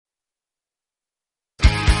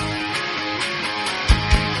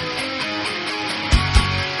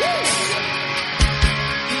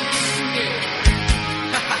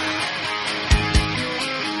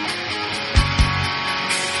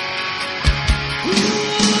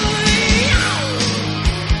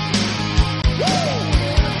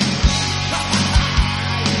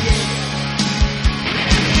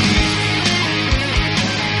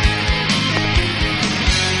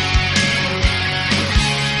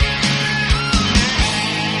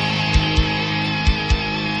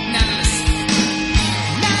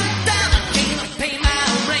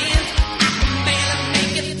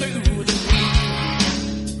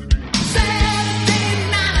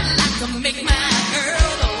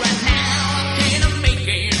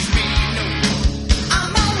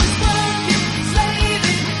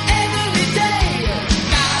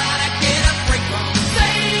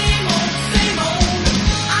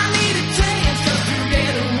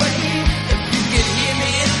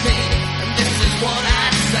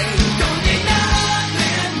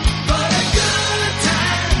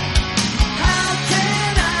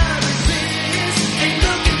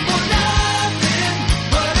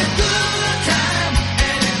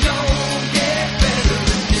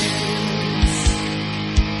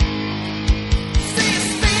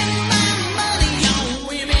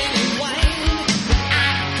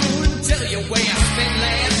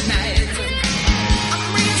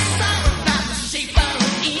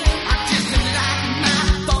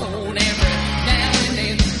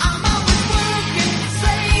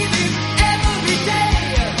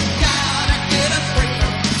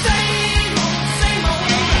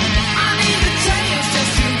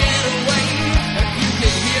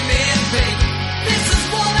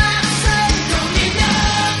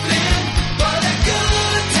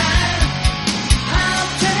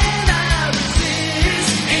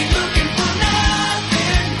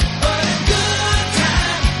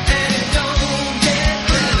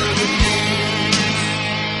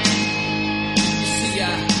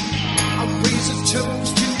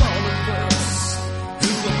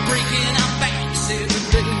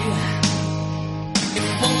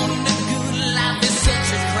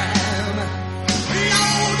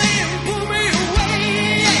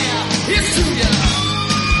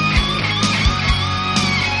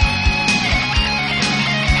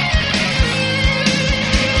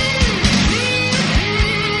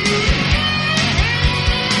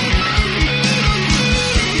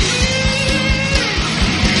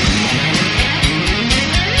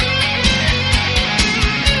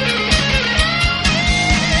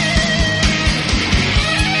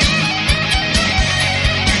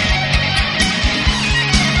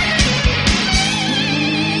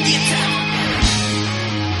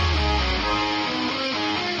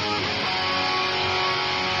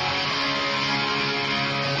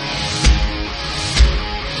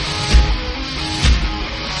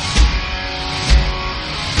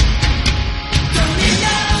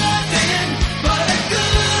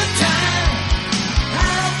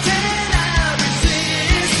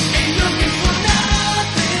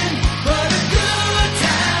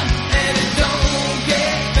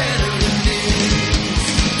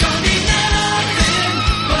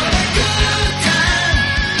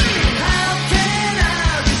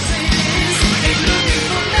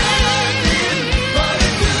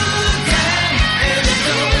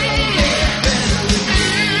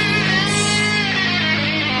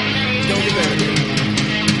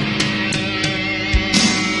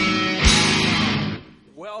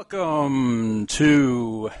welcome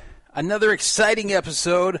to another exciting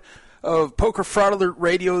episode of Poker Fraud Alert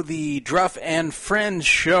Radio, the Druff and Friends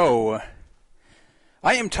show.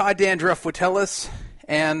 I am Todd Dandruff Wittelis,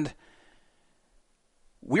 and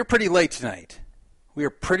we're pretty late tonight. We are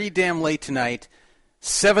pretty damn late tonight.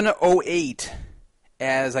 7:08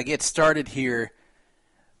 as I get started here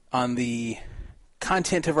on the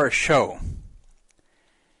content of our show.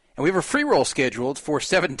 And we have a free roll scheduled for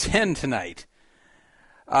 7:10 tonight.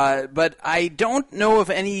 But I don't know of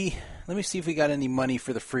any... Let me see if we got any money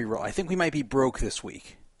for the free roll. I think we might be broke this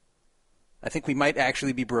week. I think we might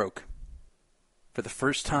actually be broke. For the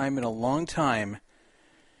first time in a long time,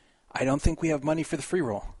 I don't think we have money for the free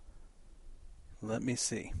roll. Let me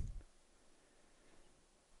see.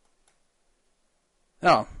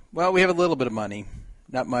 Oh, well, we have a little bit of money.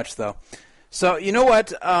 Not much, though. So, you know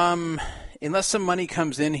what? Unless some money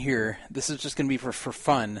comes in here, this is just going to be for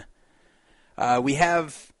fun. We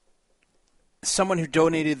have someone who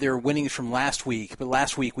donated their winnings from last week, but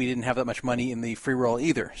last week we didn't have that much money in the free roll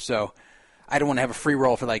either. So I don't want to have a free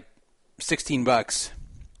roll for like $16.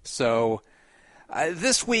 So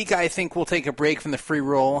this week I think we'll take a break from the free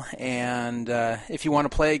roll, and if you want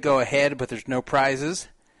to play, go ahead, but there's no prizes.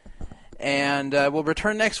 And we'll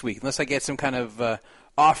return next week, unless I get some kind of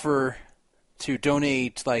offer to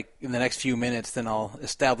donate like in the next few minutes, then I'll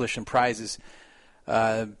establish some prizes.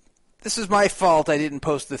 This is my fault. I didn't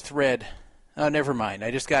post the thread. Oh, never mind. I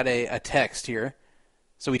just got a text here.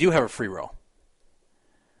 So we do have a free roll.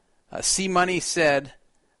 C Money said,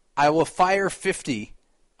 I will fire 50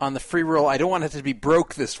 on the free roll. I don't want it to be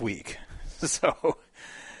broke this week. So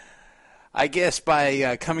I guess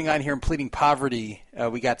by coming on here and pleading poverty,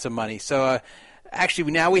 we got some money. So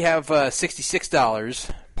actually now we have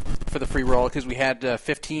 $66 for the free roll because we had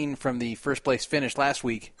 15 from the first place finish last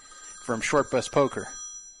week from Short Bus Poker.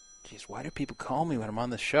 Jeez, why do people call me when I'm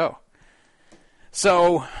on the show?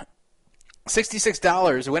 So,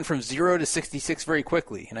 $66. It went from 0 to 66 very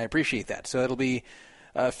quickly, and I appreciate that. So it'll be,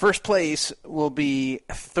 first place will be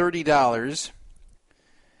 $30.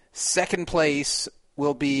 Second place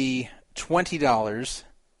will be $20.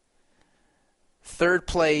 Third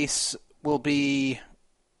place will be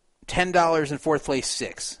 $10, and fourth place,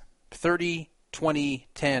 $6. 30, 20,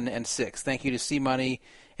 10, and 6. Thank you to C Money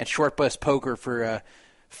and Short Bus Poker for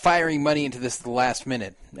firing money into this at the last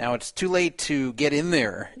minute. Now, it's too late to get in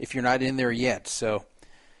there if you're not in there yet, so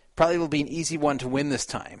probably will be an easy one to win this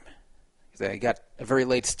time. I got a very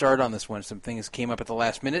late start on this one. Some things came up at the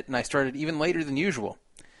last minute, and I started even later than usual.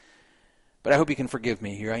 But I hope you can forgive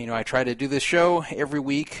me here. You know, I try to do this show every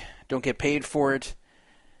week, don't get paid for it,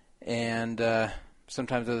 and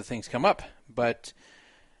sometimes other things come up. But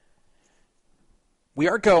we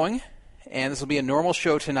are going. And this will be a normal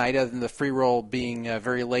show tonight, other than the free roll being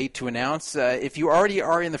very late to announce. If you already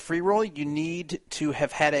are in the free roll, you need to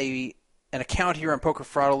have had an account here on Poker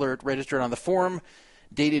Fraud Alert registered on the forum,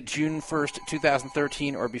 dated June 1st,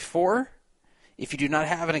 2013 or before. If you do not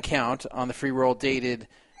have an account on the free roll dated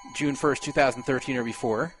June 1st, 2013 or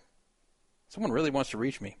before, someone really wants to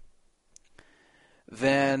reach me,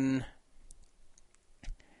 then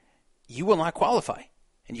you will not qualify.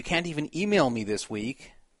 And you can't even email me this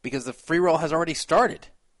week, because the free roll has already started.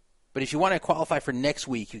 But if you want to qualify for next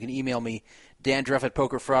week, you can email me,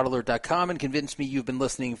 dandruff@pokerfraudalert.com, and convince me you've been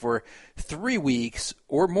listening for 3 weeks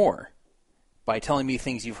or more by telling me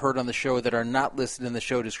things you've heard on the show that are not listed in the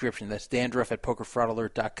show description. That's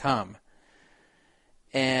dandruff@pokerfraudalert.com.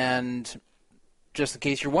 And just in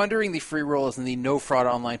case you're wondering, the free roll is in the No Fraud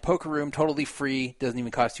Online Poker Room, totally free, doesn't even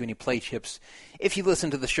cost you any play chips. If you listen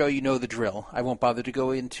to the show, you know the drill. I won't bother to go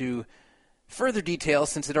into further details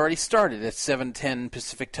since it already started at 7:10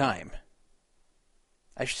 Pacific Time.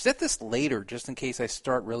 I should set this later just in case I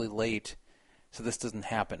start really late so this doesn't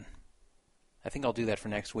happen. I think I'll do that for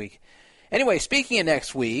next week. Anyway, speaking of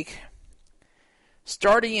next week,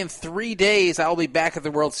 starting in 3 days, I'll be back at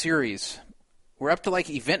the World Series. We're up to like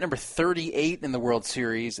event number 38 in the World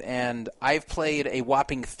Series, and I've played a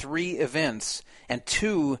whopping 3 events, and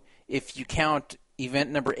 2 if you count event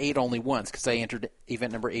number 8 only once, because I entered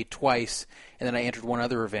event number 8 twice, and then I entered one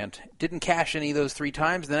other event. Didn't cash any of those 3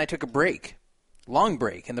 times, then I took a break. Long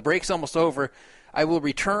break, and the break's almost over. I will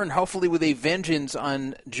return, hopefully with a vengeance,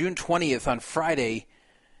 on June 20th, on Friday,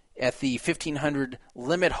 at the 1500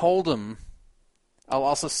 Limit Hold'em. I'll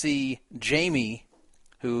also see Jamie,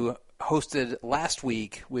 who hosted last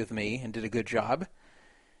week with me and did a good job.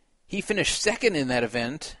 He finished second in that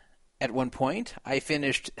event at one point. I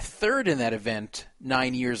finished third in that event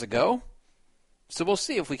 9 years ago. So we'll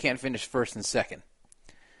see if we can't finish first and second.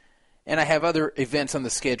 And I have other events on the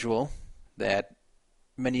schedule that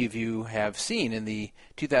many of you have seen in the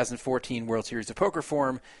 2014 World Series of Poker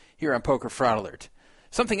Forum here on Poker Fraud Alert.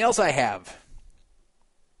 Something else I have,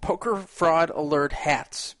 Poker Fraud Alert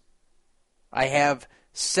hats. I have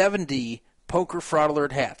 70 Poker Fraud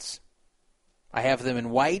Alert hats. I have them in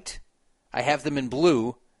white, I have them in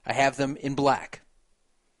blue, I have them in black.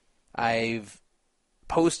 I've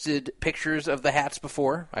posted pictures of the hats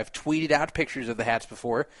before. I've tweeted out pictures of the hats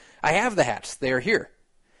before. I have the hats. They are here.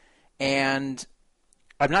 And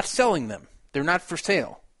I'm not selling them. They're not for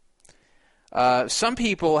sale. Some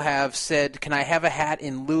people have said, can I have a hat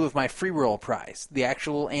in lieu of my free roll prize? The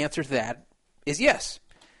actual answer to that is yes.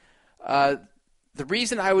 The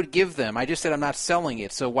reason I would give them, I just said I'm not selling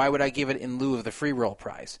it, so why would I give it in lieu of the free roll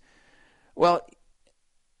prize? Well,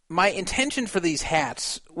 my intention for these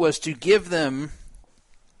hats was to give them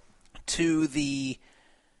to the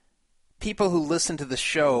people who listen to the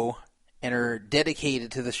show and are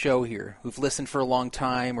dedicated to the show here, who've listened for a long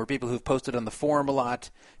time, or people who've posted on the forum a lot.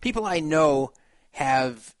 People I know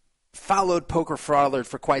have followed Poker Fraud Alert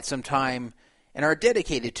for quite some time and are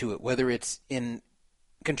dedicated to it, whether it's in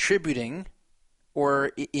contributing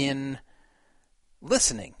or in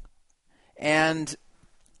listening. And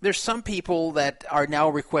there's some people that are now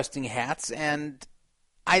requesting hats, and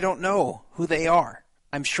I don't know who they are.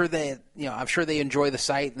 I'm sure they enjoy the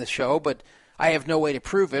site and the show, but I have no way to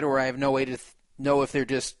prove it, or I have no way to know if they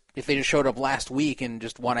just showed up last week and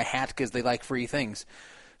just want a hat because they like free things.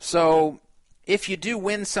 So if you do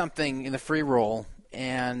win something in the free roll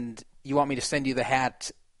and you want me to send you the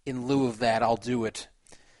hat in lieu of that, I'll do it.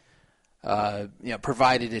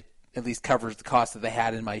 Provided it at least covers the cost of the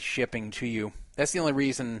hat and my shipping to you. That's the only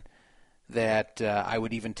reason that I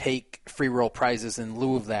would even take free roll prizes in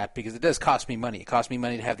lieu of that, because it does cost me money. It costs me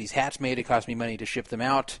money to have these hats made. It costs me money to ship them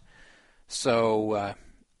out. So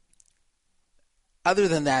other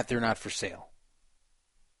than that, they're not for sale.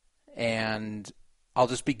 And I'll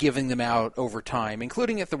just be giving them out over time,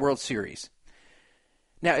 including at the World Series.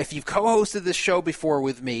 Now, if you've co-hosted this show before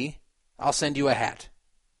with me, I'll send you a hat.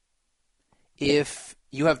 If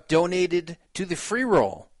you have donated to the free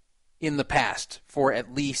roll in the past for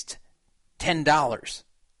at least $10,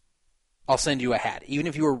 I'll send you a hat, even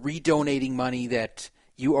if you are redonating money that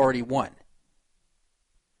you already won.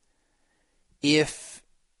 If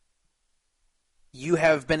you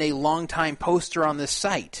have been a long-time poster on this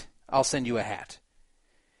site, I'll send you a hat.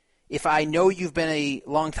 If I know you've been a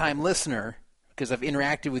long-time listener, because I've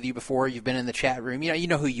interacted with you before, you've been in the chat room, you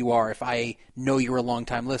know who you are. If I know you're a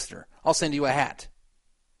long-time listener, I'll send you a hat.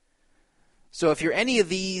 So if you're any of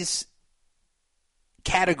these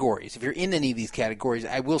categories, if you're in any of these categories,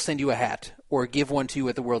 I will send you a hat or give one to you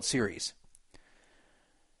at the World Series.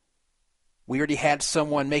 We already had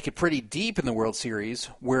someone make it pretty deep in the World Series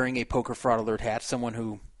wearing a Poker Fraud Alert hat, someone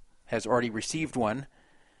who has already received one.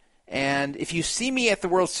 And if you see me at the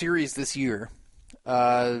World Series this year,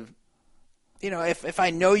 if I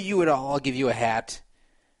know you at all, I'll give you a hat.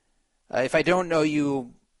 If I don't know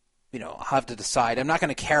you, I'll have to decide. I'm not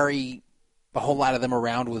going to carry a whole lot of them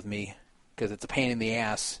around with me because it's a pain in the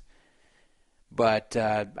ass. But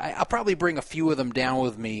I'll probably bring a few of them down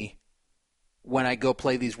with me when I go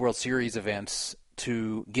play these World Series events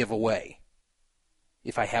to give away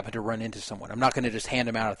if I happen to run into someone. I'm not going to just hand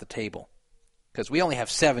them out at the table because we only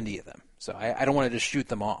have 70 of them. So I don't want to just shoot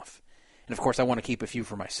them off. And, of course, I want to keep a few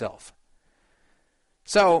for myself.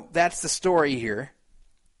 So that's the story here.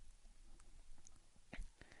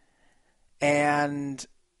 And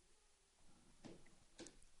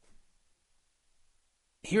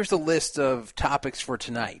here's the list of topics for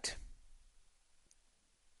tonight.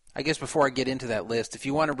 I guess before I get into that list, if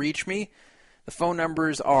you want to reach me, the phone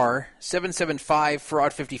numbers are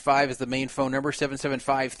 775-FRAUD55 is the main phone number,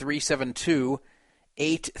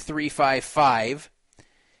 775-372-8355.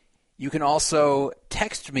 You can also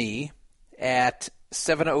text me at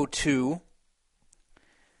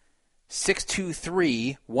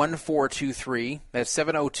 702-623-1423. That's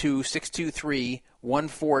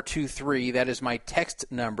 702-623-1423. That is my text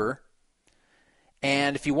number.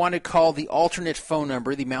 And if you want to call the alternate phone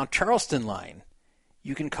number, the Mount Charleston line,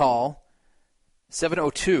 you can call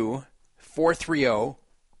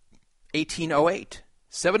 702-430-1808.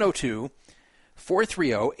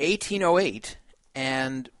 702-430-1808.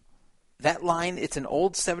 And that line, it's an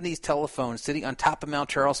old 70s telephone sitting on top of Mount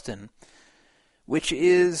Charleston, which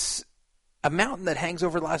is a mountain that hangs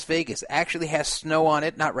over Las Vegas. Actually has snow on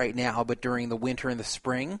it, not right now, but during the winter and the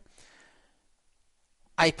spring.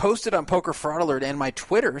 I posted on Poker Fraud Alert and my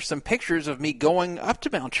Twitter some pictures of me going up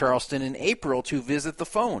to Mount Charleston in April to visit the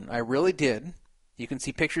phone. I really did. You can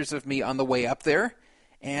see pictures of me on the way up there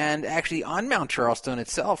and actually on Mount Charleston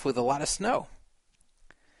itself with a lot of snow.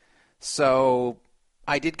 So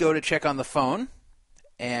I did go to check on the phone,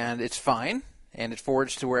 and it's fine, and it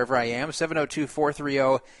forwards to wherever I am.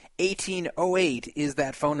 702-430-1808 is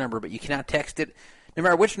that phone number, but you cannot text it. No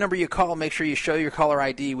matter which number you call, make sure you show your caller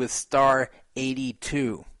ID with star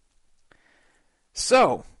 82.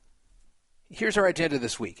 So, here's our agenda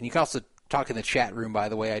this week. And you can also talk in the chat room, by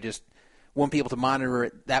the way. I just want people to monitor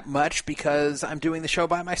it that much because I'm doing the show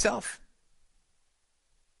by myself.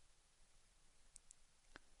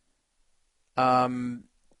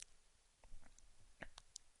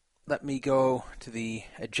 Let me go to the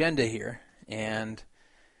agenda here and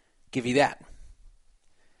give you that.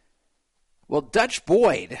 Well, Dutch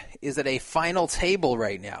Boyd is at a final table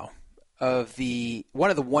right now of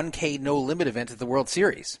one of the 1K No Limit events at the World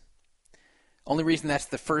Series. Only reason that's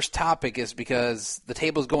the first topic is because the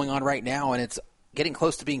table is going on right now and it's getting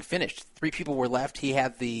close to being finished. 3 people were left. He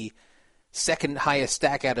had the second highest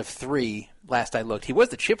stack out of 3 last I looked. He was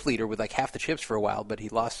the chip leader with like half the chips for a while, but he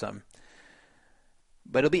lost some.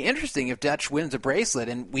 But it'll be interesting if Dutch wins a bracelet,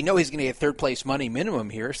 and we know he's going to get third place money minimum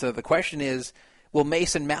here. So the question is, will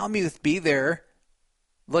Mason Malmuth be there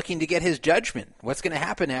looking to get his judgment? What's going to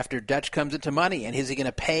happen after Dutch comes into money? And is he going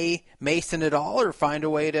to pay Mason at all or find a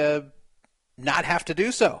way to not have to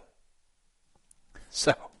do so?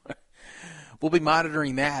 So we'll be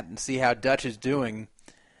monitoring that and see how Dutch is doing.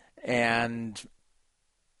 And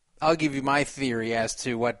I'll give you my theory as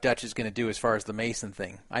to what Dutch is going to do as far as the Mason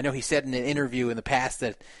thing. I know he said in an interview in the past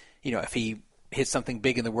that, if he hits something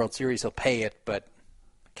big in the World Series, he'll pay it, but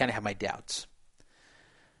I kind of have my doubts.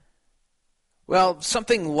 Well,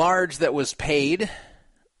 something large that was paid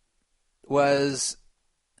was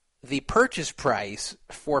the purchase price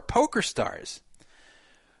for PokerStars.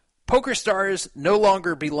 PokerStars no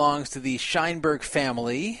longer belongs to the Scheinberg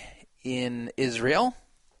family in Israel.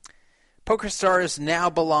 PokerStars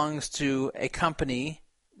now belongs to a company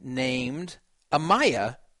named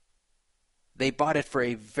Amaya. They bought it for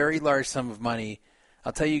a very large sum of money.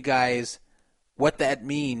 I'll tell you guys what that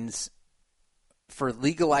means for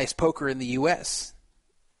legalized poker in the U.S.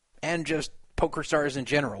 and just PokerStars in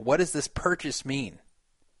general. What does this purchase mean?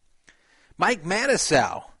 Mike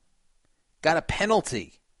Matusow got a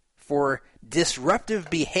penalty for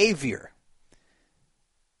disruptive behavior.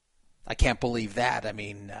 I can't believe that. I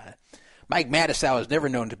mean, Mike Matusow is never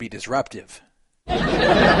known to be disruptive. But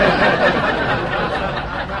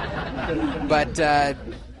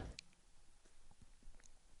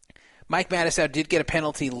Mike Matusow did get a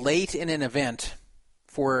penalty late in an event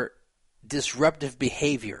for disruptive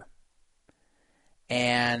behavior.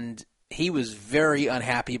 And he was very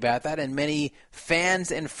unhappy about that, and many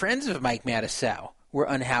fans and friends of Mike Matusow were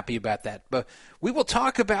unhappy about that. But we will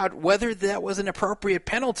talk about whether that was an appropriate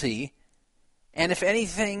penalty, and if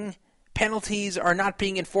anything, penalties are not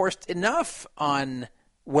being enforced enough on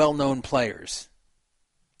well-known players.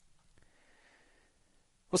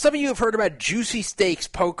 Well, some of you have heard about Juicy Stakes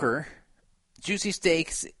Poker. Juicy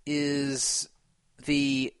Stakes is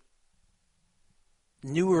the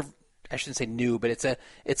newer, I shouldn't say new, but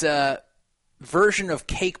it's a version of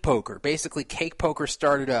Cake Poker. Basically, Cake Poker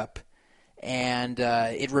started up, and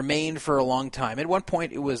it remained for a long time. At one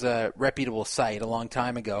point, it was a reputable site a long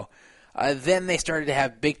time ago. Then they started to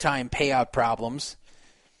have big-time payout problems.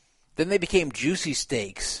 Then they became Juicy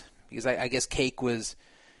Stakes, because I guess Cake was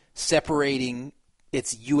separating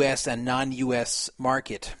its U.S. and non-U.S.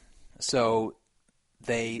 market. So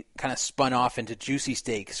they kind of spun off into Juicy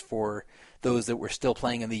Stakes for those that were still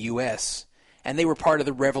playing in the U.S. And they were part of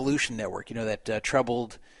the Revolution Network, that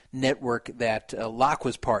troubled network that Locke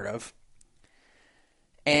was part of.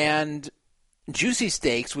 And Juicy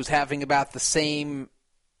Stakes was having about the same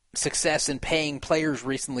success in paying players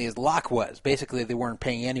recently as Locke was. Basically, they weren't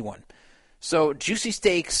paying anyone. So Juicy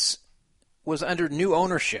Stakes was under new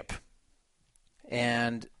ownership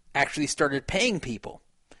and actually started paying people.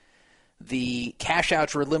 The cash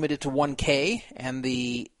outs were limited to 1K, and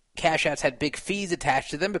the cash outs had big fees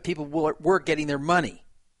attached to them, but people were getting their money.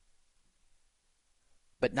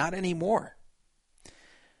 But not anymore.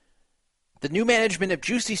 The new management of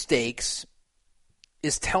Juicy Stakes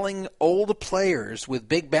is telling old players with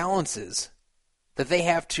big balances that they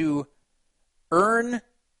have to earn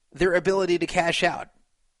their ability to cash out.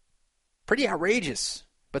 Pretty outrageous,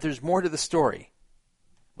 but there's more to the story.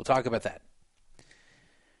 We'll talk about that.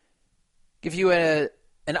 Give you an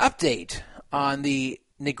update on the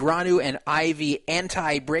Negreanu and Ivy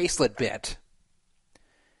anti-bracelet bet.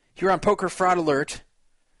 Here on Poker Fraud Alert,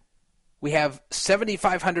 we have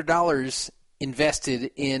 $7,500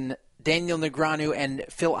 invested in Daniel Negreanu and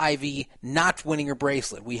Phil Ivey not winning a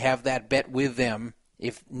bracelet. We have that bet with them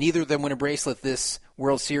If neither of them win a bracelet this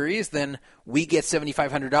World Series, then we get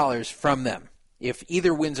 $7,500 from them. If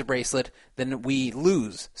either wins a bracelet, then we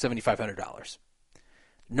lose $7,500.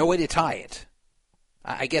 No way to tie it.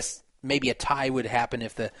 I guess maybe a tie would happen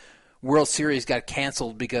if the World Series got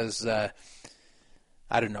canceled because, I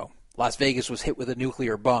don't know, Las Vegas was hit with a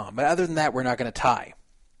nuclear bomb. But other than that, we're not going to tie.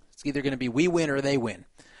 It's either going to be we win or they win.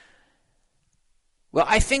 Well,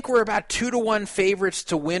 I think we're about 2-1 favorites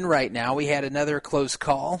to win right now. We had another close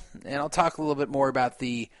call, and I'll talk a little bit more about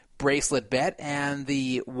the bracelet bet and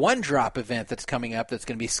the one-drop event that's coming up that's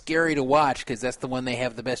going to be scary to watch because that's the one they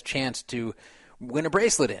have the best chance to win a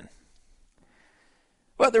bracelet in.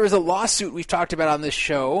 Well, there was a lawsuit we've talked about on this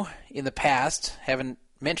show in the past. Haven't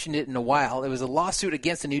mentioned it in a while. It was a lawsuit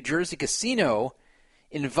against a New Jersey casino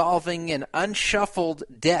involving an unshuffled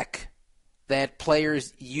deck that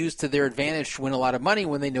players used to their advantage to win a lot of money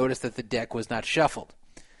when they noticed that the deck was not shuffled.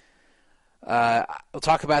 We'll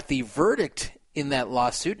talk about the verdict in that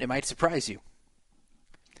lawsuit, and it might surprise you.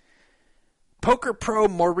 Poker pro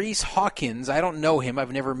Maurice Hawkins, I don't know him,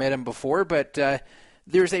 I've never met him before, but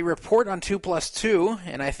there's a report on 2+2,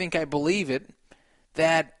 and I think I believe it,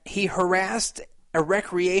 that he harassed a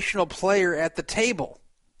recreational player at the table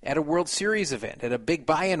at a World Series event, at a big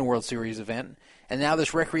buy-in World Series event, and now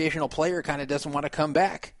this recreational player kind of doesn't want to come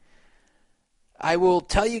back. I will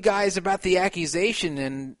tell you guys about the accusation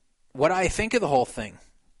and what I think of the whole thing.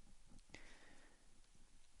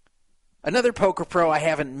 Another poker pro I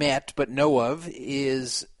haven't met but know of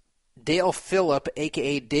is Dale Phillip,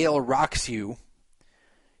 a.k.a. Dale Rocks You.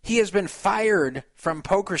 He has been fired from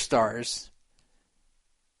PokerStars.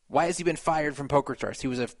 Why has he been fired from PokerStars? He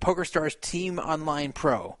was a PokerStars Team Online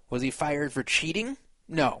pro. Was he fired for cheating?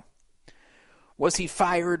 No. Was he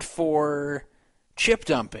fired for chip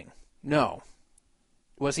dumping? No.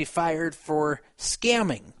 Was he fired for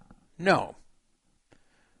scamming? No.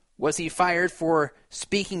 Was he fired for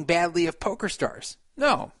speaking badly of PokerStars?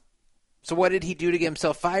 No. So what did he do to get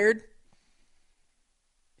himself fired?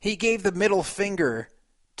 He gave the middle finger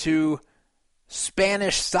to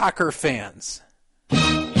Spanish soccer fans.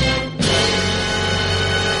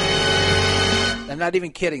 I'm not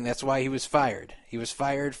even kidding. That's why he was fired. He was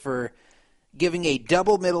fired for giving a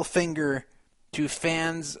double middle finger to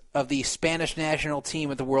fans of the Spanish national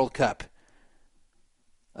team at the World Cup.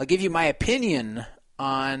 I'll give you my opinion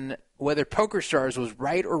on whether PokerStars was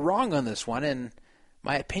right or wrong on this one, and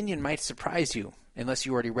my opinion might surprise you, unless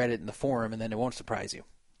you already read it in the forum, and then it won't surprise you.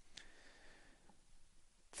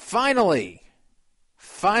 Finally,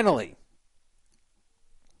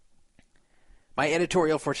 my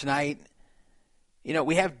editorial for tonight. You know,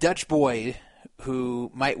 we have Dutch Boyd,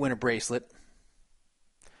 who might win a bracelet.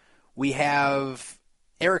 We have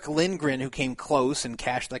Eric Lindgren, who came close and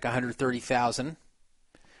cashed like $130,000.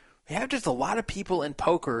 We have just a lot of people in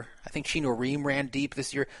poker. I think Chino Reem ran deep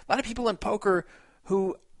this year. A lot of people in poker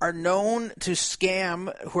who are known to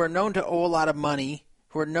scam, who are known to owe a lot of money,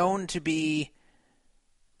 who are known to be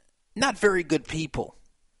not very good people,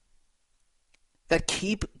 that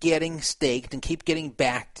keep getting staked and keep getting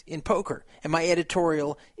backed in poker. And my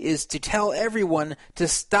editorial is to tell everyone to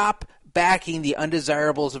stop backing the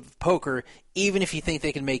undesirables of poker, even if you think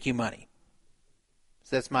they can make you money.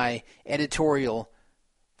 So that's my editorial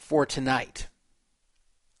for tonight.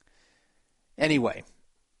 Anyway,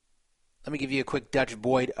 let me give you a quick Dutch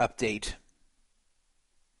Boyd update.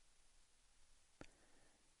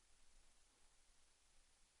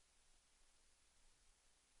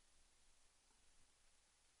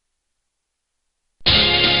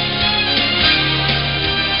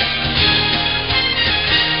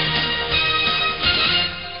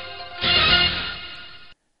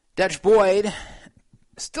 Dutch Boyd,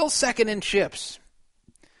 still second in chips.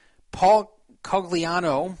 Paul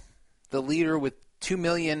Cogliano, the leader with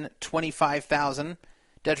 $2,025,000.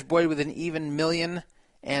 Dutch Boyd with an even million.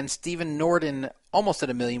 And Stephen Norden almost at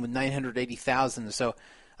 $1 million with $980,000. So,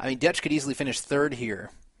 I mean, Dutch could easily finish third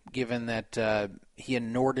here, given that he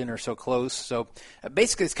and Norden are so close. So,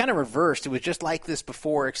 basically, it's kind of reversed. It was just like this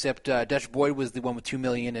before, except Dutch Boyd was the one with $2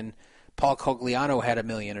 million and Paul Cogliano had $1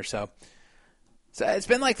 million or so. So it's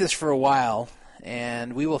been like this for a while,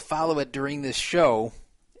 and we will follow it during this show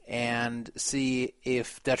and see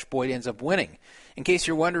if Dutch Boyd ends up winning. In case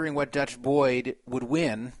you're wondering what Dutch Boyd would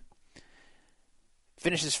win,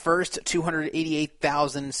 finishes first,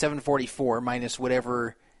 $288,744 minus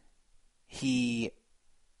whatever he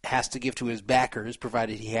has to give to his backers,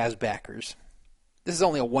 provided he has backers. This is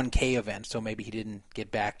only a 1K event, so maybe he didn't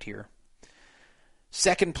get backed here.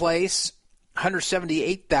 Second place,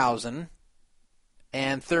 $178,000.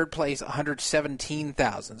 And third place,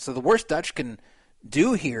 $117,000. So the worst Dutch can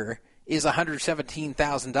do here is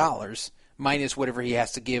 $117,000 minus whatever he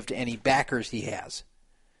has to give to any backers he has.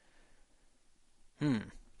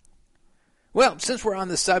 Well, since we're on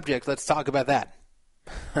the subject, let's talk about that.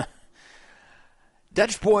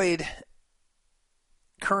 Dutch Boyd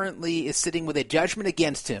currently is sitting with a judgment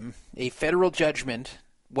against him, a federal judgment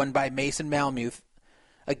won by Mason Malmuth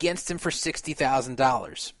against him for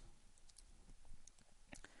 $60,000.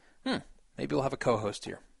 Maybe we'll have a co-host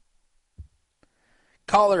here.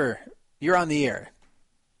 Caller, you're on the air.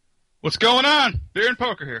 What's going on? Beer and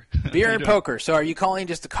poker here. Beer and poker. So are you calling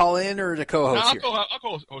just to call in or to co-host here? I'll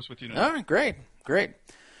co-host with you now. All right, great.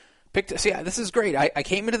 This is great. I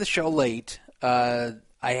came into the show late. I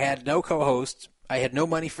had no co-host. I had no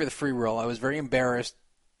money for the free roll. I was very embarrassed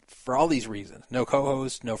for all these reasons. No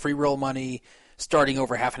co-host, no free roll money, starting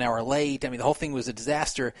over half an hour late. I mean, the whole thing was a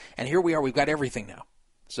disaster. And here we are. We've got everything now.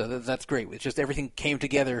 So that's great. It's just everything came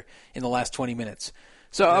together in the last 20 minutes.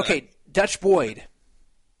 So, okay, Dutch Boyd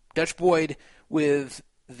with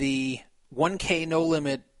the 1K no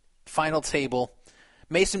limit final table.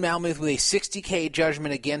 Mason Malmuth with a 60K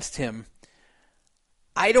judgment against him.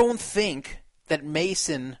 I don't think that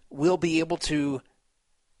Mason will be able to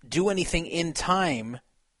do anything in time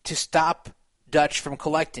to stop Dutch from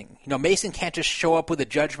collecting. Mason can't just show up with a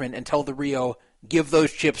judgment and tell the Rio, give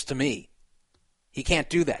those chips to me. He can't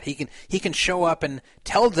do that. He can show up and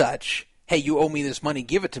tell Dutch, hey, you owe me this money,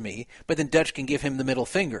 give it to me, but then Dutch can give him the middle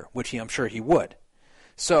finger, which I'm sure he would.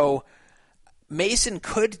 So Mason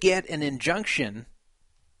could get an injunction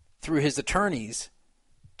through his attorneys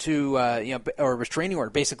to, or a restraining order,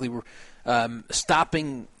 basically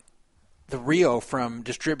stopping the Rio from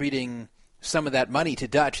distributing some of that money to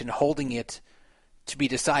Dutch and holding it to be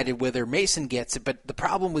decided whether Mason gets it. But the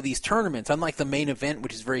problem with these tournaments, unlike the main event,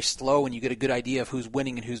 which is very slow and you get a good idea of who's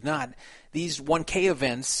winning and who's not, these 1K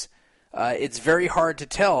events, it's very hard to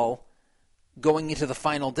tell going into the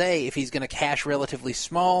final day if he's going to cash relatively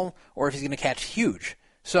small or if he's going to catch huge.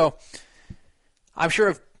 So I'm sure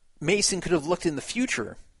if Mason could have looked in the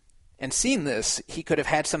future and seen this, he could have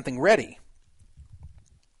had something ready.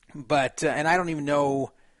 But and I don't even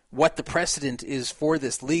know what the precedent is for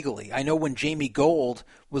this legally. I know when Jamie Gold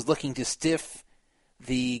was looking to stiff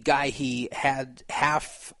the guy he had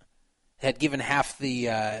given half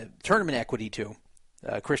the tournament equity to,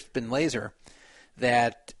 Crispin Laser,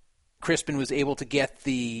 that Crispin was able to get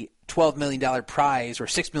the $12 million prize, or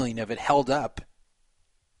 $6 million of it, held up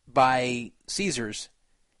by Caesars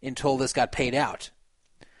until this got paid out,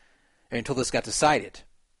 or until this got decided.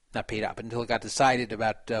 Not paid out, but until it got decided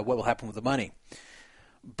about what will happen with the money.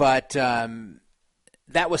 But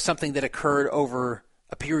that was something that occurred over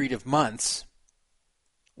a period of months,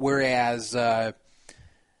 whereas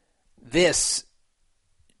this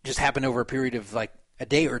just happened over a period of like a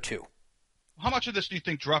day or two. How much of this do you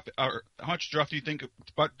think how much draft do you think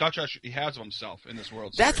Dutch actually has of himself in this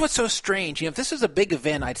World Series? That's what's so strange. If this was a big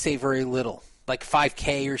event, I'd say very little, like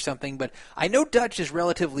 5K or something. But I know Dutch is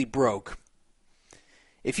relatively broke.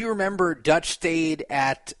 If you remember, Dutch stayed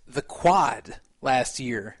at the Quad last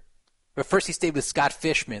year. But first he stayed with Scott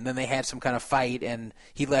Fishman. Then they had some kind of fight, and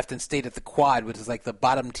he left and stayed at the Quad, which is like the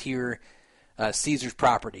bottom tier Caesars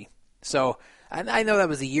property. So I know that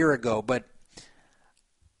was a year ago, but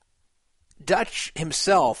Dutch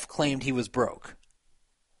himself claimed he was broke.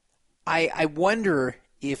 I wonder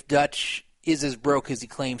if Dutch is as broke as he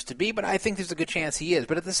claims to be, but I think there's a good chance he is.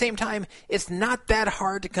 But at the same time, it's not that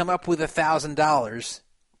hard to come up with $1,000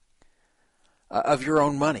 of your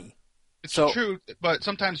own money. It's true, but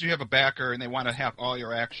sometimes you have a backer and they want to have all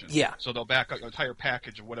your action. Yeah. So they'll back up your entire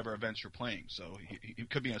package of whatever events you're playing. So he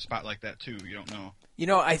could be in a spot like that too. You don't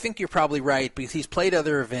know. I think you're probably right because he's played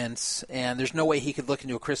other events, and there's no way he could look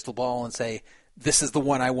into a crystal ball and say, this is the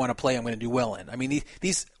one I want to play, I'm going to do well in. I mean,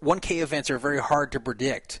 these 1K events are very hard to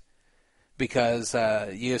predict because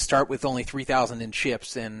you start with only 3,000 in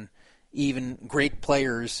chips, and even great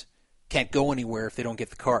players can't go anywhere if they don't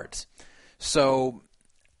get the cards. So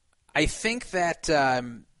I think that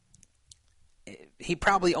he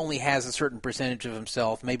probably only has a certain percentage of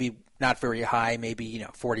himself, maybe not very high, maybe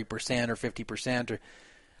 40% or 50%, or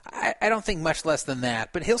I don't think much less than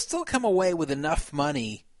that. But he'll still come away with enough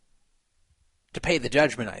money to pay the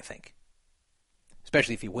judgment, I think,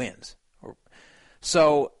 especially if he wins.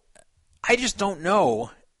 So I just don't know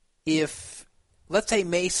if, let's say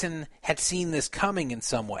Mason had seen this coming in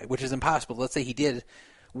some way, which is impossible. Let's say he did.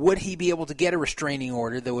 Would he be able to get a restraining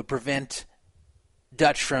order that would prevent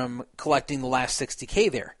Dutch from collecting the last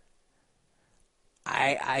 60K there?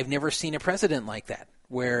 I've never seen a precedent like that,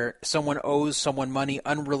 where someone owes someone money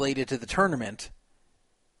unrelated to the tournament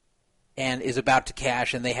and is about to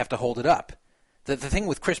cash and they have to hold it up. The thing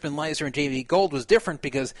with Crispin Leiser and JV Gold was different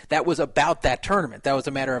because that was about that tournament. That was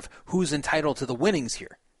a matter of who's entitled to the winnings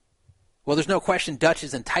here. Well, there's no question Dutch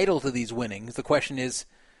is entitled to these winnings. The question is,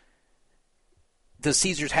 does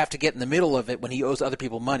Caesars have to get in the middle of it when he owes other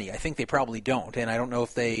people money? I think they probably don't, and I don't know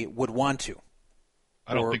if they would want to.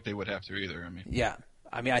 I don't think they would have to either. Yeah.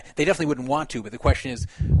 They definitely wouldn't want to, but the question is,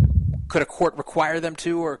 could a court require them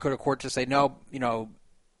to, or could a court just say, no,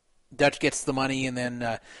 Dutch gets the money, and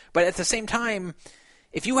then... but at the same time,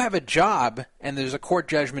 if you have a job and there's a court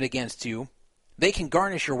judgment against you, they can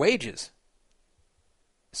garnish your wages.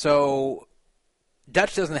 So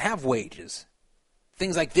Dutch doesn't have wages.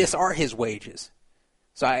 Things like this are his wages.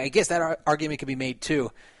 So I guess that argument could be made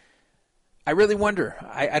too. I really wonder.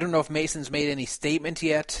 I don't know if Mason's made any statement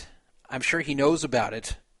yet. I'm sure he knows about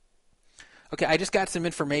it. Okay, I just got some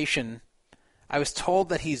information. I was told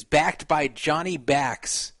that he's backed by Johnny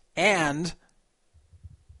Backs and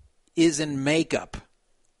is in makeup.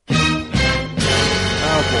 Oh,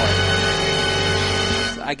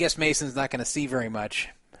 boy. I guess Mason's not going to see very much.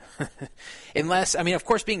 Unless, of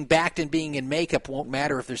course, being backed and being in makeup won't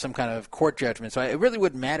matter if there's some kind of court judgment. So it really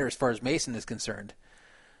wouldn't matter as far as Mason is concerned,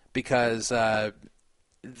 because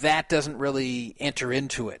that doesn't really enter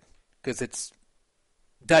into it, because it's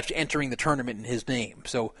Dutch entering the tournament in his name.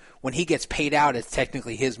 So when he gets paid out, it's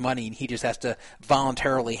technically his money, and he just has to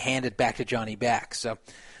voluntarily hand it back to Johnny Backs. So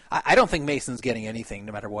I don't think Mason's getting anything,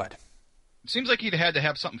 no matter what. It seems like he'd had to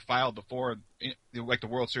have something filed before, like the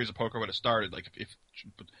World Series of Poker would have started. Like if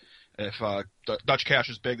Dutch cash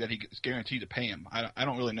is big, that he's guaranteed to pay him. I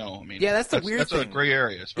don't really know. Yeah, that's the weird thing. That's a gray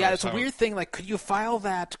area. It's a weird thing. Like, could you file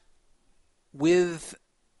that with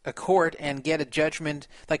a court and get a judgment?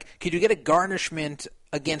 Like, could you get a garnishment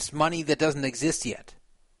against money that doesn't exist yet?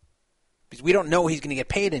 Because we don't know he's going to get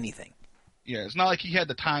paid anything. Yeah, it's not like he had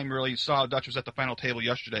the time. Really saw Dutch was at the final table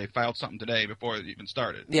yesterday, filed something today before it even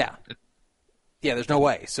started. Yeah. Yeah, there's no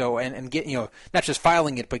way. So, and get, not just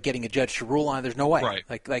filing it, but getting a judge to rule on it, there's no way.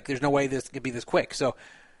 Right. Like there's no way this could be this quick. So,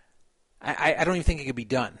 I don't even think it could be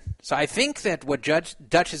done. So I think that what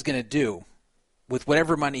Dutch is going to do with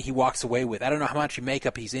whatever money he walks away with, I don't know how much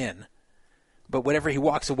makeup he's in, but whatever he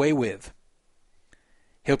walks away with,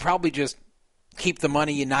 he'll probably just keep the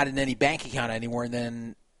money not in any bank account anymore, and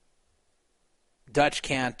then Dutch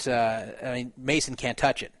can't, Mason can't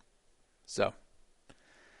touch it. So,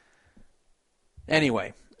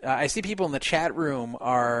 anyway, I see people in the chat room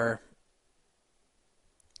are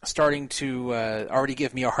starting to already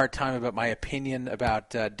give me a hard time about my opinion about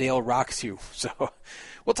Dale Roxu. So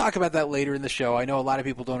we'll talk about that later in the show. I know a lot of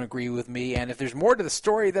people don't agree with me, and if there's more to the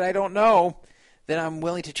story that I don't know, then I'm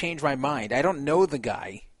willing to change my mind. I don't know the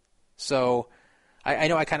guy. So I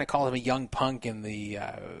know I kind of call him a young punk in the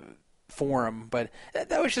forum, but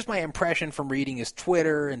that was just my impression from reading his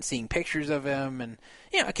Twitter and seeing pictures of him. And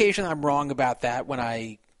occasionally I'm wrong about that when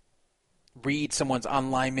I read someone's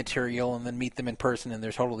online material and then meet them in person and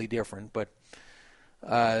they're totally different. But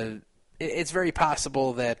it's very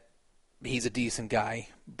possible that he's a decent guy,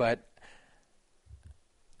 but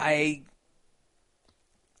I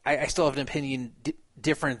still have an opinion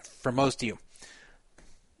different from most of you.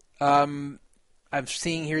 I'm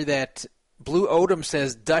seeing here that Blue Odom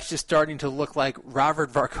says Dutch is starting to look like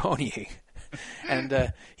Robert Varconier,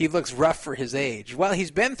 and he looks rough for his age. Well,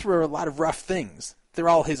 he's been through a lot of rough things. They're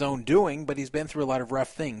all his own doing, but he's been through a lot of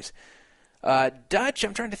rough things. Dutch,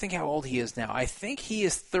 I'm trying to think how old he is now. I think he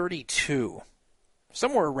is 32,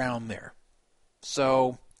 somewhere around there.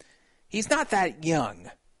 So he's not that young.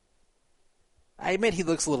 I admit he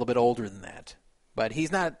looks a little bit older than that, but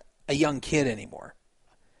he's not a young kid anymore.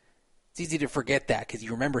 It's easy to forget that because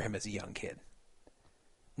you remember him as a young kid.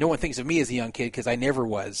 No one thinks of me as a young kid because I never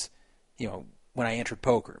was, when I entered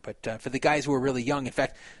poker. But for the guys who are really young, in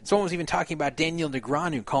fact, someone was even talking about Daniel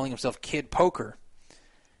Negreanu calling himself Kid Poker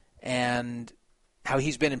and how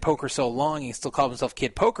he's been in poker so long he still calls himself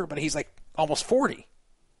Kid Poker, but he's like almost 40.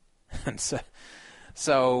 And so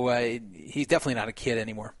he's definitely not a kid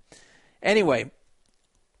anymore. Anyway,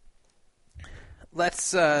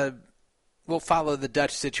 we'll follow the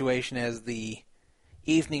Dutch situation as the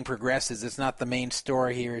evening progresses. It's not the main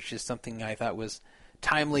story here. It's just something I thought was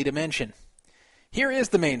timely to mention. Here is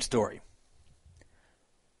the main story.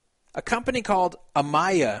 A company called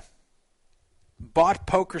Amaya bought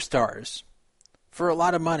PokerStars for a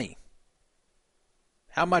lot of money.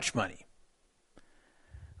 How much money?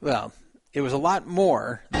 Well, it was a lot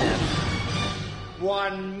more than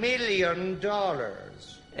 $1 million.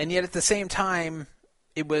 And yet at the same time,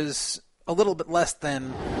 it was a little bit less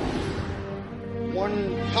than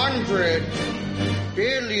 $100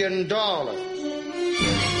 billion.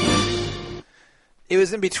 It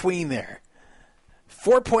was in between there.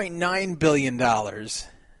 $4.9 billion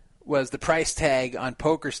was the price tag on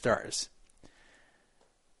PokerStars.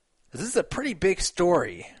 This is a pretty big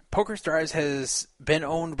story. PokerStars has been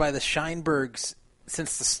owned by the Scheinbergs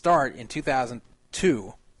since the start in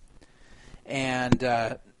 2002.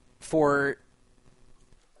 And for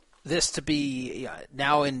this to be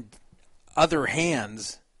now in other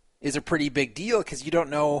hands is a pretty big deal because you don't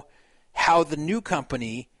know how the new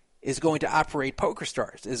company is going to operate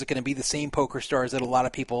PokerStars. Is it going to be the same PokerStars that a lot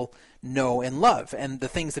of people know and love? And the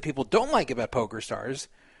things that people don't like about PokerStars,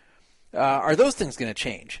 are those things going to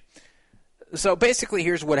change? So basically,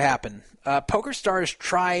 here's what happened. PokerStars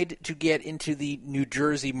tried to get into the New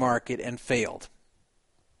Jersey market and failed.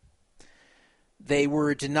 They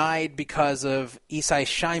were denied because of Isai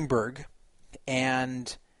Scheinberg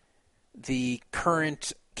and the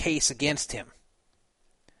current case against him.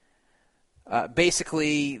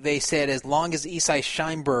 Basically, they said as long as Isai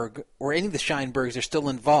Scheinberg or any of the Scheinbergs are still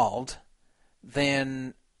involved,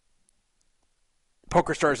 then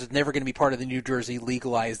PokerStars is never going to be part of the New Jersey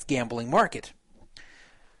legalized gambling market.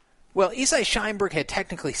 Well, Isai Scheinberg had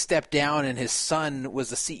technically stepped down and his son was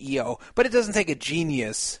the CEO, but it doesn't take a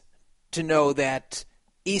genius to know that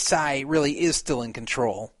Isai really is still in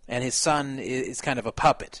control and his son is kind of a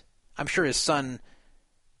puppet. I'm sure his son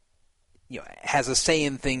has a say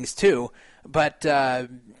in things too, but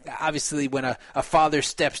obviously when a father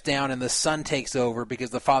steps down and the son takes over because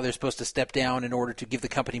the father's supposed to step down in order to give the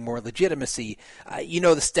company more legitimacy,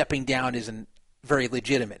 the stepping down isn't very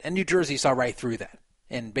legitimate. And New Jersey saw right through that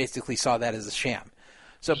and basically saw that as a sham.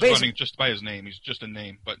 So running just by his name. He's just a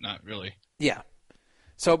name, but not really. Yeah.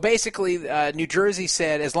 So basically, New Jersey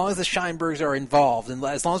said as long as the Scheinbergs are involved, and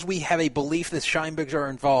as long as we have a belief that the Scheinbergs are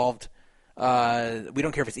involved, we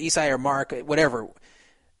don't care if it's Isai or Mark, whatever.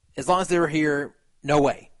 As long as they're here, no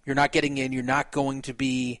way. You're not getting in. You're not going to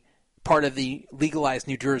be part of the legalized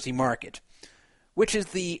New Jersey market, which is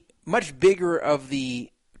the much bigger of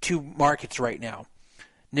the two markets right now.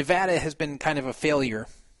 Nevada has been kind of a failure.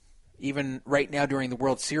 Even right now during the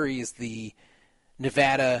World Series, the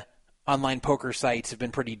Nevada online poker sites have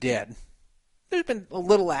been pretty dead. There's been a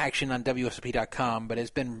little action on WSOP.com, but it's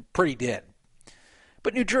been pretty dead.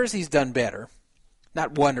 But New Jersey's done better.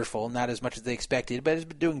 Not wonderful, not as much as they expected, but it's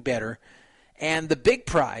been doing better. And the big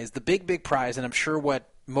prize, the big prize, and I'm sure what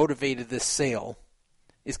motivated this sale,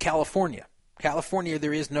 is California. California,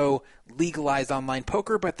 there is no legalized online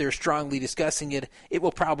poker, but they're strongly discussing it. It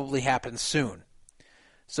will probably happen soon.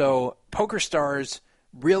 So PokerStars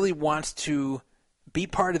really wants to be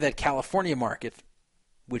part of that California market,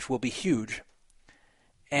 which will be huge.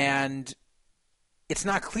 And it's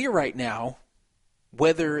not clear right now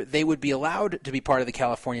whether they would be allowed to be part of the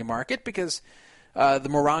California market because the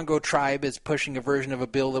Morongo tribe is pushing a version of a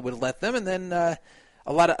bill that would let them, and then a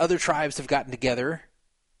lot of other tribes have gotten together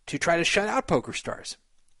to try to shut out PokerStars.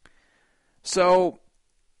 So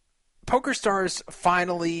PokerStars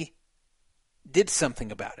finally did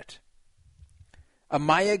something about it.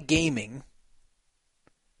 Amaya Gaming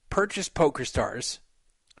purchased PokerStars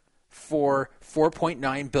for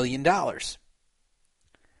 $4.9 billion.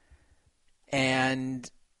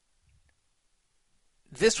 And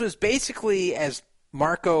this was basically, as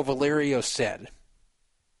Marco Valerio said,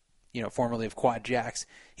 formerly of Quad Jacks,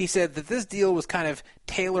 he said that this deal was kind of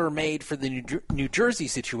tailor-made for the New Jersey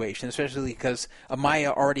situation, especially because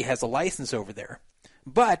Amaya already has a license over there.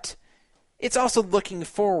 But it's also looking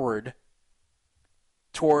forward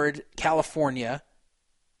toward California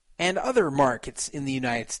and other markets in the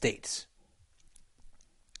United States.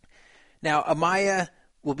 Now, Amaya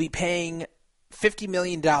will be paying $50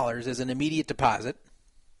 million as an immediate deposit,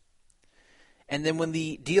 and then when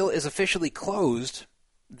the deal is officially closed,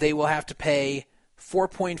 they will have to pay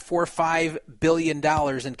 $4.45 billion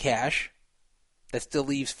in cash. That still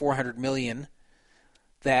leaves $400 million.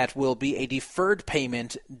 That will be a deferred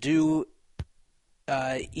payment due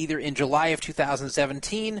either in July of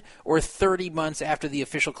 2017 or 30 months after the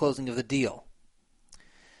official closing of the deal.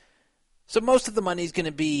 So most of the money is going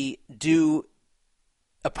to be due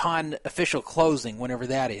upon official closing, whenever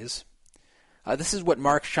that is. This is what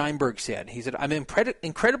Mark Scheinberg said. He said, I'm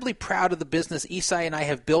incredibly proud of the business Isai and I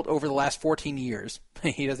have built over the last 14 years.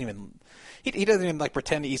 He doesn't even like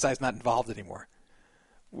pretend Isai's not involved anymore.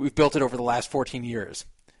 We've built it over the last 14 years.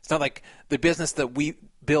 It's not like the business that we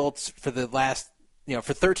built for the last,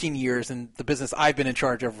 for 13 years and the business I've been in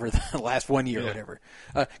charge of for the last 1 year or whatever.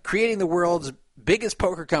 Creating the world's biggest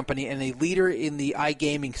poker company and a leader in the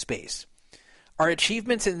iGaming space. Our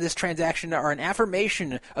achievements in this transaction are an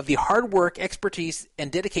affirmation of the hard work, expertise,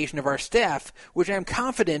 and dedication of our staff, which I am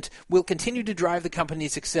confident will continue to drive the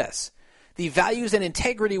company's success. The values and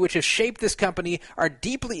integrity which have shaped this company are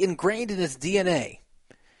deeply ingrained in its DNA.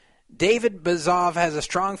 David Bezov has a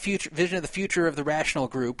strong vision of the future of the Rational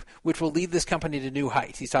Group, which will lead this company to new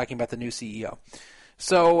heights. He's talking about the new CEO.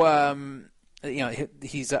 So,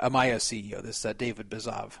 he's Amaya's CEO, this David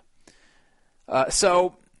Bezov.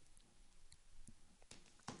 So,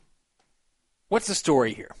 what's the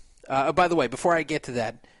story here? By the way, before I get to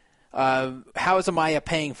that, how is Amaya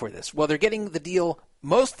paying for this? Well, they're getting the deal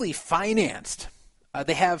mostly financed.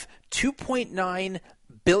 They have $2.9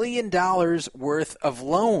 billion worth of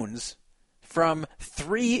loans from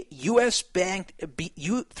three U.S.-based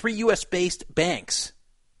banks.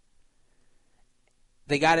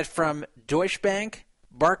 They got it from Deutsche Bank,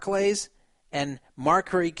 Barclays, and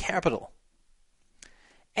Macquarie Capital.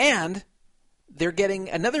 And they're getting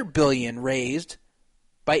another $1 billion raised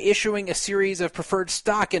by issuing a series of preferred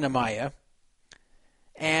stock in Amaya,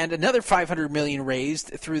 and another $500 million raised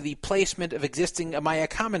through the placement of existing Amaya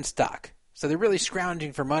common stock. So they're really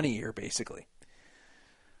scrounging for money here, basically.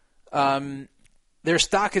 Their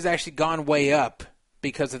stock has actually gone way up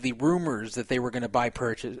because of the rumors that they were going to buy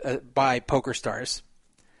PokerStars.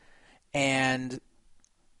 And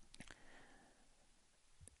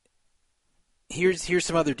here's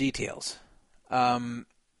some other details. After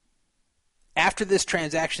this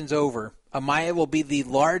transaction's over, Amaya will be the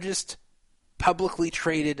largest publicly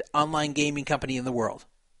traded online gaming company in the world.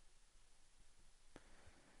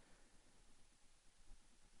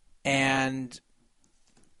 And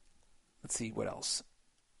let's see what else.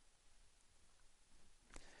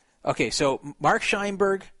 Okay, so Mark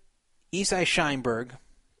Scheinberg, Isai Scheinberg,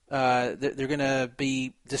 they're going to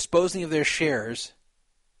be disposing of their shares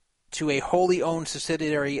to a wholly owned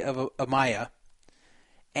subsidiary of Amaya,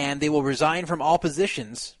 and they will resign from all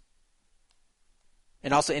positions,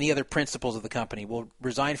 and also any other principals of the company will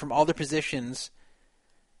resign from all their positions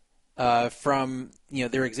from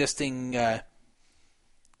their existing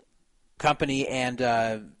company, and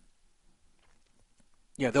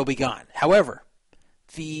they'll be gone. However,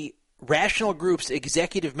 the Rational Group's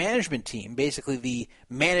executive management team, basically the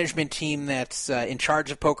management team that's in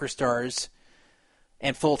charge of PokerStars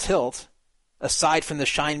and Full Tilt, aside from the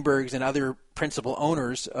Scheinbergs and other principal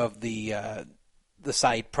owners of the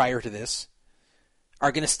site prior to this,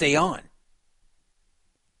 are going to stay on.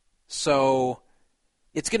 So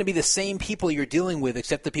it's going to be the same people you're dealing with,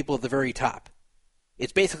 except the people at the very top.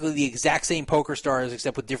 It's basically the exact same PokerStars,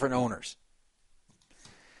 except with different owners,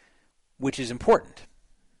 which is important.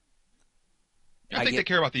 I think they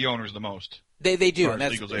care about the owners the most. They do. And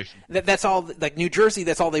legalization. That's all. Like New Jersey,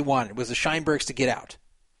 that's all they wanted was the Scheinbergs to get out.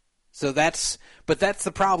 So that's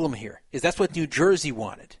the problem here. Is that's what New Jersey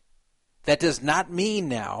wanted. That does not mean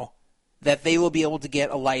now that they will be able to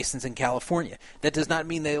get a license in California. That does not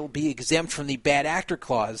mean they will be exempt from the bad actor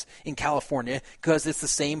clause in California because it's the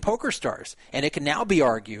same PokerStars. And it can now be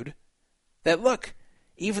argued that, look,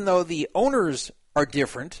 even though the owners are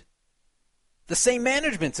different, the same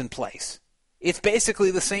management's in place. It's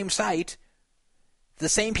basically the same site. The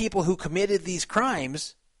same people who committed these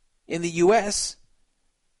crimes in the U.S.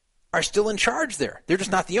 are still in charge there. They're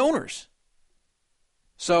just not the owners.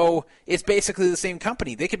 So it's basically the same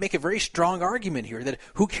company. They could make a very strong argument here that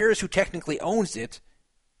who cares who technically owns it?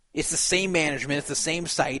 It's the same management. It's the same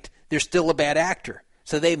site. They're still a bad actor.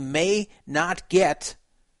 So they may not get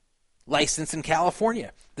licensed in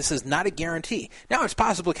California. This is not a guarantee. Now, it's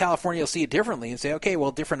possible California will see it differently and say, okay,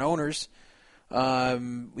 well, different owners,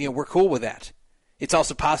 we're cool with that. It's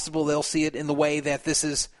also possible they'll see it in the way that this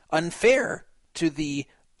is unfair to the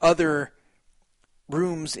other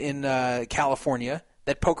rooms in California,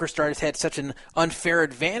 that PokerStars had such an unfair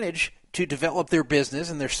advantage to develop their business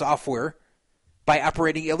and their software by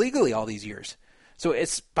operating illegally all these years. So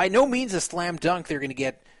it's by no means a slam dunk they're going to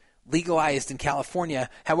get legalized in California.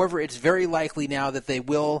 However, it's very likely now that they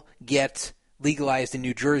will get legalized in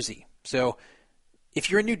New Jersey. So if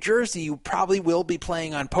you're in New Jersey, you probably will be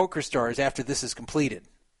playing on PokerStars after this is completed.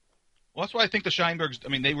 Well, that's why I think the Scheinbergs,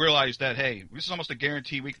 they realized that, hey, this is almost a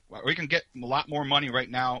guarantee. We can get a lot more money right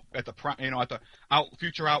now at the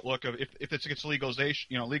future outlook of if it gets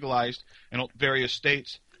legalized in various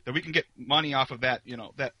states, that we can get money off of that,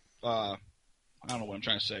 that I don't know what I'm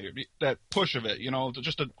trying to say, that push of it,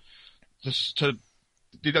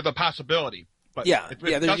 the possibility. But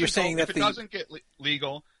you're saying that if it doesn't get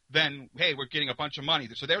legal, then, hey, we're getting a bunch of money.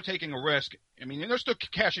 So they're taking a risk. They're still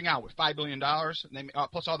cashing out with $5 billion,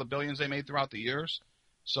 plus all the billions they made throughout the years.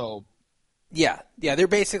 So, yeah, they're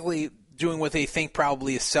basically doing what they think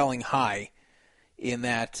probably is selling high, in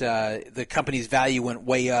that the company's value went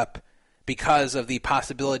way up because of the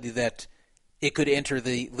possibility that it could enter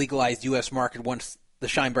the legalized U.S. market once the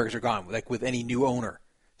Scheinbergs are gone, like with any new owner.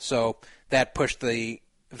 So that pushed the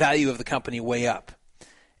value of the company way up.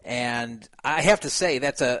 And I have to say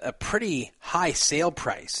that's a pretty high sale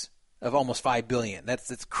price of almost $5 billion.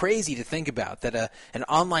 It's crazy to think about that an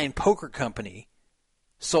online poker company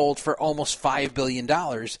sold for almost $5 billion,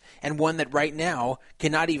 and one that right now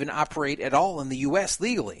cannot even operate at all in the U.S.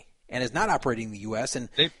 legally, and is not operating in the U.S. And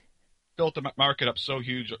they built the market up so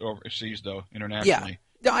huge overseas, though, internationally.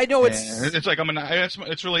 Yeah, I know it's like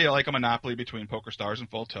it's really like a monopoly between PokerStars and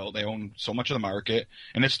Full Tilt. They own so much of the market,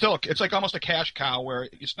 and it's like almost a cash cow where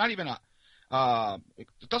it's not even it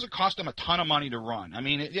doesn't cost them a ton of money to run. I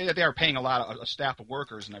mean, they are paying a staff of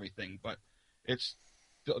workers and everything, but it's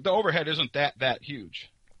the overhead isn't that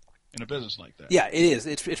huge in a business like that. Yeah, it is.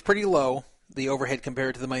 It's pretty low, the overhead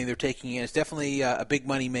compared to the money they're taking in. It's definitely a big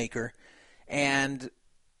money maker, and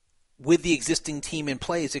with the existing team in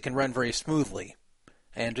place, it can run very smoothly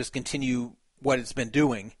and just continue what it's been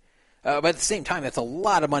doing. But at the same time, that's a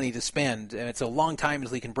lot of money to spend, and it's a long time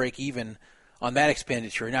until you can break even on that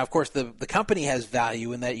expenditure. Now, of course, the company has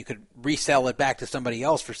value in that you could resell it back to somebody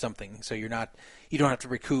else for something, so you don't have to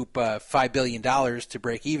recoup $5 billion to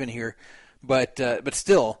break even here. But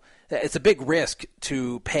still, it's a big risk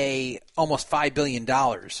to pay almost $5 billion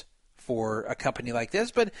for a company like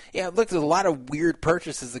this. But yeah, look, there's a lot of weird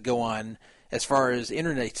purchases that go on as far as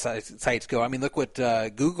internet sites go. I mean, look what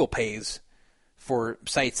Google pays for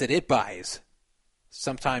sites that it buys.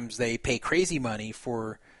 Sometimes they pay crazy money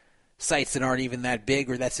for sites that aren't even that big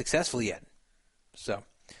or that successful yet. So,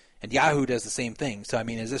 and Yahoo does the same thing. So, I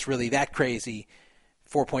mean, is this really that crazy?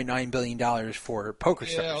 $4.9 billion for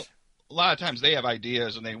PokerStars. Yeah, a lot of times they have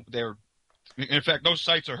ideas, and they're in fact, those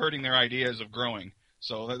sites are hurting their ideas of growing.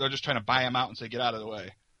 So they're just trying to buy them out and say, get out of the way.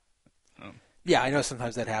 Yeah, I know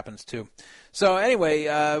sometimes that happens too. So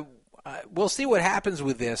anyway, we'll see what happens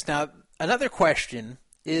with this. Now, another question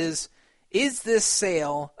is this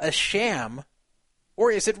sale a sham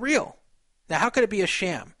or is it real? Now, how could it be a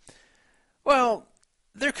sham? Well,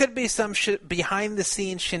 there could be some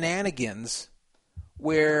behind-the-scenes shenanigans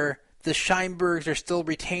where the Scheinbergs are still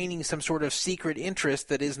retaining some sort of secret interest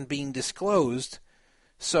that isn't being disclosed,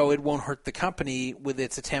 so it won't hurt the company with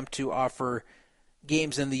its attempt to offer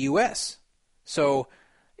games in the U.S. So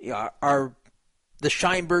are the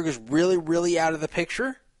Scheinbergs really, really out of the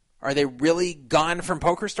picture? Are they really gone from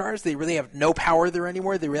PokerStars? They really have no power there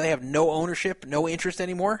anymore? They really have no ownership, no interest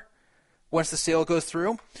anymore once the sale goes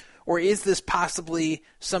through? Or is this possibly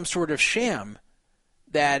some sort of sham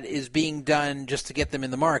that is being done just to get them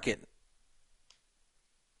in the market?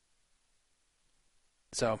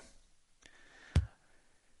 So,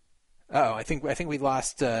 I think we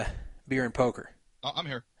lost Beer and Poker. Oh, I'm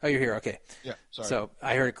here. Oh, you're here. Okay. Yeah, sorry. So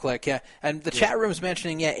I heard a click. Yeah, and the chat room's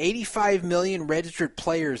mentioning 85 million registered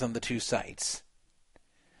players on the two sites.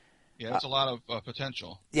 Yeah, that's a lot of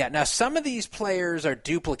potential. Yeah. Now some of these players are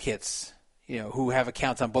duplicates, who have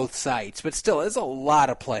accounts on both sites, but still, there's a lot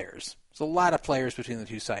of players. There's a lot of players between the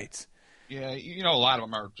two sites. Yeah, a lot of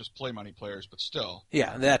them are just play money players, but still.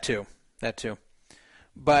 Yeah, that too.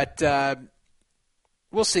 But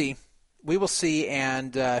we'll see. We will see,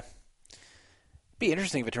 and be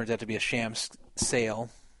interesting if it turns out to be a sham sale.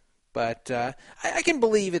 But I can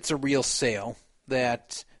believe it's a real sale,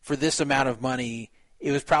 that for this amount of money,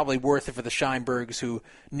 it was probably worth it for the Scheinbergs, who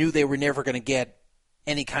knew they were never going to get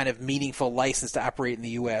any kind of meaningful license to operate in the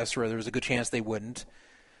U.S., or there was a good chance they wouldn't,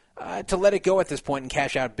 to let it go at this point and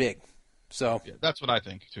cash out big. So yeah, that's what I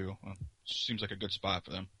think, too. Seems like a good spot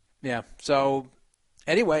for them. Yeah, so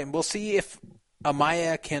anyway, we'll see if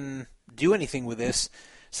Amaya can do anything with this.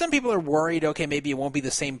 Some people are worried, okay, maybe it won't be the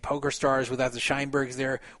same PokerStars without the Scheinbergs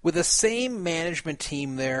there. With the same management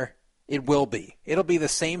team there, it will be. It'll be the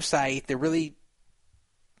same site. They're really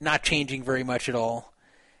not changing very much at all.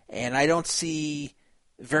 And I don't see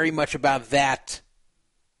very much about that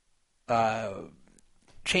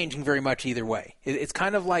changing very much either way. It's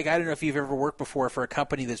kind of like, I don't know if you've ever worked before for a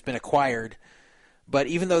company that's been acquired, but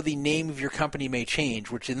even though the name of your company may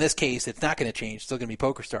change, which in this case it's not going to change, it's still going to be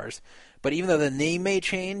PokerStars, but even though the name may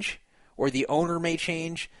change or the owner may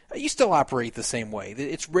change, you still operate the same way.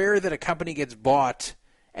 It's rare that a company gets bought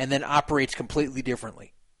and then operates completely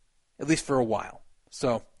differently, at least for a while.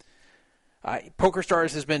 So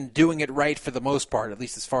PokerStars has been doing it right for the most part, at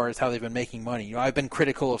least as far as how they've been making money. I've been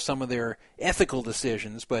critical of some of their ethical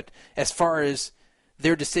decisions, but as far as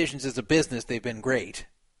their decisions as a business, they've been great.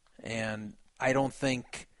 And I don't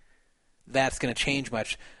think that's going to change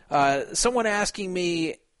much. Someone asking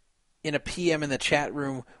me in a PM in the chat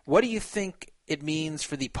room, what do you think it means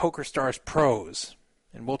for the PokerStars pros?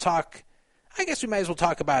 And we'll talk, I guess we might as well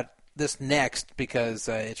talk about this next because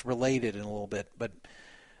it's related in a little bit. But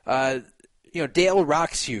Dale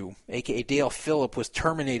Roxhugh, a.k.a. Dale Phillip, was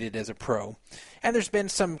terminated as a pro. And there's been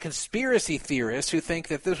some conspiracy theorists who think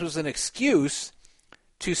that this was an excuse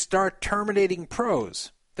to start terminating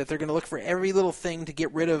pros, that they're going to look for every little thing to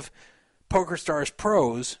get rid of PokerStars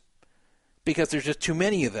pros because there's just too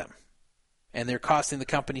many of them, and they're costing the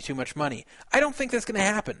company too much money. I don't think that's going to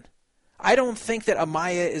happen. I don't think that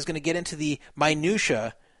Amaya is going to get into the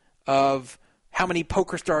minutia of how many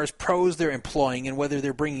PokerStars pros they're employing and whether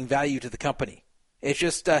they're bringing value to the company. It's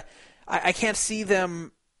just I can't see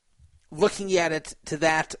them looking at it to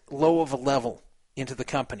that low of a level into the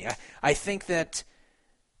company. I think that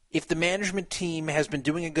if the management team has been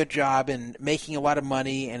doing a good job and making a lot of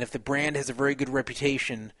money, and if the brand has a very good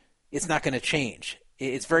reputation, it's not going to change.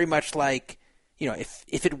 It's very much like,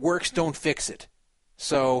 if it works, don't fix it.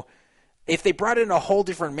 So if they brought in a whole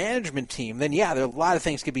different management team, then yeah, there are a lot of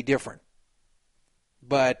things could be different.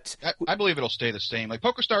 But I believe it'll stay the same. Like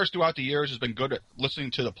PokerStars throughout the years has been good at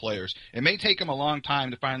listening to the players. It may take them a long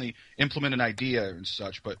time to finally implement an idea and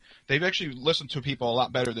such, but they've actually listened to people a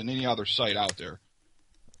lot better than any other site out there.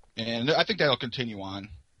 And I think that'll continue on.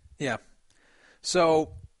 Yeah. So,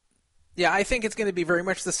 yeah, I think it's going to be very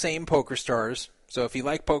much the same PokerStars. So if you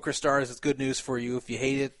like PokerStars, it's good news for you. If you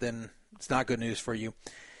hate it, then it's not good news for you.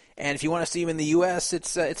 And if you want to see them in the U.S.,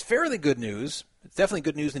 it's fairly good news. It's definitely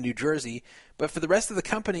good news in New Jersey. But for the rest of the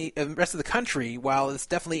country, while this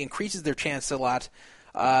definitely increases their chance a lot,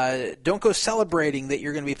 don't go celebrating that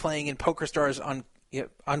you're going to be playing in PokerStars on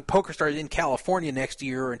PokerStars in California next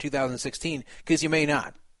year or in 2016, because you may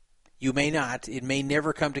not. You may not. It may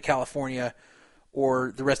never come to California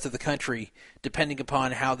or the rest of the country, depending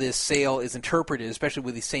upon how this sale is interpreted, especially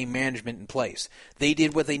with the same management in place. They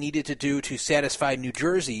did what they needed to do to satisfy New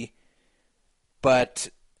Jersey, but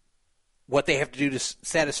what they have to do to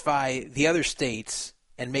satisfy the other states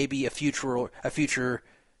and maybe a future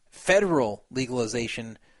federal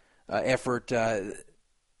legalization effort,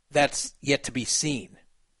 that's yet to be seen.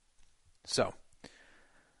 So,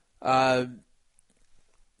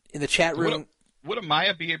 in the chat room, would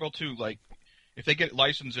Amaya be able to, like, if they get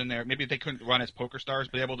licensed in there, maybe they couldn't run as PokerStars,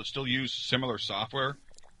 but be able to still use similar software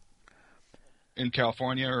in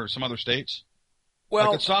California or some other states?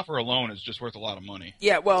 Well, the software alone is just worth a lot of money.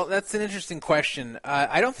 Yeah, well, that's an interesting question.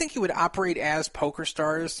 I don't think it would operate as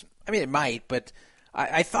PokerStars. I mean, it might, but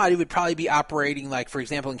I thought it would probably be operating, like, for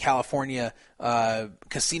example, in California,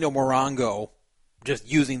 Casino Morongo, just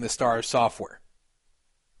using the Stars software.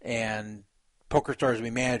 And PokerStars would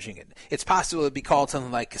be managing it. It's possible it would be called something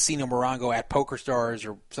like Casino Morongo at PokerStars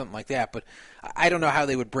or something like that, but I don't know how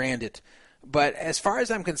they would brand it. But as far as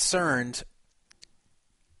I'm concerned,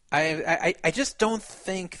 I just don't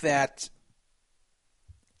think that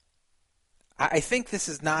 – I think this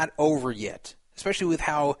is not over yet, especially with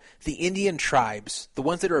how the Indian tribes, the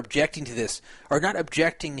ones that are objecting to this, are not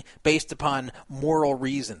objecting based upon moral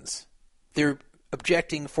reasons. They're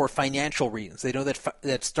objecting for financial reasons. They know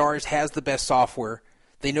that Stars has the best software.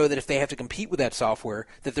 They know that if they have to compete with that software,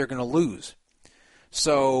 that they're going to lose.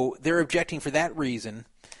 So they're objecting for that reason,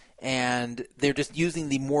 and they're just using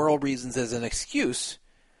the moral reasons as an excuse.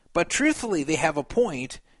 But truthfully, they have a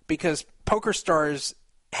point, because PokerStars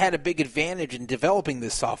had a big advantage in developing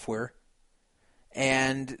this software,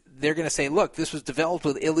 and they're going to say, look, this was developed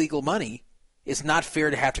with illegal money. It's not fair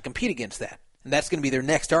to have to compete against that. And that's going to be their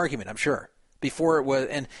next argument, I'm sure. Before it was,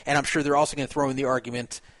 and I'm sure they're also going to throw in the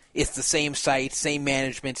argument, it's the same site, same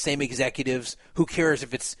management, same executives. Who cares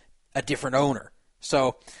if it's a different owner?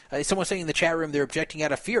 So someone's saying in the chat room they're objecting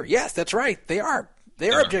out of fear. Yes, that's right. They are.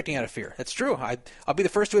 They are objecting out of fear. That's true. I'll be the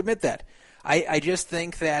first to admit that. I just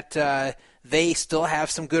think that they still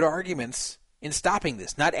have some good arguments in stopping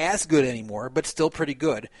this. Not as good anymore, but still pretty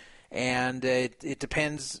good. And it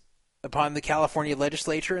depends upon the California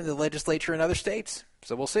legislature and the legislature in other states.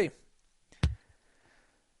 So we'll see.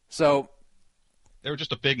 So they were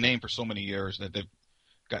just a big name for so many years that they've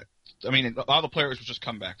got. I mean, all the players would just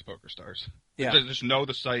come back to PokerStars. Yeah, they just know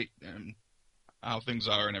the site and how things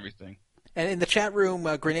are and everything. And in the chat room,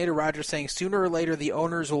 Grenada Rogers saying sooner or later the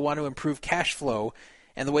owners will want to improve cash flow,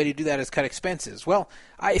 and the way to do that is cut expenses. Well,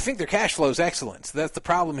 I think their cash flow is excellent. So that's the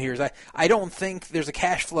problem here. Is I don't think there's a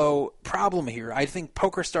cash flow problem here. I think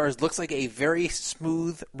PokerStars looks like a very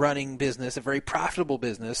smooth running business, a very profitable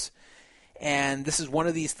business. And this is one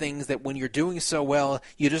of these things that when you're doing so well,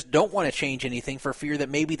 you just don't want to change anything for fear that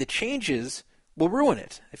maybe the changes will ruin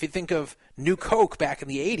it. If you think of New Coke back in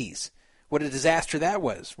the 80s, what a disaster that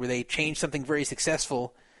was, where they changed something very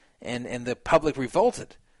successful and the public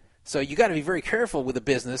revolted. So you got to be very careful with a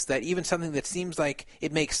business that even something that seems like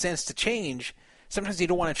it makes sense to change sometimes you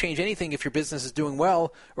don't want to change anything if your business is doing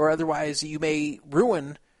well, or otherwise you may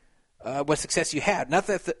ruin what success you had. Not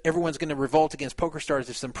that everyone's going to revolt against PokerStars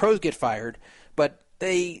if some pros get fired, but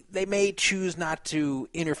they may choose not to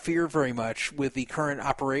interfere very much with the current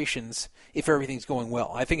operations if everything's going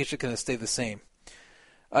well. I think it's just going to stay the same.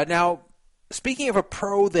 Now, speaking of a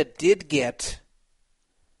pro that did get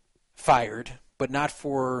fired, but not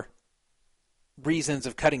for reasons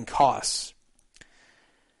of cutting costs,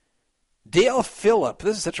 Dale Phillip.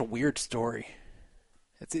 This is such a weird story.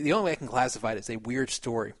 It's the only way I can classify it as a weird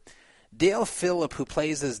story. Dale Phillip, who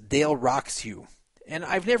plays as Dale Roxhew, and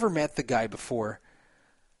I've never met the guy before.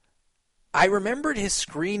 I remembered his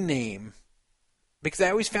screen name because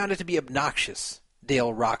I always found it to be obnoxious,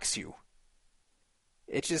 Dale Roxhew.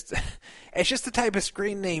 It's just the type of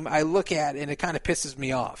screen name I look at and it kind of pisses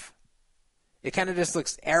me off. It kind of just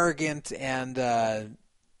looks arrogant and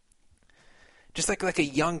just like a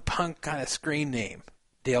young punk kind of screen name,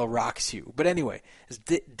 Dale Roxhew. But anyway, it's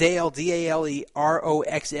Dale, D-A-L-E-R-O-X-X-U.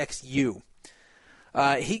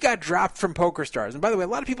 He got dropped from PokerStars. And by the way, a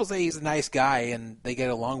lot of people say he's a nice guy and they get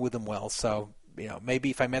along with him well. So, maybe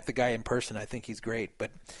if I met the guy in person, I think he's great.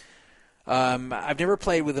 But I've never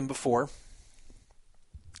played with him before.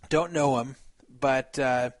 Don't know him. But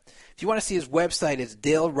if you want to see his website, it's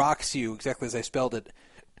Dale Roxhew, exactly as I spelled it,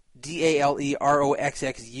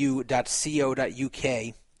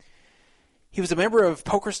 DALEROXXU.co.uk. He was a member of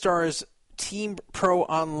PokerStars Team Pro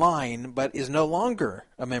Online, but is no longer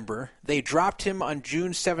a member. They dropped him on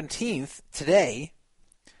June 17th, today,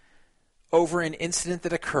 over an incident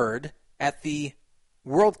that occurred at the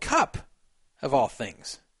World Cup, of all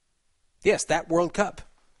things. Yes, that World Cup.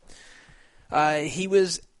 He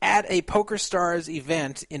was at a PokerStars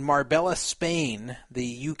event in Marbella, Spain,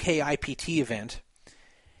 the UK IPT event,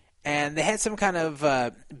 and they had some kind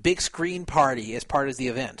of big screen party as part of the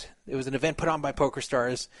event. It was an event put on by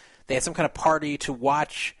PokerStars. They had some kind of party to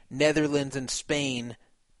watch Netherlands and Spain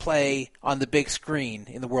play on the big screen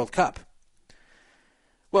in the World Cup.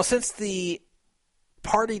 Well, since the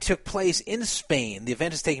party took place in Spain, the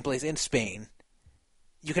event is taking place in Spain,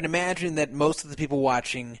 you can imagine that most of the people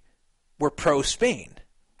watching were pro-Spain.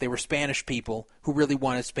 They were Spanish people who really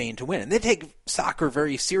wanted Spain to win. And they take soccer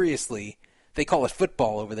very seriously. They call it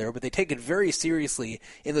football over there, but they take it very seriously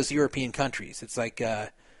in those European countries. It's like,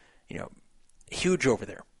 huge over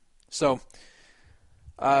there. So,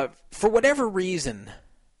 for whatever reason,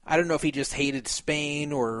 I don't know if he just hated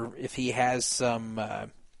Spain or if he has some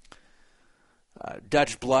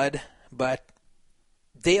Dutch blood, but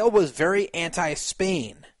Dale was very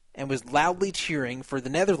anti-Spain and was loudly cheering for the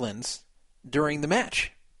Netherlands during the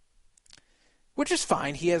match, which is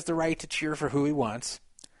fine. He has the right to cheer for who he wants.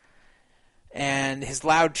 And his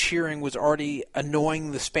loud cheering was already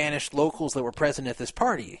annoying the Spanish locals that were present at this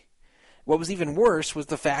party. What was even worse was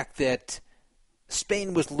the fact that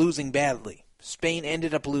Spain was losing badly. Spain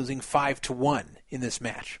ended up losing 5-1 in this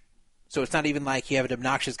match. So it's not even like you have an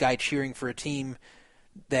obnoxious guy cheering for a team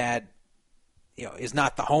that is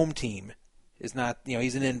not the home team. Is not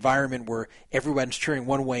he's in an environment where everyone's cheering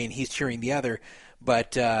one way and he's cheering the other,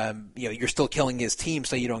 but you're still killing his team,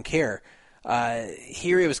 so you don't care.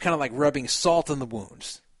 Here it was kind of like rubbing salt in the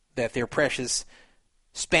wounds that their precious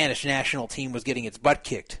Spanish national team was getting its butt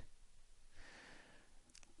kicked.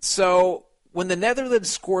 So when the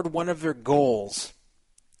Netherlands scored one of their goals,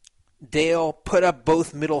 Dale put up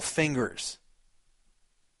both middle fingers.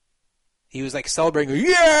 He was like celebrating,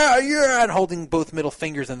 yeah, yeah, and holding both middle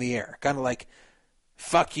fingers in the air. Kind of like,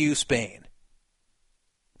 fuck you, Spain.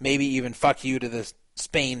 Maybe even fuck you to the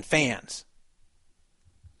Spain fans.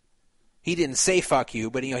 He didn't say fuck you,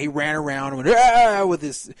 but he ran around and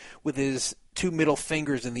went, with his two middle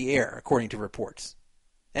fingers in the air, according to reports.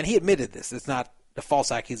 And he admitted this. It's not a false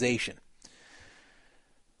accusation.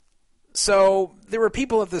 So there were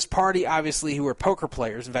people at this party, obviously, who were poker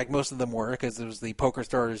players. In fact, most of them were, because it was the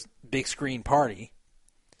PokerStars big screen party.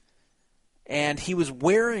 And he was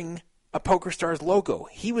wearing a PokerStars logo.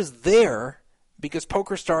 He was there because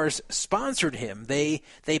PokerStars sponsored him. They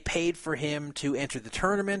paid for him to enter the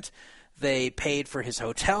tournament. They paid for his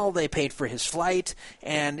hotel. They paid for his flight.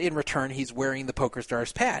 And in return, he's wearing the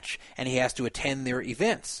PokerStars patch. And he has to attend their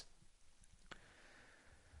events.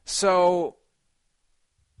 So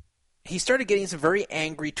he started getting some very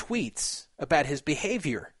angry tweets about his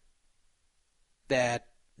behavior. That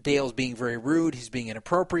Dale's being very rude, he's being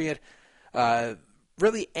inappropriate.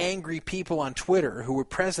 Really angry people on Twitter who were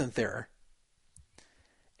present there.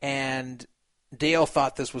 And Dale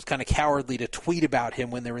thought this was kind of cowardly to tweet about him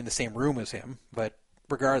when they were in the same room as him. But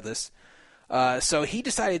regardless. So he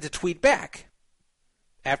decided to tweet back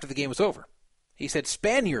after the game was over. He said,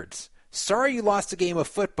 "Spaniards, Sorry you lost a game of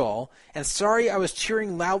football, and sorry I was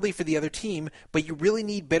cheering loudly for the other team, but you really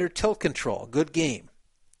need better tilt control. Good game.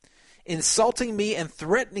 Insulting me and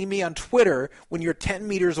threatening me on Twitter when you're 10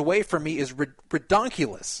 meters away from me is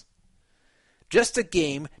redonkulous. Just a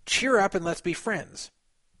game. Cheer up and let's be friends.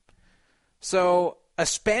 So a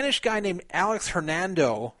Spanish guy named Alex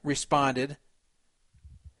Hernando responded,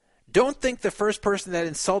 don't think the first person that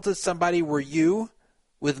insulted somebody were you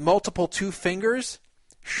with multiple 2 fingers.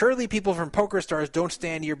 Surely people from PokerStars don't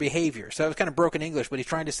stand your behavior. So it was kind of broken English, but he's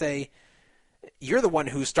trying to say, you're the one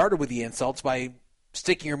who started with the insults by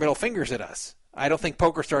sticking your middle fingers at us. I don't think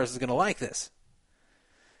PokerStars is going to like this.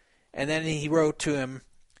 And then he wrote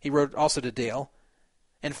also to Dale,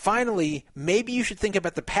 and finally, maybe you should think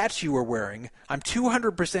about the patch you were wearing. I'm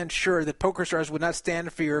 200% sure that PokerStars would not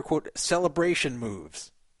stand for your, quote, celebration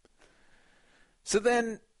moves. So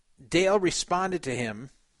then Dale responded to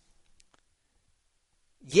him,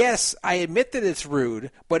 yes, I admit that it's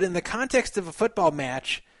rude, but in the context of a football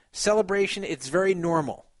match, celebration, it's very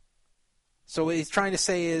normal. So what he's trying to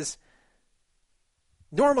say is,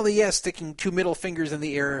 normally, yes, sticking 2 middle fingers in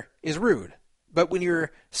the air is rude. But when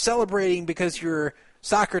you're celebrating because your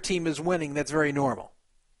soccer team is winning, that's very normal.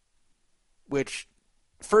 Which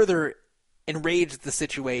further enraged the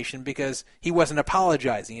situation because he wasn't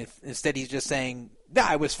apologizing. Instead, he's just saying,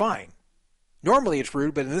 nah, it was fine. Normally it's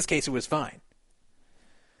rude, but in this case it was fine.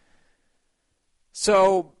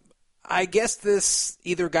 So I guess this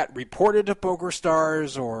either got reported to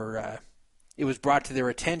PokerStars or it was brought to their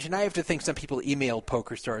attention. I have to think some people emailed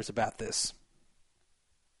PokerStars about this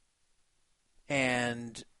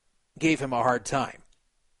and gave him a hard time.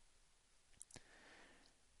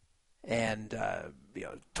 And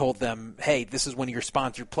told them, hey, this is one of your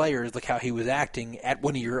sponsored players. Look how he was acting at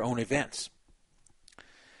one of your own events.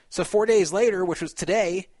 So 4 days later, which was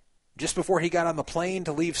today, just before he got on the plane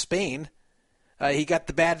to leave Spain, he got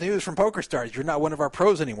the bad news from PokerStars. You're not one of our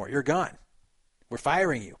pros anymore. You're gone. We're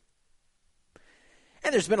firing you.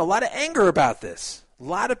 And there's been a lot of anger about this. A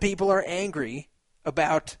lot of people are angry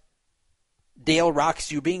about Dale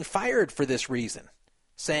Roxtew being fired for this reason,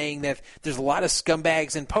 saying that there's a lot of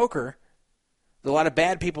scumbags in poker, there's a lot of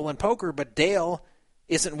bad people in poker, but Dale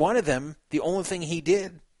isn't one of them. The only thing he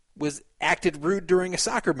did was acted rude during a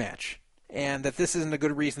soccer match, and that this isn't a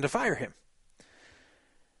good reason to fire him.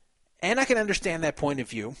 And I can understand that point of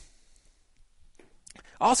view.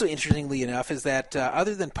 Also, interestingly enough, is that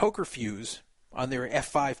other than PokerFuse on their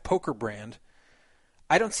F5 poker brand,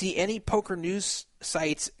 I don't see any poker news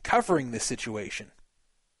sites covering this situation.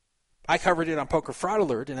 I covered it on Poker Fraud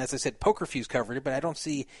Alert, and as I said, PokerFuse covered it, but I don't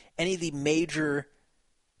see any of the major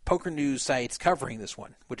poker news sites covering this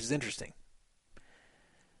one, which is interesting.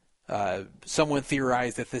 Someone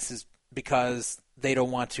theorized that this is because they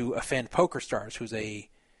don't want to offend PokerStars, who's a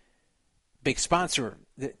big sponsor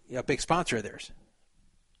of theirs.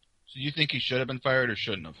 So you think he should have been fired or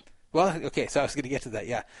shouldn't have? Well, okay, so I was going to get to that,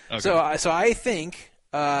 yeah. Okay. So I think,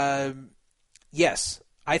 yes,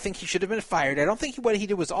 I think he should have been fired. I don't think what he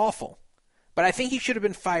did was awful, but I think he should have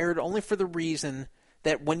been fired only for the reason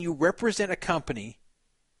that when you represent a company,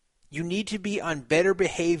 you need to be on better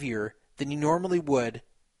behavior than you normally would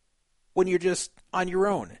when you're just on your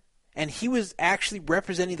own. And he was actually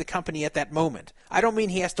representing the company at that moment. I don't mean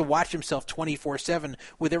he has to watch himself 24/7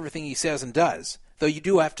 with everything he says and does, though you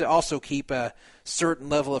do have to also keep a certain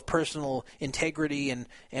level of personal integrity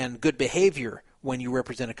and good behavior when you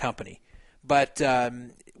represent a company. But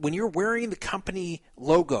when you're wearing the company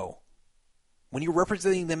logo, when you're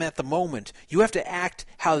representing them at the moment, you have to act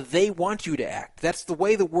how they want you to act. That's the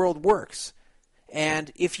way the world works.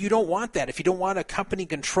 And if you don't want that, if you don't want a company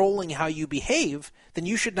controlling how you behave, then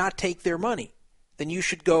you should not take their money. Then you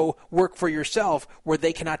should go work for yourself where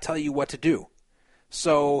they cannot tell you what to do.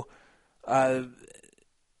 So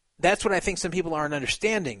that's what I think some people aren't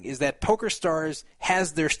understanding, is that PokerStars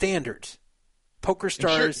has their standards.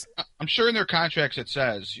 PokerStars. I'm sure in their contracts it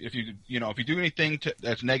says if you do anything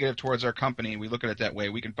that's negative towards our company, we look at it that way.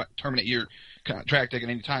 We can terminate your contract at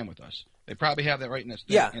any time with us. They probably have that right in this.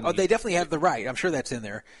 Yeah, they definitely have the right. I'm sure that's in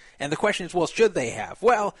there. And the question is, well, should they have?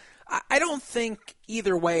 Well, I don't think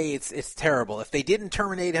either way it's terrible. If they didn't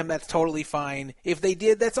terminate him, that's totally fine. If they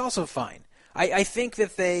did, that's also fine. I think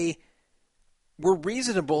that they were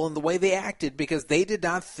reasonable in the way they acted because they did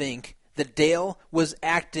not think that Dale was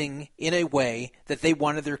acting in a way that they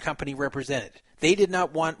wanted their company represented. They did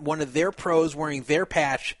not want one of their pros wearing their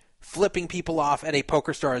patch flipping people off at a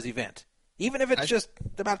PokerStars event. Even if it's just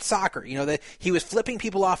about soccer, that he was flipping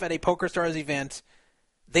people off at a PokerStars event,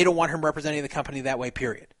 they don't want him representing the company that way,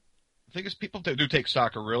 period. The thing is, people do take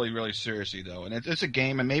soccer really, really seriously, though, and it's a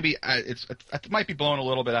game, and maybe it might be blown a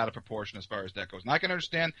little bit out of proportion as far as that goes. And I can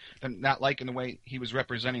understand them not liking the way he was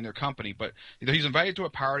representing their company, but he's invited to a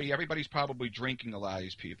party. Everybody's probably drinking, a lot of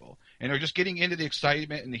these people, and they're just getting into the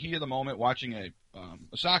excitement and the heat of the moment watching a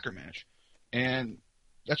soccer match, and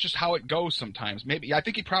that's just how it goes sometimes. Maybe I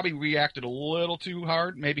think he probably reacted a little too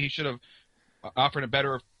hard. Maybe he should have offered a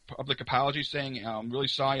better public apology, saying, "I'm really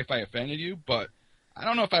sorry if I offended you," but I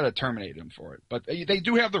don't know if I'd have terminated him for it, but they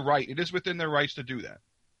do have the right. It is within their rights to do that.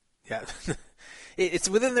 Yeah, it's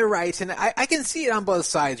within their rights, and I can see it on both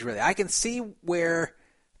sides, really. I can see where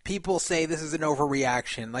people say this is an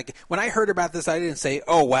overreaction. Like, when I heard about this, I didn't say,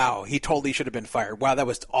 oh, wow, he totally should have been fired. Wow, that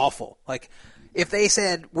was awful. Like, if they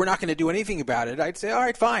said, we're not going to do anything about it, I'd say, all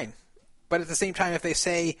right, fine. But at the same time, if they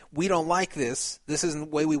say, we don't like this isn't the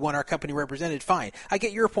way we want our company represented, fine. I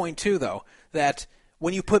get your point, too, though, that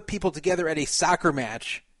when you put people together at a soccer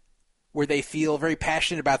match where they feel very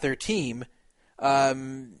passionate about their team,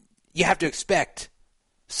 you have to expect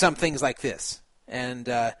some things like this. And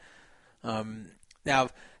now,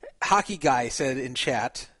 Hockey Guy said in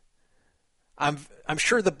chat, I'm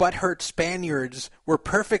sure the butthurt Spaniards were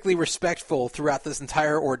perfectly respectful throughout this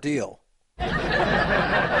entire ordeal.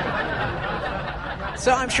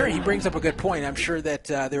 So I'm sure he brings up a good point. I'm sure that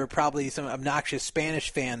there were probably some obnoxious Spanish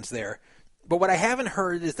fans there. But what I haven't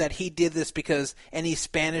heard is that he did this because any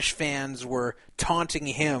Spanish fans were taunting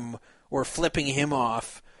him or flipping him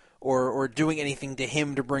off or doing anything to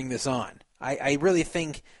him to bring this on. I really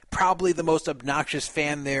think probably the most obnoxious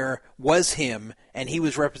fan there was him, and he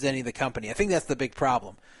was representing the company. I think that's the big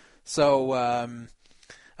problem. So,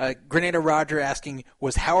 Grenada Roger asking,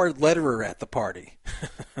 was Howard Lederer at the party?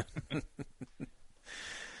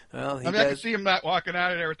 Well, I can see him not walking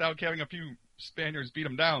out of there without having a few Spaniards beat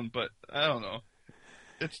him down, but I don't know.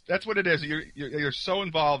 That's what it is. You're so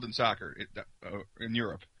involved in soccer in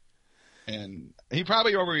Europe, and he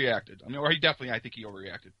probably overreacted. I mean, or I think he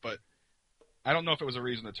overreacted, but I don't know if it was a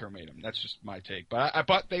reason to terminate him. That's just my take.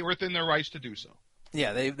 But they were within their rights to do so.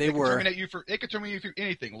 Yeah, they were. They could terminate you for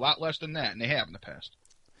anything, a lot less than that, and they have in the past.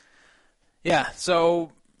 Yeah.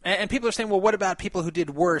 So, and people are saying, well, what about people who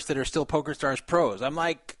did worse that are still PokerStars pros? I'm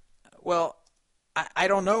like, well, I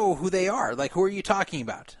don't know who they are. Like, who are you talking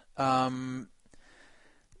about? I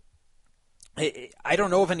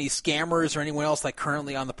don't know of any scammers or anyone else like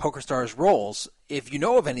currently on the PokerStars rolls. If you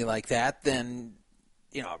know of any like that, then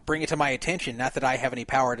bring it to my attention. Not that I have any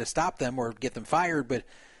power to stop them or get them fired, but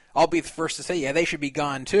I'll be the first to say, yeah, they should be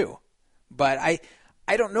gone too. But I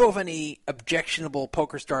don't know of any objectionable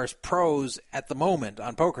PokerStars pros at the moment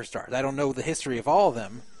on PokerStars. I don't know the history of all of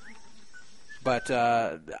them, but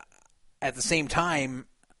at the same time,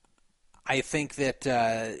 I think that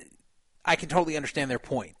I can totally understand their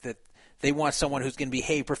point, that they want someone who's going to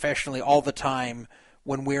behave professionally all the time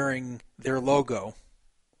when wearing their logo.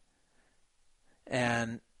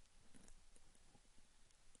 And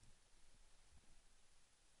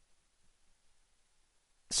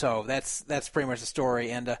so that's pretty much the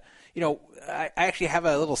story. And I actually have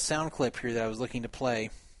a little sound clip here that I was looking to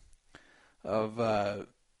play of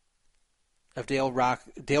Dale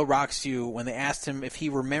Roxu when they asked him if he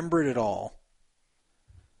remembered at all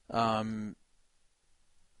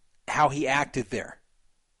how he acted there,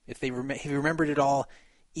 if he remembered at all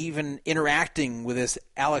even interacting with this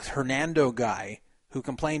Alex Hernando guy who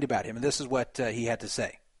complained about him. And this is what he had to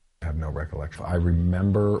say. I have no recollection. I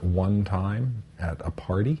remember one time at a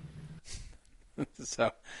party.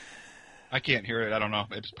 So I can't hear it. I don't know.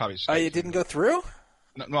 It's probably it didn't go through?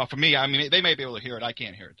 No, for me, I mean, they may be able to hear it. I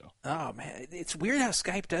can't hear it, though. Oh, man. It's weird how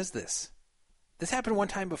Skype does this. This happened one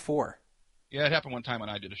time before. Yeah, it happened one time when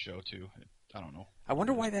I did a show, too. I don't know. I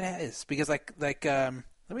wonder why that is. Because, let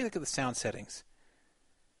me look at the sound settings.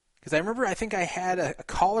 Because I remember, I think I had a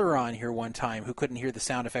caller on here one time who couldn't hear the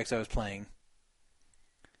sound effects I was playing.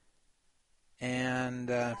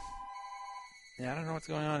 And, I don't know what's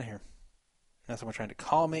going on here. Now someone trying to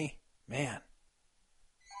call me. Man.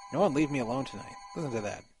 No one leave me alone tonight. Listen to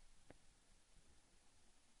that.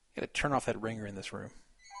 Got to turn off that ringer in this room.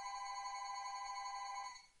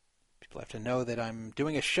 People have to know that I'm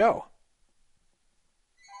doing a show.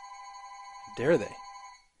 How dare they?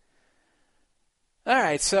 All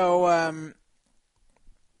right, so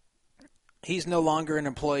he's no longer an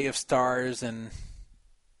employee of Stars, and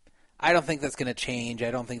I don't think that's going to change.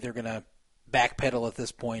 I don't think they're going to backpedal at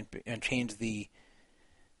this point and change the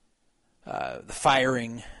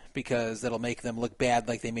firing, because that'll make them look bad,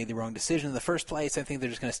 like they made the wrong decision in the first place. I think they're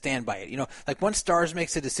just going to stand by it. Like once Stars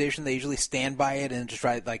makes a decision, they usually stand by it and just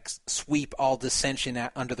try to sweep all dissension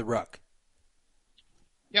under the rug.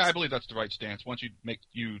 Yeah, I believe that's the right stance. Once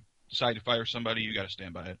you decide to fire somebody, you got to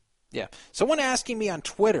stand by it. Yeah. Someone asking me on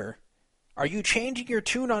Twitter, are you changing your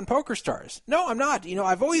tune on PokerStars? No, I'm not.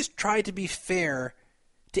 I've always tried to be fair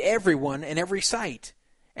to everyone and every site.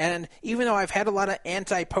 And even though I've had a lot of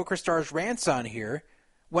anti-PokerStars rants on here,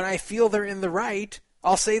 when I feel they're in the right,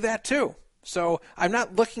 I'll say that too. So I'm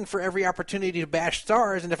not looking for every opportunity to bash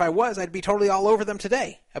stars, and if I was, I'd be totally all over them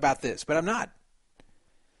today about this, but I'm not.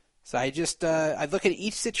 So I just I look at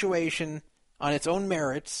each situation on its own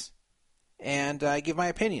merits, and I give my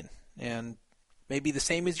opinion. And maybe the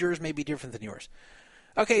same as yours, maybe different than yours.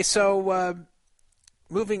 Okay, so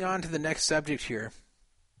moving on to the next subject here.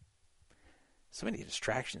 So many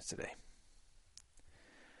distractions today.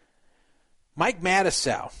 Mike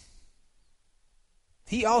Matusow.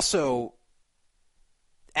 He also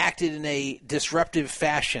acted in a disruptive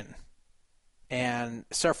fashion and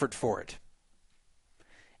suffered for it.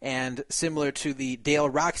 And similar to the Dale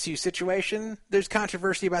Roxy situation, there's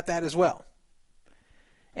controversy about that as well.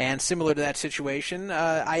 And similar to that situation,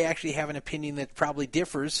 I actually have an opinion that probably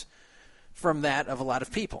differs from that of a lot of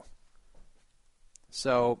people.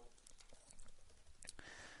 So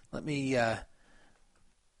let me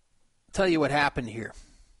tell you what happened here.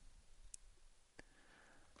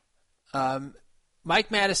 Mike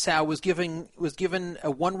Matusow was given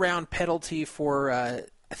a 1-round penalty for I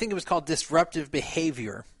think it was called disruptive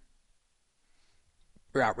behavior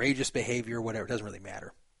or outrageous behavior, whatever. It doesn't really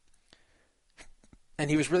matter. And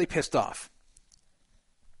he was really pissed off.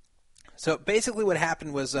 So basically, what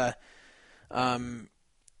happened was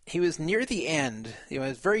he was near the end. He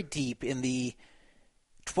was very deep in the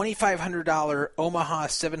 $2,500 Omaha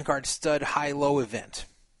 7-card stud high-low event.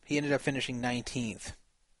 He ended up finishing 19th.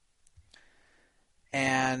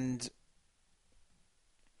 And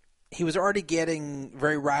he was already getting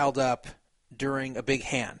very riled up during a big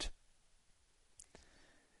hand.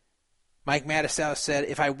 Mike Matusow said,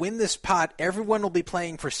 if I win this pot, everyone will be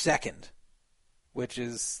playing for second, which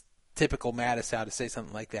is typical Matusow to say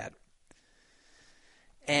something like that.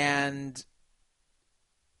 And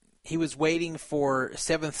he was waiting for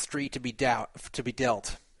 7th Street to be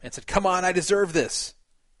dealt and said, come on, I deserve this.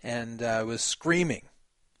 And was screaming,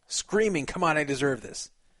 come on, I deserve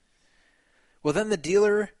this. Well, then the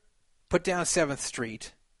dealer put down 7th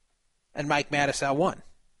Street, and Mike Matusow won.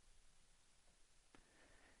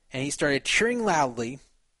 And he started cheering loudly,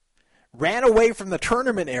 ran away from the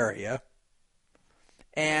tournament area,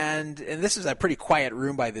 and this is a pretty quiet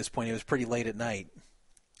room by this point. It was pretty late at night.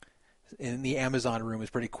 In the Amazon room, it was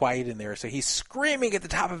pretty quiet in there. So he's screaming at the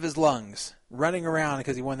top of his lungs, running around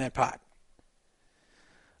because he won that pot.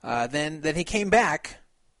 Then he came back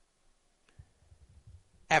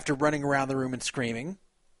after running around the room and screaming,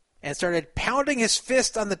 and started pounding his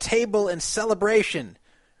fist on the table in celebration,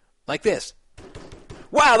 like this.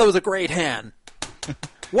 Wow, that was a great hand.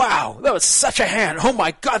 Wow, that was such a hand. Oh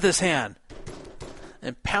my God, this hand.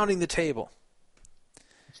 And pounding the table.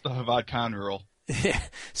 It's the Havad Khan rule.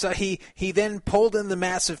 So he then pulled in the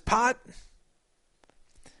massive pot,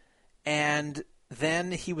 and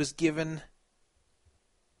then he was given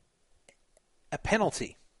a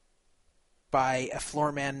penalty by a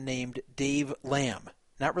floor man named Dave Lamb.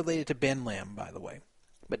 Not related to Ben Lamb, by the way.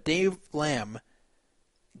 But Dave Lamb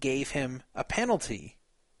gave him a penalty.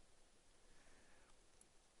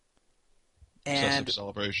 And excessive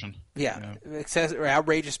celebration. Yeah. Excessive or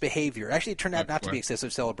outrageous behavior. Actually, it turned out not to be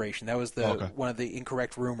excessive celebration. That was one of the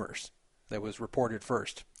incorrect rumors that was reported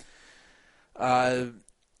first.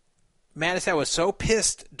 Matusow was so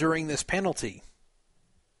pissed during this penalty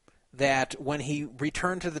that when he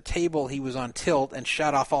returned to the table, he was on tilt and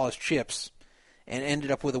shot off all his chips and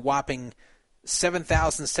ended up with a whopping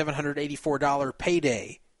 $7,784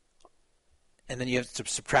 payday. And then you have to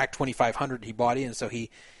subtract $2,500 he bought in, so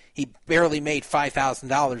he barely made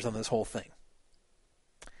 $5,000 on this whole thing.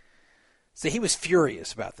 So he was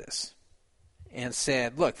furious about this and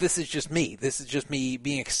said, look, this is just me. This is just me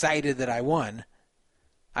being excited that I won.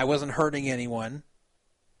 I wasn't hurting anyone.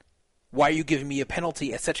 Why are you giving me a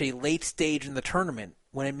penalty at such a late stage in the tournament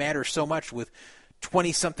when it matters so much with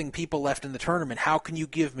 20-something people left in the tournament? How can you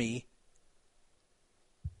give me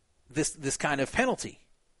this kind of penalty?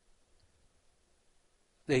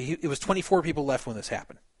 It was 24 people left when this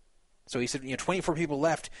happened. So he said, 24 people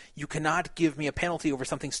left. You cannot give me a penalty over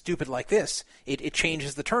something stupid like this. It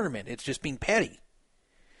changes the tournament. It's just being petty.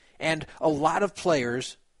 And a lot of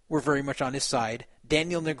players were very much on his side.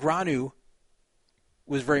 Daniel Negreanu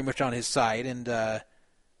was very much on his side and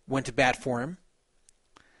went to bat for him.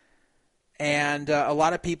 And a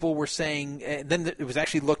lot of people were saying, then it was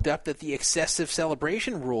actually looked up that the excessive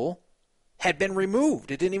celebration rule had been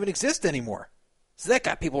removed. It didn't even exist anymore. So that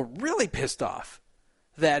got people really pissed off.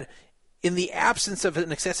 that in the absence of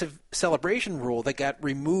an excessive celebration rule that got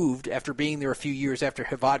removed after being there a few years after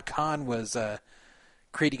Havad Khan was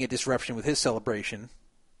creating a disruption with his celebration,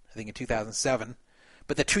 I think in 2007,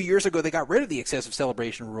 but that 2 years ago they got rid of the excessive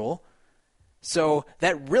celebration rule. So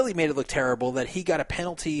that really made it look terrible that he got a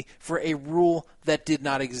penalty for a rule that did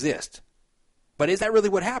not exist. But is that really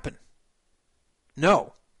what happened?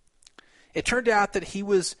 No. It turned out that he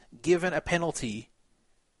was given a penalty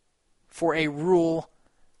for a rule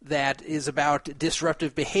that is about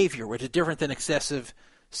disruptive behavior, which is different than excessive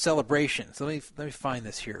celebration. So let me find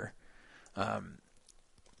this here. Is that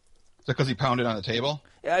because he pounded on the table?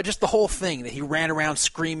 Just the whole thing, that he ran around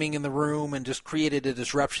screaming in the room and just created a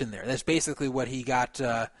disruption there. That's basically what he got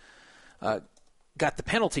the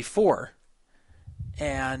penalty for.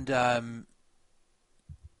 And let me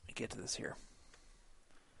get to this here.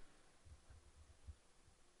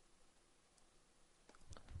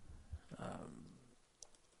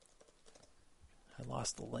 I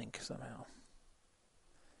lost the link somehow.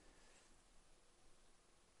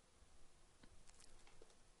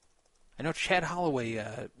 I know Chad Holloway,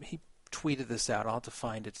 he tweeted this out. I'll have to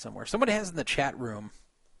find it somewhere. Somebody has in the chat room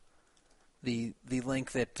the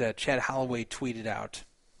link that Chad Holloway tweeted out.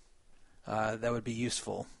 That would be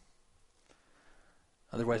useful.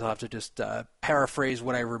 Otherwise, I'll have to just paraphrase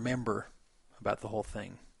what I remember about the whole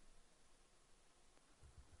thing.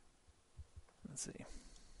 Let's see.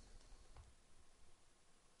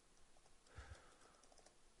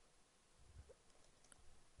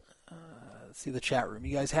 Let's see the chat room.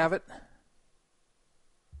 You guys have it?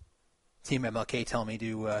 Team MLK telling me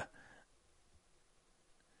to...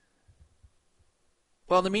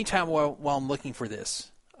 Well, in the meantime, while I'm looking for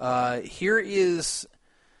this, here is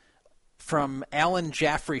from Alan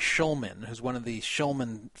Jaffrey Shulman, who's one of the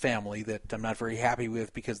Shulman family that I'm not very happy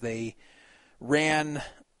with because they ran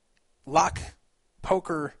lock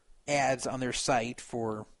poker ads on their site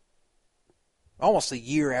for almost a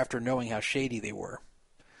year after knowing how shady they were.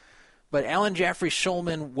 But Alan Jaffrey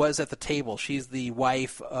Shulman was at the table. She's the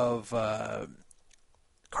wife of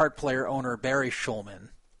card player owner Barry Shulman.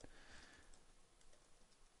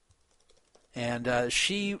 And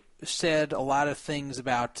she said a lot of things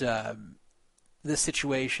about this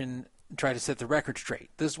situation and tried to set the record straight.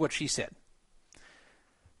 This is what she said.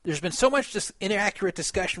 There's been so much inaccurate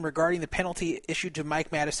discussion regarding the penalty issued to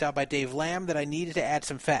Mike Matusow by Dave Lamb that I needed to add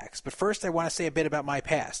some facts. But first, I want to say a bit about my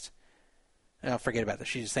past. I'll forget about this.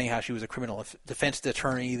 She's saying how she was a criminal defense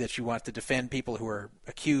attorney, that she wants to defend people who are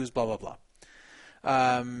accused, blah, blah, blah.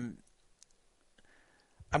 I'm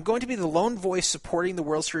going to be the lone voice supporting the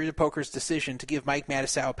World Series of Poker's decision to give Mike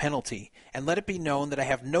Matusow a penalty, and let it be known that I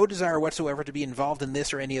have no desire whatsoever to be involved in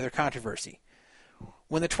this or any other controversy.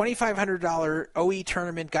 When the $2,500 OE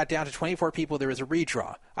tournament got down to 24 people, there was a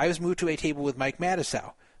redraw. I was moved to a table with Mike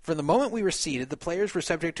Matusow. From the moment we were seated, the players were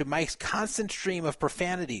subject to Mike's constant stream of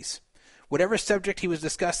profanities. Whatever subject he was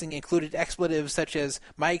discussing included expletives such as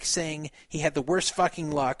Mike saying he had the worst fucking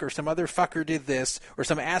luck, or some other fucker did this, or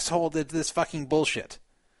some asshole did this fucking bullshit.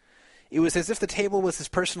 It was as if the table was his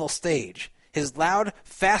personal stage. His loud,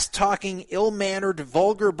 fast-talking, ill-mannered,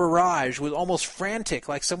 vulgar barrage was almost frantic,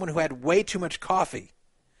 like someone who had way too much coffee.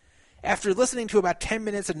 After listening to about 10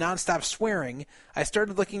 minutes of nonstop swearing, I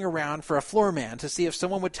started looking around for a floor man to see if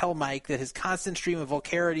someone would tell Mike that his constant stream of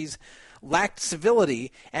vulgarities lacked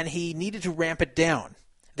civility and he needed to ramp it down.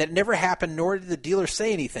 That never happened, nor did the dealer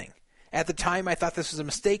say anything. At the time, I thought this was a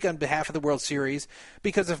mistake on behalf of the World Series,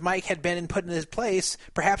 because if Mike had been put in his place,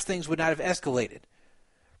 perhaps things would not have escalated.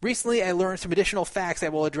 Recently, I learned some additional facts I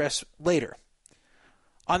will address later.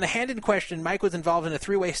 On the hand in question, Mike was involved in a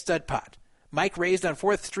three-way stud pot. Mike raised on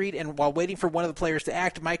 4th Street, and while waiting for one of the players to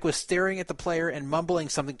act, Mike was staring at the player and mumbling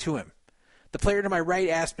something to him. The player to my right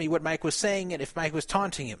asked me what Mike was saying and if Mike was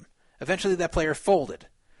taunting him. Eventually, that player folded.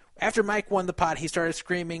 After Mike won the pot, he started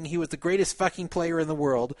screaming he was the greatest fucking player in the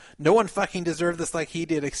world, no one fucking deserved this like he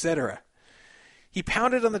did, etc. He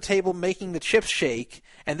pounded on the table, making the chips shake,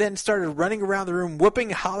 and then started running around the room, whooping,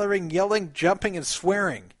 hollering, yelling, jumping, and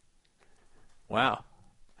swearing. Wow.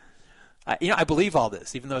 I believe all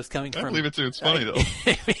this, even though it's coming from... I believe it too. It's funny, though.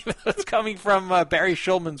 Even though it's coming from Barry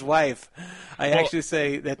Shulman's wife. I actually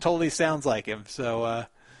say that totally sounds like him, so...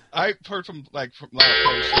 I've heard from a lot of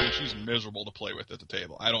players saying she's miserable to play with at the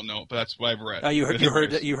table. I don't know, but that's what I've read. Oh, you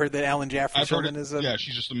heard that Alan Jaffrey Shulman is yeah,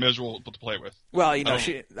 she's just miserable to play with. Well,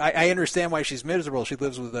 I understand why she's miserable. She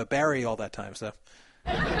lives with Barry all that time, so.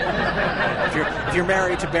 if you're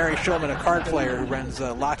married to Barry Shulman, a card player who runs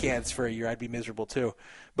lock ads for a year, I'd be miserable too.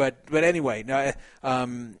 But anyway, no,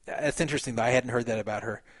 it's interesting though. I hadn't heard that about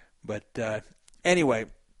her. But anyway.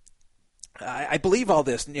 I believe all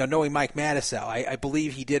this, knowing Mike Madisell. I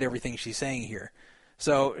believe he did everything she's saying here.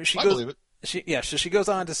 So she I goes, believe it. So she goes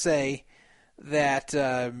on to say that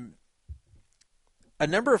a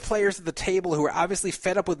number of players at the table who were obviously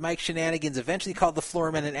fed up with Mike's shenanigans eventually called the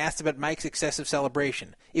floor men and asked about Mike's excessive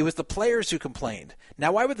celebration. It was the players who complained.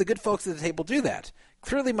 Now, why would the good folks at the table do that?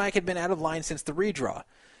 Clearly, Mike had been out of line since the redraw.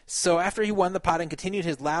 So after he won the pot and continued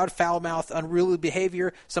his loud, foul-mouthed, unruly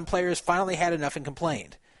behavior, some players finally had enough and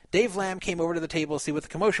complained. Dave Lamb came over to the table to see what the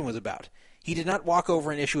commotion was about. He did not walk over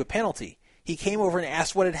and issue a penalty. He came over and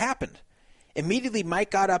asked what had happened. Immediately, Mike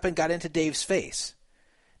got up and got into Dave's face.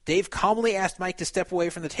 Dave calmly asked Mike to step away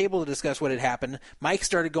from the table to discuss what had happened. Mike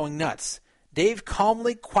started going nuts. Dave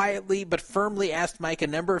calmly, quietly, but firmly asked Mike a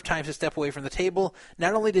number of times to step away from the table.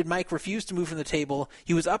 Not only did Mike refuse to move from the table,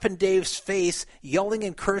 he was up in Dave's face, yelling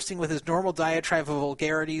and cursing with his normal diatribe of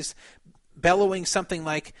vulgarities, bellowing something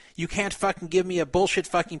like, "You can't fucking give me a bullshit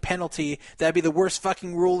fucking penalty. That'd be the worst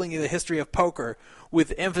fucking ruling in the history of poker,"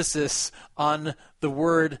 with emphasis on the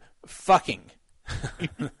word fucking.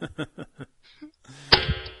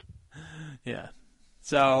 Yeah.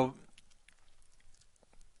 So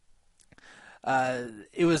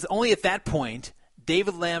it was only at that point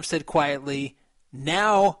David Lamb said quietly,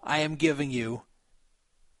 "Now I am giving you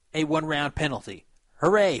a one-round penalty."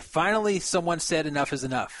 Hooray! Finally someone said enough is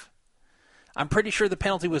enough. I'm pretty sure the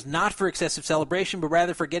penalty was not for excessive celebration, but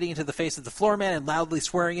rather for getting into the face of the floor man and loudly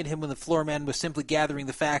swearing at him when the floor man was simply gathering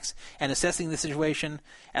the facts and assessing the situation.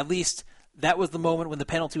 At least that was the moment when the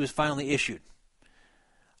penalty was finally issued.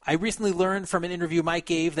 I recently learned from an interview Mike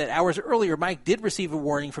gave that hours earlier Mike did receive a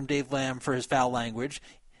warning from Dave Lamb for his foul language.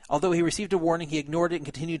 Although he received a warning, he ignored it and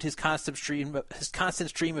continued his constant stream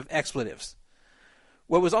of expletives.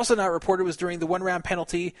 What was also not reported was during the one-round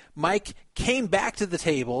penalty, Mike came back to the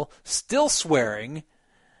table, still swearing,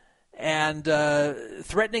 and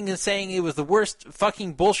threatening and saying it was the worst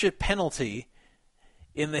fucking bullshit penalty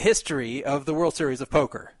in the history of the World Series of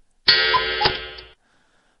Poker.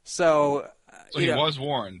 So he was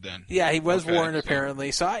warned then. Yeah, he was warned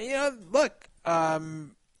apparently. So look,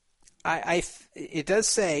 it does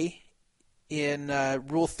say in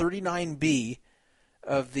Rule 39B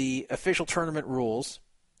of the official tournament rules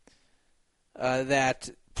that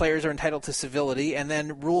players are entitled to civility, and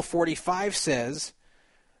then Rule 45 says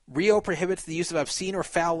Rio prohibits the use of obscene or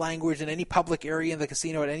foul language in any public area in the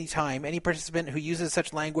casino at any time. Any participant who uses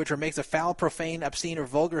such language or makes a foul, profane, obscene, or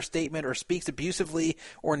vulgar statement or speaks abusively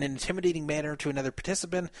or in an intimidating manner to another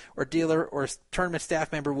participant or dealer or tournament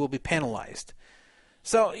staff member will be penalized.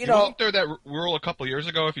 So, wasn't there that rule a couple years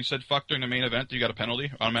ago if you said fuck during the main event, you got a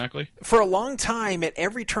penalty automatically? For a long time, at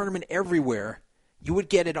every tournament everywhere, you would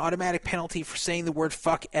get an automatic penalty for saying the word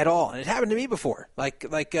fuck at all. And it happened to me before. Like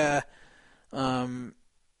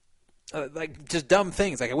just dumb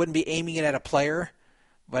things. Like I wouldn't be aiming it at a player,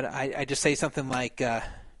 but I just say something like,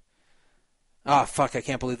 "Oh fuck, I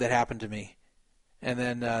can't believe that happened to me," and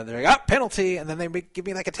then they're like, "Oh, penalty," and then they give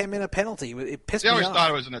me like a 10-minute penalty. It pissed me off. I always thought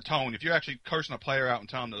it was in the tone. If you're actually cursing a player out and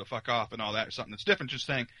telling them to fuck off and all that, or something, it's different. Just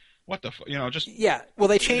saying, "What the just yeah." Well,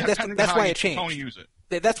 they changed. That's why it changed. Tone use it.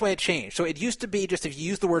 That's why it changed. So it used to be just if you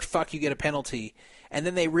use the word fuck, you get a penalty. And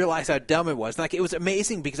then they realized how dumb it was. Like it was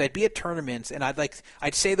amazing because I'd be at tournaments and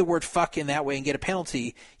I'd say the word fuck in that way and get a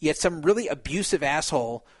penalty. Yet some really abusive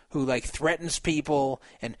asshole who like threatens people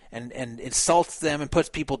and insults them and puts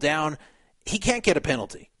people down, he can't get a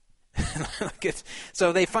penalty.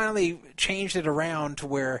 So they finally changed it around to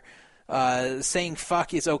where saying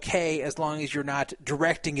fuck is okay as long as you're not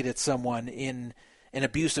directing it at someone in an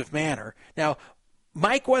abusive manner. Now,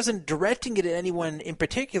 Mike wasn't directing it at anyone in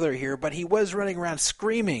particular here, but he was running around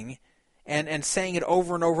screaming and saying it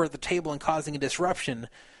over and over at the table and causing a disruption.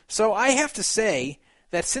 So I have to say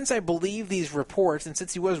that since I believe these reports and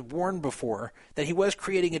since he was warned before that he was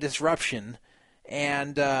creating a disruption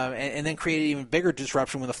and then created even bigger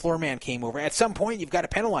disruption when the floor man came over, at some point you've got to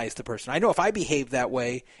penalize the person. I know if I behaved that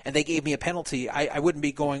way and they gave me a penalty, I wouldn't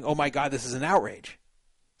be going, "Oh my God, this is an outrage."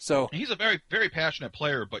 So he's a very, very passionate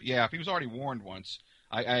player, but yeah, if he was already warned once,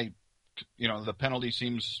 the penalty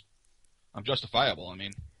seems justifiable. I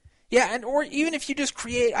mean, yeah, or even if you just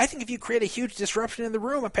I think if you create a huge disruption in the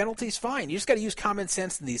room, a penalty's fine. You just got to use common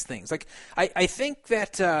sense in these things. Like I think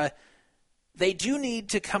that they do need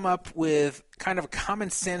to come up with kind of a common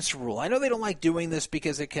sense rule. I know they don't like doing this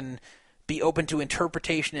because it can be open to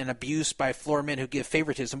interpretation and abuse by floor men who give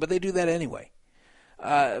favoritism, but they do that anyway.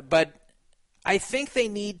 But I think they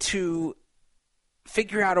need to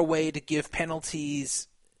figure out a way to give penalties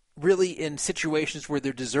really in situations where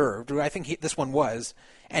they're deserved, I think this one was,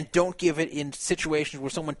 and don't give it in situations where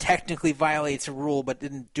someone technically violates a rule but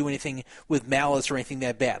didn't do anything with malice or anything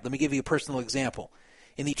that bad. Let me give you a personal example.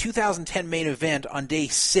 In the 2010 main event on day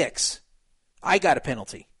 6, I got a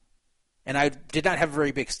penalty, and I did not have a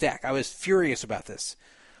very big stack. I was furious about this.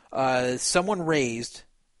 Someone raised.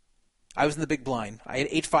 I was in the big blind. I had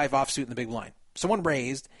 8-5 offsuit in the big blind. Someone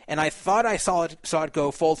raised, and I thought I saw it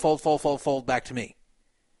go fold back to me.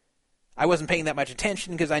 I wasn't paying that much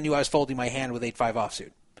attention because I knew I was folding my hand with 8-5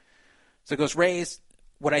 offsuit. So it goes raised,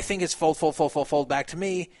 what I think is fold back to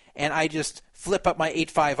me, and I just flip up my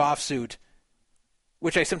 8-5 offsuit,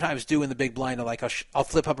 which I sometimes do in the big blind. I'll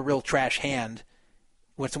flip up a real trash hand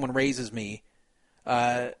when someone raises me.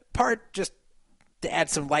 Part just to add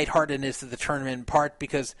some lightheartedness to the tournament, part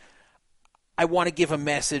because I want to give a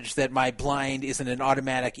message that my blind isn't an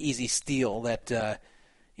automatic easy steal, that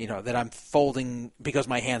that I'm folding because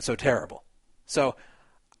my hand's so terrible. So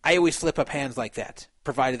I always flip up hands like that,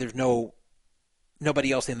 provided there's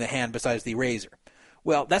nobody else in the hand besides the raiser.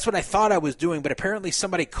 Well, that's what I thought I was doing, but apparently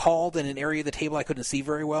somebody called in an area of the table I couldn't see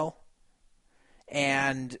very well,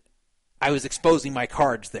 and I was exposing my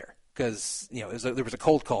cards there because there was a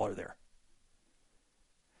cold caller there.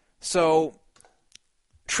 So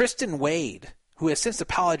Tristan Wade, who has since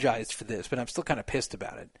apologized for this, but I'm still kind of pissed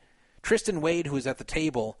about it. Tristan Wade, who was at the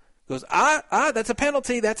table, goes, that's a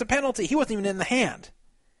penalty, that's a penalty. He wasn't even in the hand.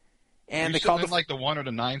 And they called like the 1 or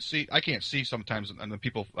the 9 seat. I can't see sometimes, and the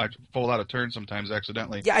people I fold out a turn sometimes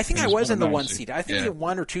accidentally. Yeah, I think I was in the 1 seat. I think the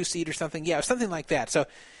 1 or 2 seat or something. Yeah, something like that. So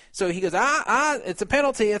he goes, it's a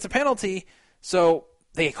penalty, it's a penalty. So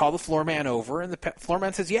they call the floor man over, and the floor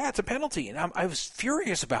man says, yeah, it's a penalty. And I was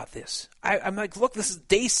furious about this. I'm like, look, this is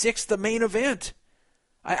day 6, the main event.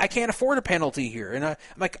 I can't afford a penalty here. And I'm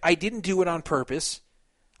like, I didn't do it on purpose.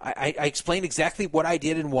 I explained exactly what I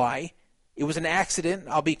did and why. It was an accident.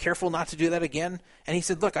 I'll be careful not to do that again. And he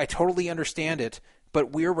said, look, I totally understand it,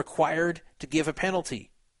 but we're required to give a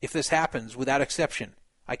penalty if this happens without exception.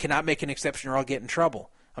 I cannot make an exception or I'll get in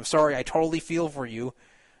trouble. I'm sorry. I totally feel for you.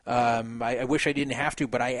 I wish I didn't have to,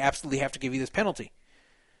 but I absolutely have to give you this penalty.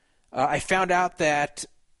 I found out that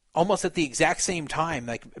almost at the exact same time,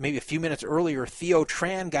 like maybe a few minutes earlier, Theo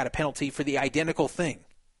Tran got a penalty for the identical thing,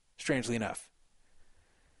 strangely enough,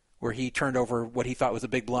 where he turned over what he thought was a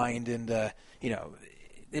big blind, and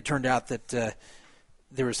it turned out that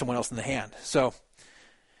there was someone else in the hand. So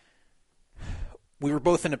we were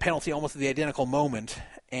both in a penalty almost at the identical moment,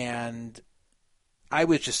 and I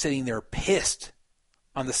was just sitting there pissed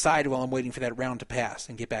on the side while I'm waiting for that round to pass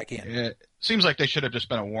and get back in. Yeah, it seems like they should have just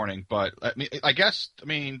been a warning, but I guess to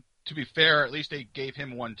be fair, at least they gave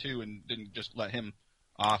him 1-2 and didn't just let him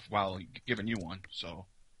off while giving you one. So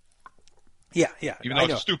yeah, even though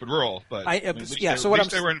it's a stupid rule, but at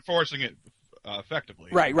least they were enforcing it effectively.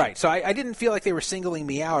 Right. So I didn't feel like they were singling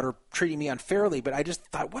me out or treating me unfairly, but I just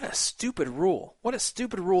thought, what a stupid rule! What a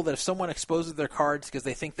stupid rule that if someone exposes their cards because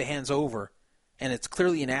they think the hand's over, and it's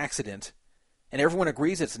clearly an accident. And everyone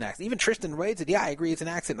agrees it's an accident. Even Tristan Wade said, yeah, I agree it's an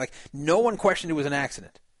accident. Like, no one questioned it was an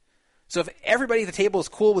accident. So if everybody at the table is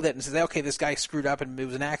cool with it and says, okay, this guy screwed up and it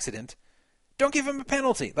was an accident, don't give him a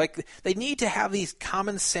penalty. Like, they need to have these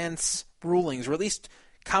common sense rulings, or at least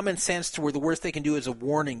common sense to where the worst they can do is a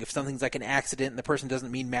warning if something's like an accident and the person doesn't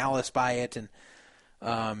mean malice by it.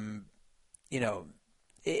 And,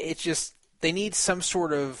 it's just, they need some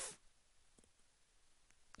sort of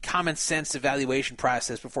common sense evaluation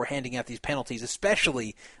process before handing out these penalties,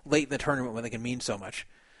 especially late in the tournament when they can mean so much.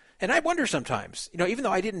 And I wonder sometimes, even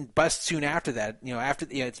though I didn't bust soon after that,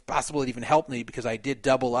 it's possible it even helped me because I did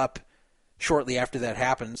double up shortly after that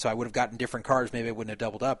happened, so I would have gotten different cards. Maybe I wouldn't have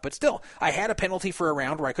doubled up. But still, I had a penalty for a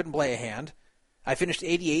round where I couldn't play a hand. I finished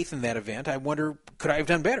 88th in that event. I wonder, could I have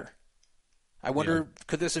done better? I wonder,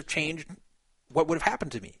 could this have changed what would have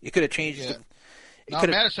happened to me? It could have changed. Yeah. Now, in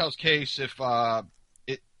Mattisau's case, if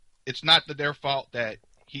it's not their fault that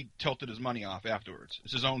he tilted his money off afterwards.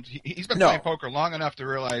 It's his own. He's been playing poker long enough to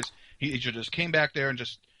realize he just came back there and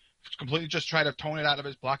just completely just try to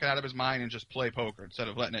block it out of his mind and just play poker instead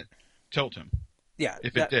of letting it tilt him. Yeah,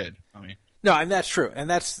 if it did. No, and that's true. And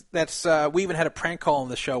that's we even had a prank call on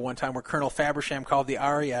the show one time where Colonel Fabersham called the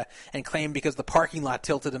Aria and claimed because the parking lot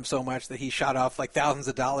tilted him so much that he shot off like thousands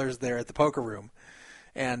of dollars there at the poker room,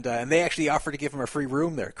 and they actually offered to give him a free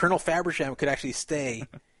room there. Colonel Fabersham could actually stay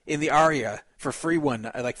in the Aria for free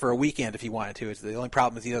like for a weekend if he wanted to. It's the only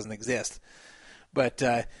problem is he doesn't exist, but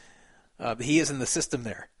he is in the system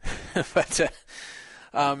there. but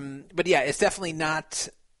yeah, it's definitely not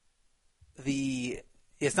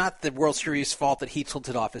it's not the World Series' fault that he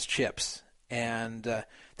tilted off his chips. And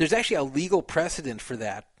there's actually a legal precedent for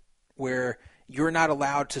that where you're not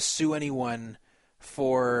allowed to sue anyone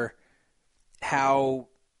for how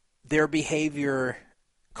their behavior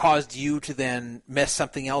caused you to then mess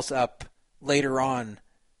something else up later on.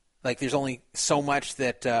 Like, there's only so much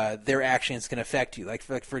that their actions can affect you. Like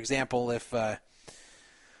for example,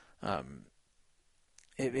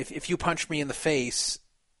 if you punch me in the face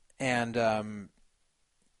and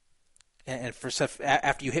for stuff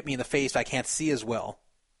after you hit me in the face, I can't see as well,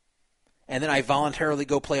 and then I voluntarily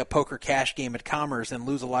go play a poker cash game at Commerce and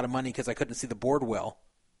lose a lot of money because I couldn't see the board well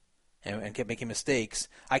and kept making mistakes,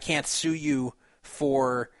 I can't sue you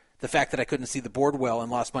for the fact that I couldn't see the board well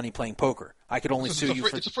and lost money playing poker. I could only sue you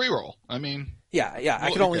for it's a free roll. I mean, yeah.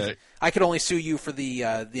 I could only sue you for the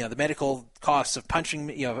the medical costs of punching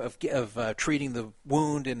me, of treating the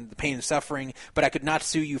wound and the pain and suffering. But I could not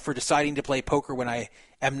sue you for deciding to play poker when I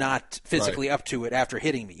am not physically up to it after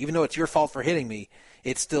hitting me. Even though it's your fault for hitting me,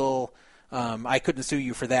 it's still I couldn't sue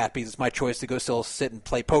you for that because it's my choice to go still sit and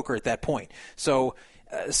play poker at that point. So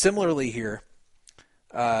similarly here.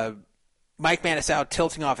 Mike Matusow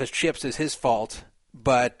tilting off his chips is his fault,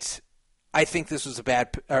 but I think this was I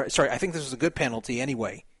think this was a good penalty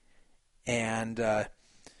anyway, and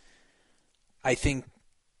I think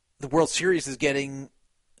the World Series is getting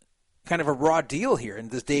kind of a raw deal here, and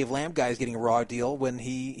this Dave Lamb guy is getting a raw deal when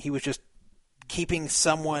he was just keeping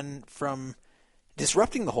someone from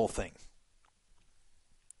disrupting the whole thing.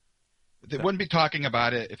 They wouldn't be talking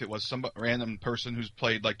about it if it was some random person who's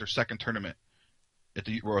played like their second tournament at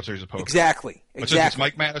the World Series of Poker. Exactly. But since it's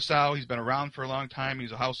Mike Matusow, he's been around for a long time.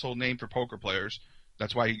 He's a household name for poker players.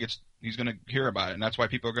 That's why he's going to hear about it, and that's why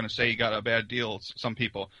people are going to say he got a bad deal. Some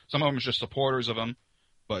people, some of them are just supporters of him,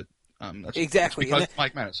 but that's exactly because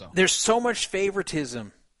Mike Matusow. There's so much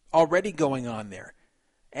favoritism already going on there,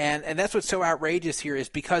 and that's what's so outrageous here is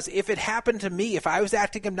because if it happened to me, if I was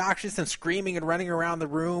acting obnoxious and screaming and running around the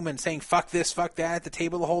room and saying "fuck this, fuck that" at the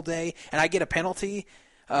table the whole day, and I get a penalty.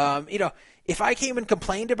 If I came and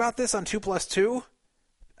complained about this on 2+2,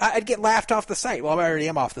 I'd get laughed off the site. Well, I already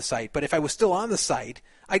am off the site, but if I was still on the site,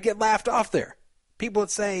 I'd get laughed off there. People would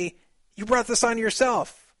say, "You brought this on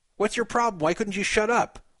yourself. What's your problem? Why couldn't you shut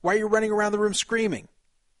up? Why are you running around the room screaming?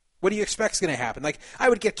 What do you expect is going to happen?" Like, I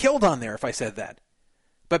would get killed on there if I said that.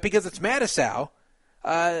 But because it's Matusow,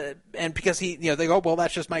 and because they go, "Well,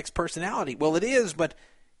 that's just Mike's personality." Well, it is, but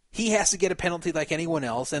he has to get a penalty like anyone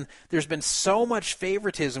else, and there's been so much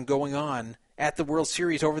favoritism going on at the World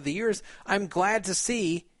Series over the years. I'm glad to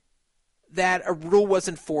see that a rule was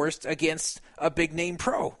enforced against a big-name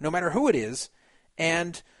pro, no matter who it is.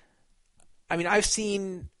 And, I mean, I've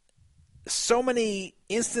seen so many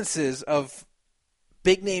instances of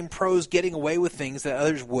big-name pros getting away with things that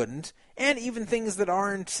others wouldn't, and even things that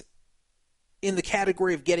aren't in the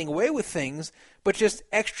category of getting away with things, but just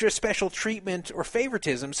extra special treatment or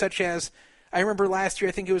favoritism, such as, I remember last year,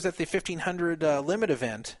 I think it was at the 1500 limit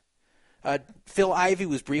event, Phil Ivey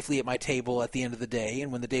was briefly at my table at the end of the day,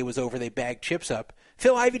 and when the day was over, they bagged chips up.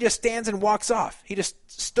 Phil Ivey just stands and walks off. He just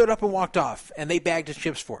stood up and walked off, and they bagged his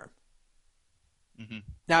chips for him. Mm-hmm.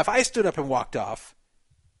 Now, if I stood up and walked off,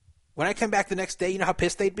 when I come back the next day, you know how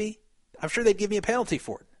pissed they'd be? I'm sure they'd give me a penalty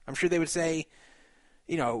for it. I'm sure they would say,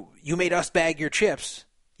 you made us bag your chips.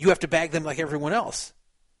 You have to bag them like everyone else.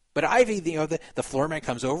 But Ivey, the floor man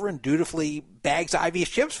comes over and dutifully bags Ivey's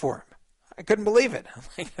chips for him. I couldn't believe it.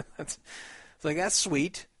 That's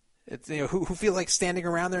sweet. It's who feel like standing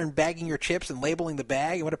around there and bagging your chips and labeling the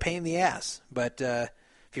bag? What a pain in the ass. But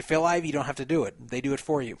if you're Phil Ivey, you don't have to do it. They do it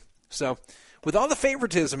for you. So with all the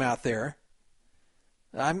favoritism out there,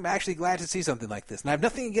 I'm actually glad to see something like this. And I have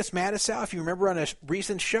nothing against Matusow. If you remember on a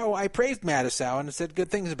recent show, I praised Matusow and said good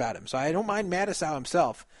things about him. So I don't mind Matusow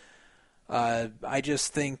himself. I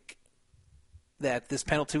just think that this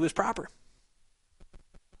penalty was proper.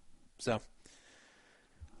 So,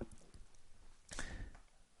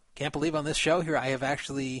 can't believe on this show here I have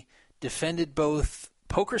actually defended both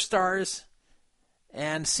PokerStars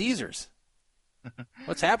and Caesars.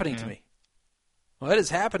 What's happening to me? What is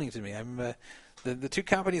happening to me? I'm the two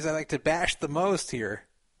companies I like to bash the most here.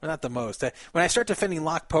 Well, not the most. When I start defending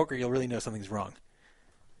Lock Poker, you'll really know something's wrong.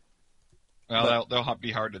 Well, they'll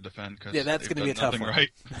be hard to defend because that's going to be a tough one. Right.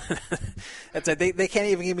 That's they can't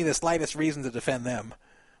even give me the slightest reason to defend them.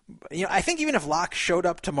 I think even if Lock showed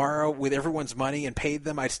up tomorrow with everyone's money and paid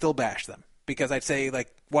them, I'd still bash them because I'd say,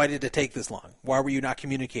 why did it take this long? Why were you not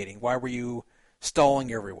communicating? Why were you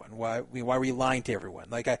stalling everyone? Why were you lying to everyone?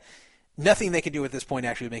 Nothing they could do at this point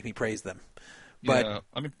actually would make me praise them. But, yeah,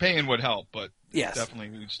 I mean, paying would help, but yes, definitely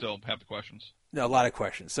we'd still have the questions. No, a lot of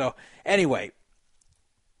questions. So anyway,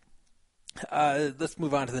 let's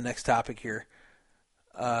move on to the next topic here,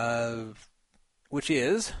 which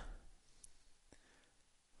is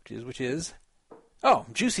which is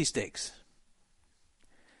Juicy Stakes.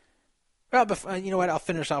 Well, you know what? I'll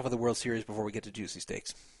finish off with the World Series before we get to Juicy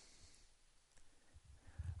Stakes.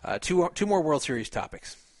 Two more World Series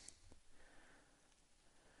topics.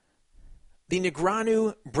 The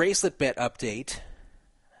Negreanu bracelet bet update.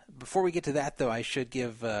 Before we get to that, though, I should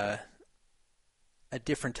give a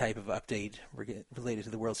different type of update related to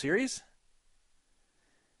the World Series.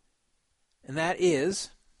 And that is,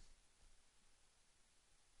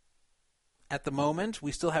 at the moment,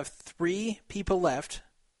 we still have 3 people left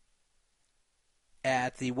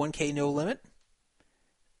at the 1K no limit.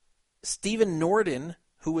 Stephen Norden,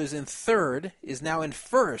 who was in third, is now in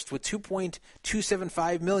first with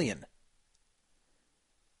 $2.275 million.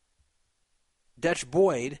 Dutch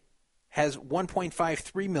Boyd has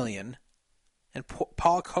 $1.53 million, and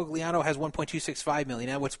Paul Cogliano has $1.265 million.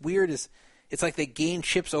 Now, what's weird is it's like they gained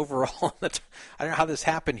chips overall. I don't know how this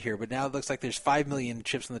happened here, but now it looks like there's 5 million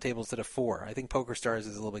chips on the table instead of 4. I think PokerStars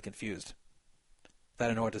is a little bit confused. I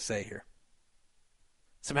don't know what to say here.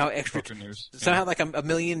 Somehow extra news. Somehow like a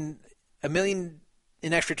million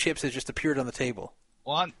in extra chips has just appeared on the table.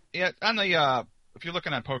 Well, on the if you're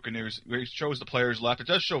looking at Poker News, where it shows the players left, it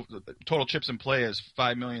does show the total chips in play is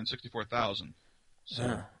 5,064,000.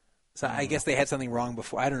 So I guess they had something wrong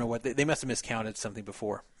before. I don't know what they must have miscounted something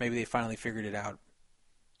before. Maybe they finally figured it out.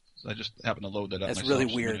 So I just happened to load that up. That's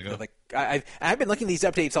really weird. Like I've been looking at these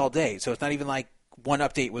updates all day, so it's not even like one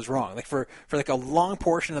update was wrong. Like for like a long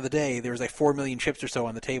portion of the day, there was like 4 million chips or so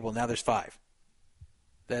on the table. Now there's 5.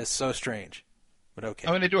 That is so strange. But okay.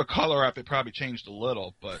 I mean, they do a color up. It probably changed a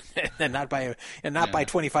little, but and not by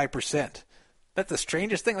 25%. That's the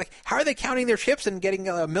strangest thing. Like, how are they counting their chips and getting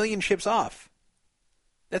a million chips off?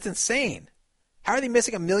 That's insane. How are they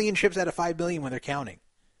missing a million chips out of 5 million when they're counting?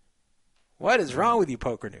 What is wrong with you,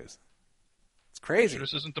 Poker News? It's crazy. Sure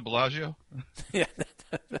this isn't the Bellagio? Yeah.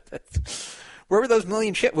 Where were those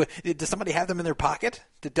million chips? Did somebody have them in their pocket?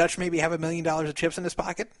 Did Dutch maybe have $1 million of chips in his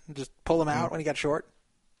pocket and just pull them out when he got short?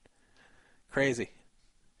 Crazy.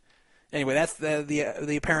 Anyway, that's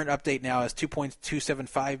the apparent update now is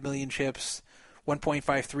 2.275 million chips,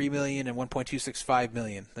 1.53 million, and 1.265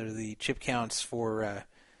 million. They're the chip counts for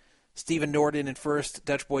Stephen Norden in first,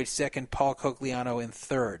 Dutch Boyd second, Paul Cogliano in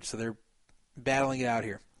third. So they're battling it out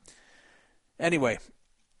here. Anyway,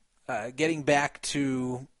 getting back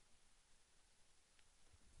to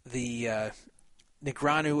the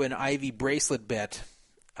Negreanu and Ivy bracelet bet,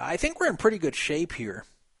 I think we're in pretty good shape here.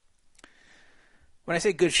 When I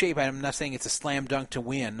say good shape, I'm not saying it's a slam dunk to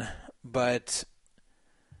win, but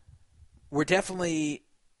we're definitely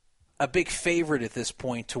a big favorite at this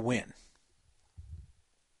point to win.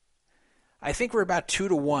 I think we're about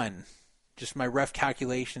 2-1, just my rough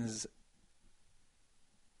calculations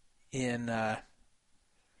in our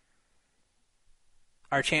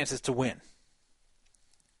chances to win.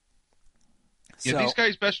 Yeah, these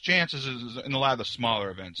guys' best chances is in a lot of the smaller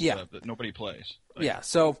events that nobody plays. Like,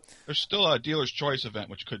 so there's still a dealer's choice event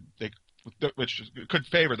which could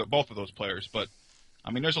favor both of those players, but I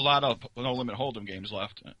mean there's a lot of no limit hold'em games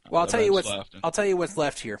left. Well, I'll tell you what's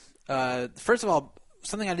left here. First of all,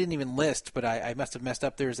 something I didn't even list, but I must have messed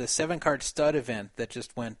up. There's a 7-card stud event that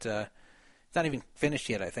just went. It's not even finished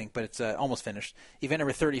yet, I think, but it's almost finished. Event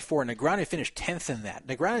number 34. Negreanu finished 10th in that.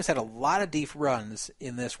 Negreanu's had a lot of deep runs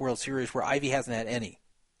in this World Series where Ivy hasn't had any.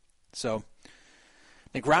 So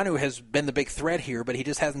Negreanu has been the big threat here, but he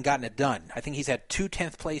just hasn't gotten it done. I think he's had 2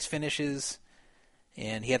 10th place finishes,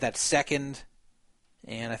 and he had that second,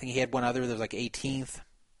 and I think he had one other that was like 18th.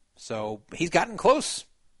 So he's gotten close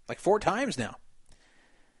like 4 times now,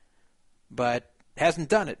 but hasn't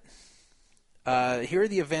done it. Here are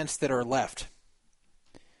the events that are left.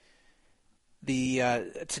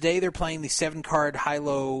 Today they're playing the 7-card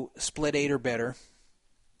high-low split 8 or better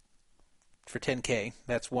for $10K.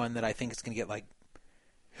 That's one that I think is going to get like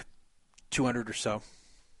 200 or so,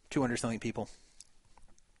 200-something people.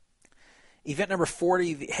 Event number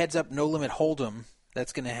 40, the heads-up no-limit hold'em.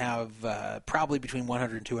 That's going to have probably between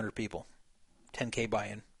 100 and 200 people, 10K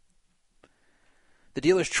buy-in. The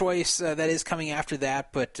dealer's choice, that is coming after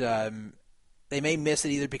that, but they may miss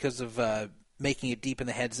it either because of making it deep in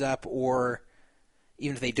the heads-up, or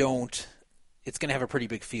even if they don't, it's going to have a pretty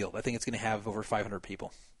big field. I think it's going to have over 500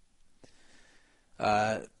 people.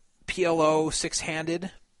 PLO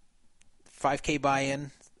 6-handed, 5K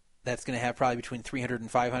buy-in. That's going to have probably between 300 and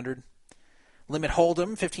 500. Limit hold'em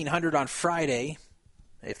 1,500 on Friday.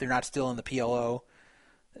 If they're not still in the PLO,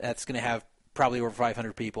 that's going to have probably over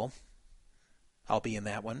 500 people. I'll be in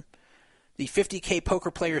that one. The 50K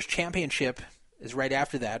Poker Players Championship is right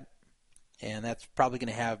after that, and that's probably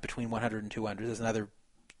going to have between 100 and 200. There's another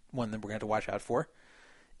one that we're going to have to watch out for.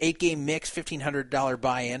 8-game mix, $1,500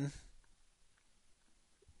 buy-in.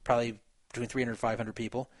 Probably between 300 and 500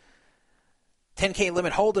 people. 10K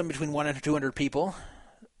limit hold'em between 100 and 200 people.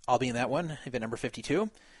 I'll be in that one, event number 52.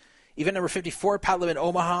 Event number 54, pot limit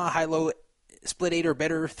Omaha, high-low split 8 or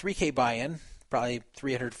better, 3K buy-in. Probably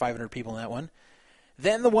 300 to 500 people in that one.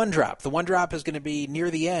 Then the one drop. The one drop is going to be near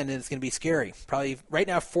the end, and it's going to be scary. Probably right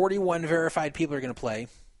now 41 verified people are going to play,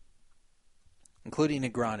 including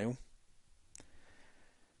Negreanu.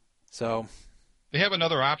 So they have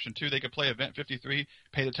another option too. They could play event 53,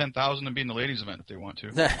 pay the $10,000, and be in the ladies' event if they want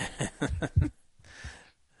to.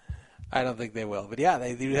 I don't think they will, but yeah,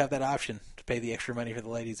 they do have that option to pay the extra money for the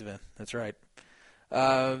ladies' event. That's right.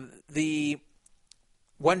 The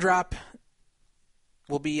one drop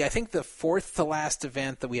will be, I think, the fourth to last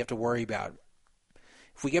event that we have to worry about.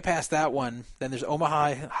 If we get past that one, then there's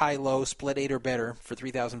Omaha high-low split 8 or better for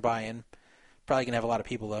 3,000 buy-in. Probably going to have a lot of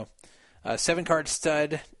people, though. 7-card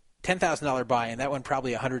stud, $10,000 buy-in. That one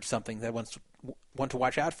probably 100-something. That one's one to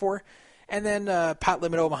watch out for. And then pot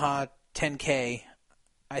limit Omaha, 10K.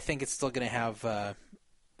 I think it's still going to have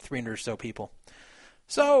 300 or so people.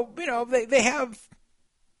 So, they have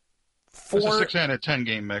four. It's a 6-handed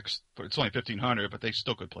 10-game mix, but it's only 1,500, but they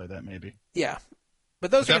still could play that maybe. Yeah.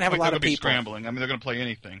 But those are going to have a lot of people. They're going to be scrambling. I mean, they're going to play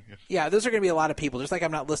anything. Yeah, those are going to be a lot of people. Just like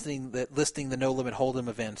I'm not listing the No Limit Hold'em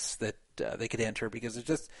events that they could enter, because it's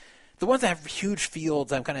just the ones that have huge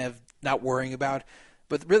fields I'm kind of not worrying about.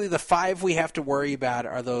 But really the 5 we have to worry about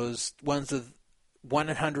are those ones with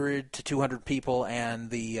 100 to 200 people and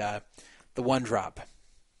the one drop.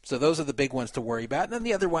 So those are the big ones to worry about. And then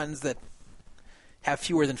the other ones that have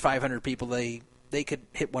fewer than 500 people, they could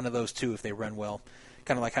hit one of those too if they run well.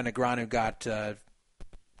 Kind of like how Negreanu got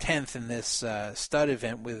 10th in this stud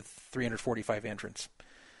event with 345 entrants.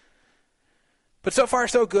 But so far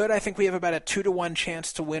so good. I think we have about a 2-to-1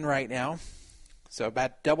 chance to win right now. So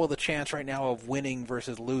about double the chance right now of winning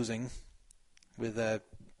versus losing, with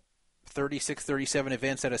 36, 37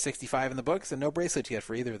 events out of 65 in the books, and no bracelets yet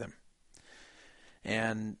for either of them.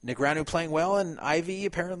 And Negreanu playing well, and Ivy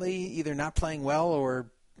apparently either not playing well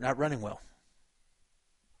or not running well.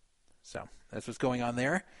 So that's what's going on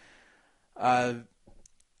there.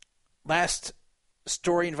 Last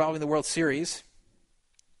story involving the World Series.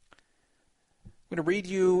 I'm going to read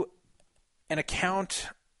you an account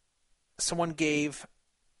someone gave,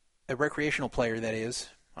 a recreational player that is,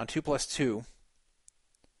 on 2+2,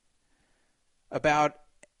 about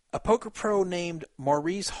a poker pro named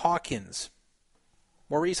Maurice Hawkins.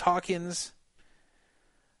 Maurice Hawkins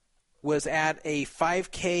was at a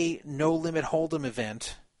 5K No Limit Hold'em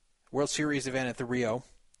event, World Series event at the Rio.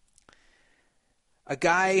 A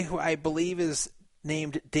guy who I believe is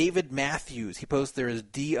named David Matthews. He posed there as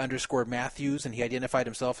D_Matthews, and he identified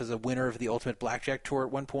himself as a winner of the Ultimate Blackjack Tour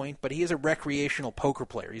at one point. But he is a recreational poker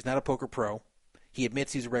player. He's not a poker pro. He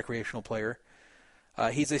admits he's a recreational player.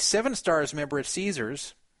 He's a 7 Stars member at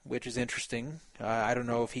Caesars, which is interesting. I don't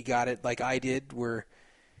know if he got it like I did, where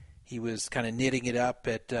he was kind of knitting it up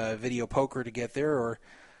at Video Poker to get there, or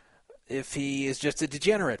if he is just a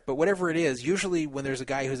degenerate. But whatever it is, usually when there's a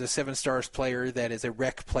guy who's a 7 Stars player that is a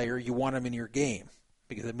rec player, you want him in your game,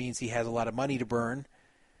 because it means he has a lot of money to burn.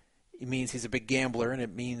 It means he's a big gambler, and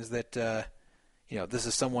it means that this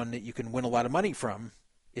is someone that you can win a lot of money from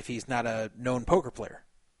if he's not a known poker player.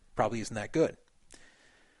 Probably isn't that good.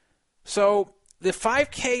 So the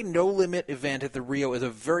 5K No Limit event at the Rio is a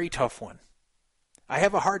very tough one. I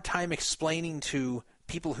have a hard time explaining to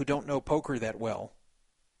people who don't know poker that well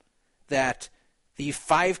that the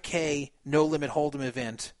 5K No Limit Hold'em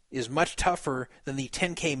event is much tougher than the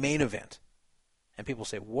 10K main event. And people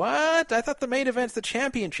say, what? I thought the main event's the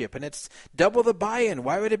championship, and it's double the buy-in.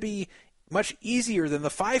 Why would it be much easier than the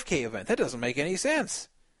 5K event? That doesn't make any sense.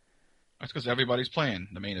 That's because everybody's playing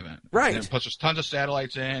the main event. Right. And plus, there's tons of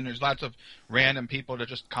satellites in. There's lots of random people that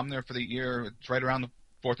just come there for the year. It's right around the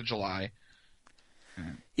 4th of July.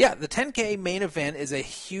 Yeah, the 10K main event is a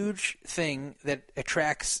huge thing that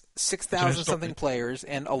attracts 6,000 something players,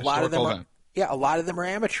 and a lot of them are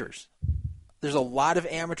amateurs. There's a lot of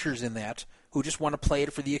amateurs in that who just want to play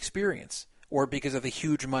it for the experience, or because of the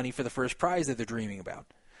huge money for the first prize that they're dreaming about.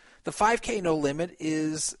 The 5K No Limit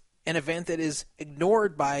is an event that is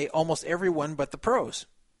ignored by almost everyone but the pros.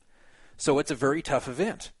 So it's a very tough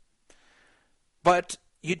event. But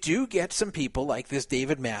you do get some people like this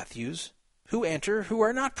David Matthews who enter who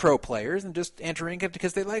are not pro players and just entering it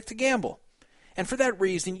because they like to gamble. And for that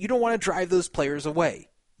reason, you don't want to drive those players away.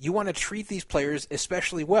 You want to treat these players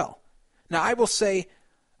especially well. Now, I will say,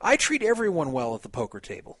 I treat everyone well at the poker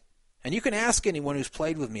table. And you can ask anyone who's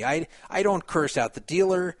played with me. I don't curse out the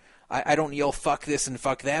dealer. I don't yell fuck this and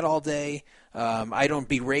fuck that all day. I don't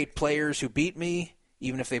berate players who beat me,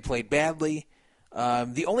 even if they played badly.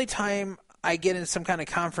 The only time I get in some kind of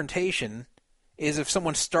confrontation is if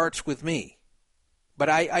someone starts with me. But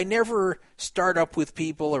I never start up with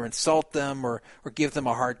people or insult them or give them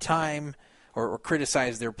a hard time or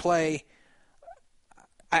criticize their play.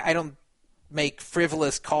 I don't make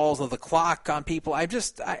frivolous calls of the clock on people. I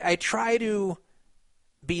try to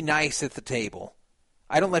be nice at the table.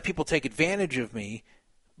 I don't let people take advantage of me,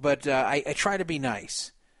 but I try to be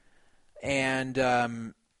nice. And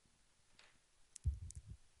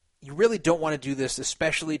you really don't want to do this,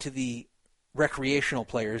 especially to the recreational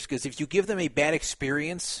players, because if you give them a bad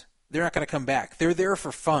experience, they're not going to come back. They're there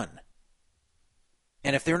for fun.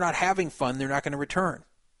 And if they're not having fun, they're not going to return.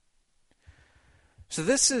 So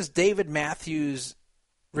this is David Matthews'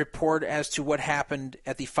 report as to what happened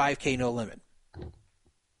at the 5K No Limit.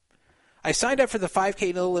 I signed up for the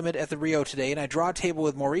 5K No Limit at the Rio today, and I draw a table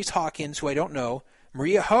with Maurice Hawkins, who I don't know,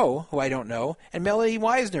 Maria Ho, who I don't know, and Melanie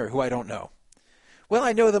Weisner, who I don't know. Well,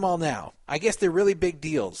 I know them all now. I guess they're really big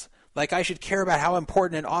deals. Like I should care about how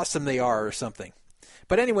important and awesome they are or something.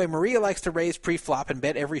 But anyway, Maria likes to raise pre-flop and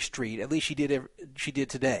bet every street. At least she did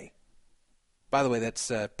today. By the way, that's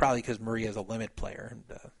probably because Maria is a limit player, and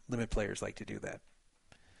limit players like to do that.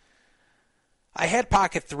 I had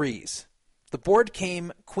pocket threes. The board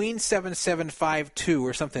came Queen 7-7-5-2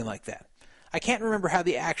 or something like that. I can't remember how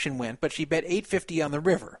the action went, but she bet $850 on the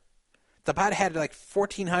river. The pot had like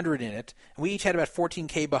 1,400 in it, and we each had about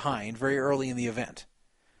 14K behind very early in the event.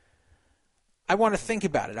 I want to think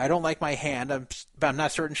about it. I don't like my hand, but I'm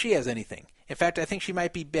not certain she has anything. In fact, I think she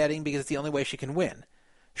might be betting because it's the only way she can win.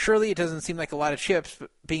 Surely it doesn't seem like a lot of chips,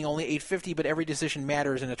 being only 850, but every decision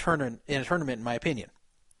matters in a tournament, in my opinion.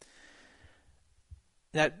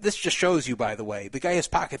 Now, this just shows you, by the way, the guy has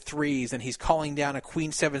pocket threes, and he's calling down a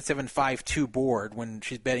Queen 7-7-5-2 board when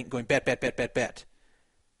she's betting, going bet, bet, bet, bet, bet.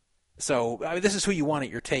 So, I mean, this is who you want at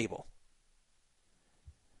your table.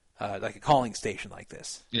 Like a calling station like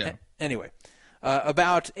this. Yeah. Anyway,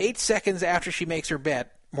 about 8 seconds after she makes her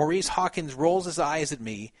bet, Maurice Hawkins rolls his eyes at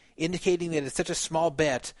me, indicating that it's such a small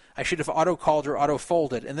bet I should have auto-called or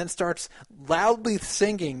auto-folded, and then starts loudly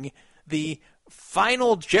singing the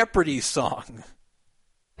Final Jeopardy song.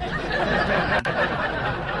 Can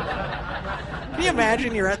you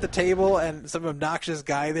imagine you're at the table and some obnoxious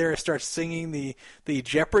guy there starts singing the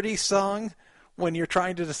Jeopardy song when you're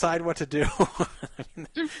trying to decide what to do?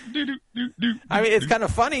 I mean, it's kind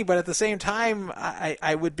of funny, but at the same time,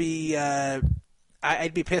 I would be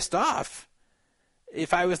I'd be pissed off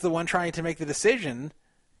if I was the one trying to make the decision,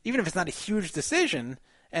 even if it's not a huge decision,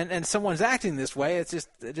 and someone's acting this way. It's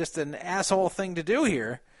just an asshole thing to do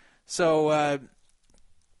here. So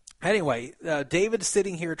anyway, David's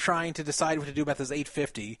sitting here trying to decide what to do about this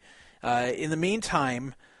 850. In the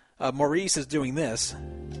meantime, Maurice is doing this.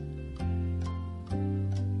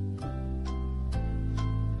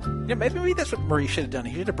 Yeah, maybe that's what Maurice should have done.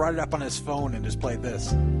 He should have brought it up on his phone and just played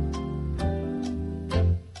this.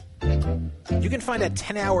 You can find a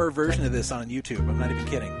 10-hour version of this on YouTube. I'm not even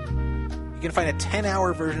kidding. You can find a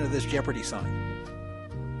 10-hour version of this Jeopardy song.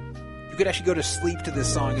 You could actually go to sleep to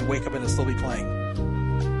this song and wake up and it'll still be playing.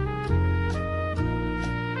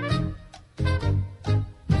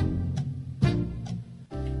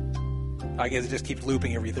 I guess it just keeps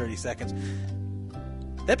looping every 30 seconds.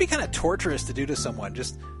 That'd be kind of torturous to do to someone.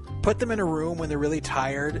 Just put them in a room when they're really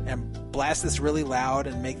tired and blast this really loud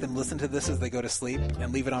and make them listen to this as they go to sleep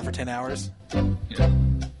and leave it on for 10 hours. Yeah.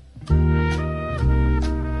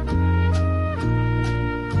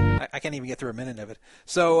 I can't even get through a minute of it.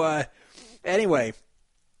 So, anyway,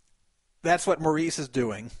 that's what Maurice is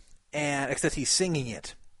doing, and except he's singing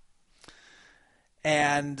it.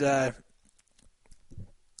 And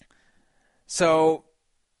so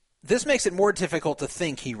this makes it more difficult to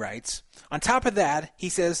think, he writes. On top of that, he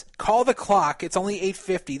says, call the clock, it's only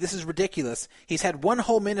 8:50, this is ridiculous. He's had one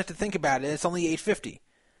whole minute to think about it, and it's only 8:50.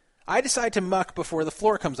 I decide to muck before the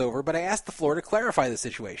floor comes over, but I ask the floor to clarify the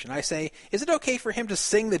situation. I say, is it okay for him to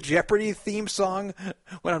sing the Jeopardy theme song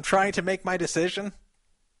when I'm trying to make my decision?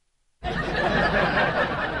 I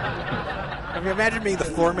mean, imagine being the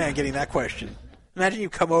floor man getting that question. Imagine you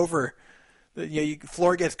come over,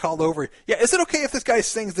 floor gets called over. Yeah, is it okay if this guy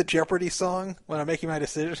sings the Jeopardy song when I'm making my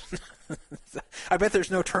decision? I bet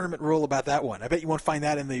there's no tournament rule about that one. I bet you won't find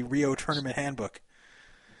that in the Rio Tournament Handbook.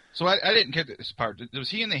 So I didn't get this part. Was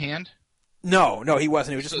he in the hand? No, he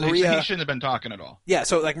wasn't. It was just so Maria. He shouldn't have been talking at all. Yeah,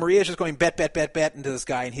 so like Maria's just going bet, bet, bet, bet into this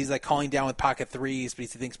guy, and he's like calling down with pocket threes, but he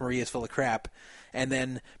thinks Maria's full of crap. And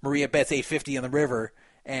then Maria bets 850 on the river,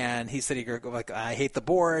 And he said, I hate the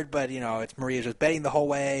board, but, it's Maria just betting the whole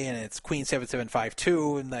way, and it's Queen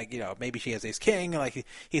 7-7-5-2, and, maybe she has ace-king. Like,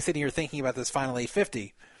 he's sitting here thinking about this final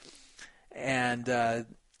 850. And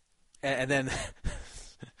then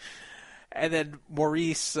and then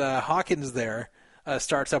Maurice Hawkins there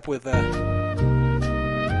starts up with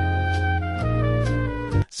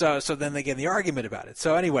so then they get in the argument about it.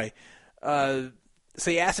 So anyway, so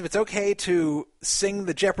he asked if it's okay to sing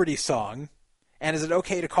the Jeopardy song, and is it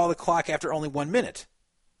okay to call the clock after only 1 minute?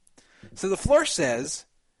 So the floor says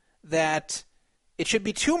that it should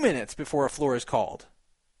be 2 minutes before a floor is called.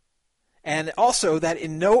 And also that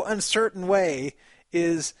in no uncertain way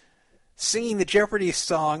is singing the Jeopardy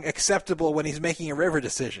song acceptable when he's making a river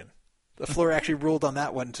decision. The floor actually ruled on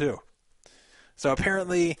that one too. So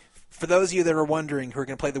apparently, for those of you that are wondering who are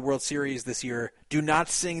going to play the World Series this year, do not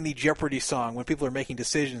sing the Jeopardy song when people are making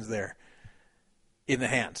decisions there in the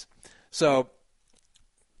hands. So...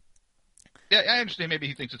 Yeah, I understand maybe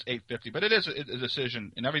he thinks it's 850, but it is a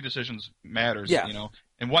decision, and every decision matters, yeah.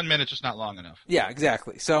 And 1 minute's just not long enough. Yeah,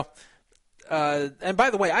 exactly. So, and by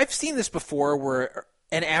the way, I've seen this before where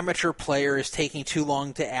an amateur player is taking too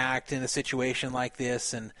long to act in a situation like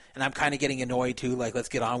this, and I'm kind of getting annoyed too, like, let's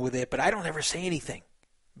get on with it, but I don't ever say anything.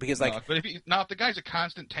 Because, but if the guy's a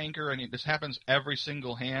constant tanker and this happens every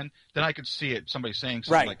single hand, then I could see it, somebody saying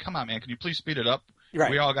something like, come on, man, can you please speed it up?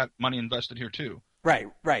 Right. We all got money invested here, too.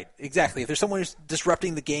 Right, exactly. If there's someone who's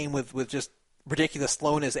disrupting the game with just ridiculous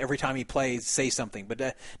slowness every time he plays, say something,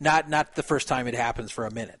 but not the first time it happens for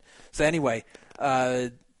a minute. So anyway,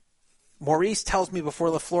 Maurice tells me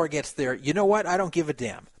before the floor gets there, you know what, I don't give a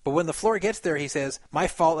damn. But when the floor gets there, he says, my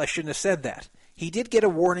fault, I shouldn't have said that. He did get a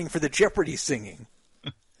warning for the Jeopardy singing.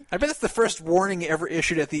 I bet that's the first warning ever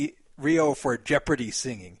issued at the Rio for Jeopardy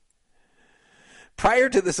singing. Prior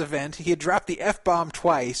to this event, he had dropped the F-bomb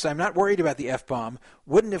twice, so I'm not worried about the F-bomb.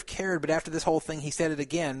 Wouldn't have cared, but after this whole thing, he said it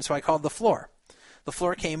again, so I called the floor. The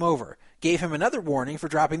floor came over, gave him another warning for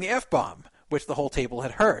dropping the F-bomb, which the whole table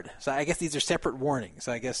had heard. So I guess these are separate warnings.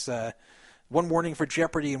 I guess one warning for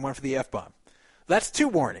Jeopardy and one for the F-bomb. That's 2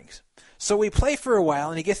 warnings. So we play for a while,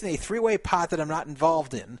 and he gets in a 3-way pot that I'm not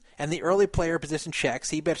involved in, and the early player position checks.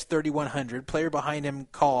 He bets 3,100. Player behind him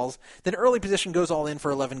calls. Then early position goes all in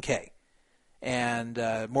for 11K. And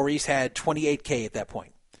Maurice had 28K at that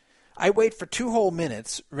point. I wait for 2 whole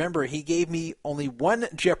minutes. Remember, he gave me only one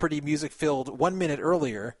Jeopardy music filled 1 minute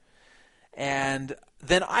earlier, and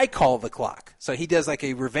then I call the clock. So he does like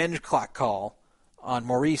a revenge clock call on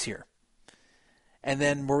Maurice here. And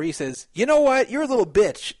then Maurice says, you know what? You're a little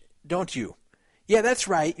bitch, don't you? Yeah, that's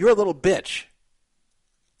right. You're a little bitch.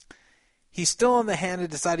 He's still on the hand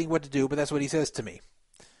of deciding what to do, but that's what he says to me.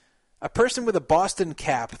 A person with a Boston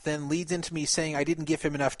cap then leads into me saying I didn't give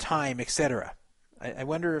him enough time, etc. I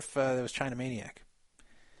wonder if that was China Maniac.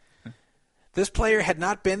 This player had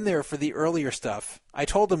not been there for the earlier stuff. I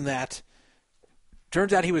told him that.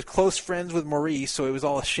 Turns out he was close friends with Maurice, so it was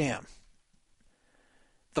all a sham.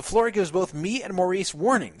 The floor gives both me and Maurice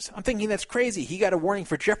warnings. I'm thinking that's crazy. He got a warning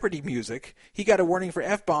for Jeopardy music. He got a warning for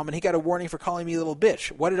F-bomb, and he got a warning for calling me a little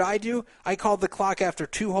bitch. What did I do? I called the clock after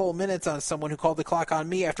 2 whole minutes on someone who called the clock on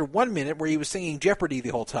me after 1 minute where he was singing Jeopardy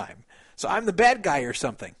the whole time. So I'm the bad guy or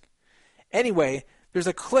something. Anyway, there's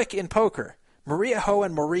a click in poker. Maria Ho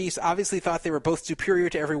and Maurice obviously thought they were both superior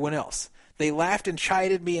to everyone else. They laughed and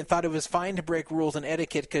chided me and thought it was fine to break rules and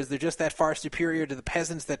etiquette because they're just that far superior to the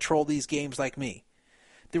peasants that troll these games like me.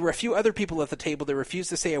 There were a few other people at the table that refused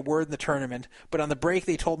to say a word in the tournament, but on the break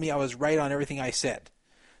they told me I was right on everything I said.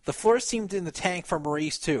 The floor seemed in the tank for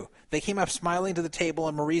Maurice, too. They came up smiling to the table,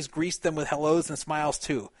 and Maurice greased them with hellos and smiles,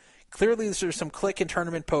 too. Clearly there's some click in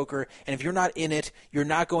tournament poker, and if you're not in it, you're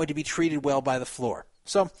not going to be treated well by the floor.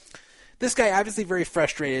 So, this guy obviously very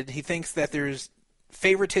frustrated. He thinks that there's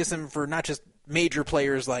favoritism for not just major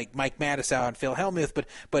players like Mike Matusow and Phil Hellmuth,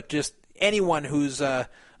 but just anyone who's a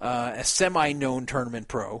semi-known tournament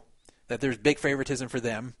pro, that there's big favoritism for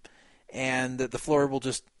them, and that the floor will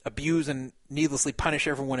just abuse and needlessly punish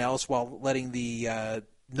everyone else while letting the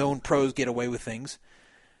known pros get away with things.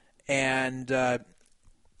 And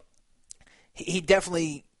he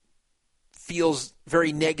definitely feels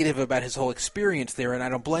very negative about his whole experience there, and I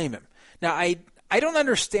don't blame him. Now, I don't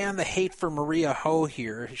understand the hate for Maria Ho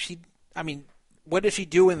here. What did she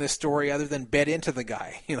do in this story other than bet into the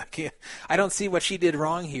guy? I don't see what she did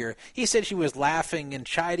wrong here. He said she was laughing and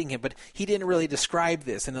chiding him, but he didn't really describe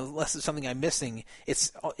this. And unless it's something I'm missing,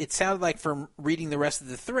 it sounded like from reading the rest of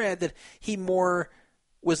the thread that he more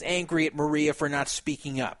was angry at Maria for not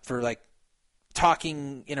speaking up, for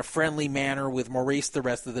talking in a friendly manner with Maurice the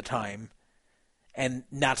rest of the time, and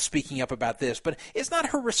not speaking up about this. But it's not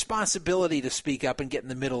her responsibility to speak up and get in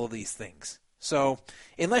the middle of these things. So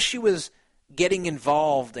unless she was getting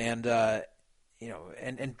involved and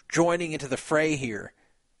and joining into the fray here,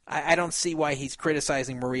 I don't see why he's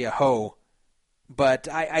criticizing Maria Ho. But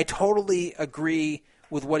I totally agree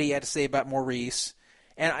with what he had to say about Maurice.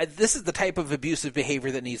 And this is the type of abusive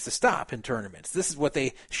behavior that needs to stop in tournaments. This is what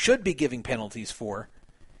they should be giving penalties for.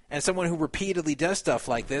 And someone who repeatedly does stuff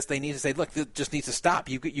like this, they need to say, look, this just needs to stop.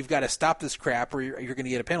 You've got to stop this crap or you're going to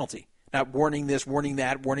get a penalty. Not warning this, warning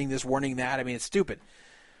that, warning this, warning that. I mean, it's stupid.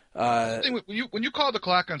 When you call the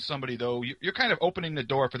clock on somebody, though, you're kind of opening the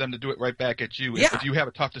door for them to do it right back at you if you have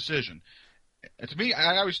a tough decision. And to me,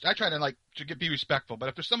 I try to be respectful. But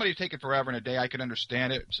if there's somebody taking forever in a day, I can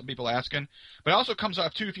understand it. Some people asking, but it also comes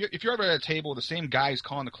off too. If you're ever at a table, the same guy's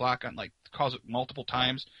calling the clock on calls it multiple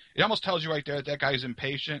times. It almost tells you right there that guy's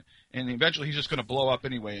impatient, and eventually he's just going to blow up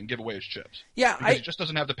anyway and give away his chips. Yeah, because he just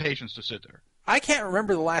doesn't have the patience to sit there. I can't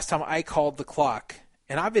remember the last time I called the clock,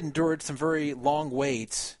 and I've endured some very long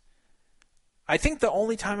waits. I think the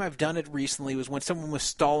only time I've done it recently was when someone was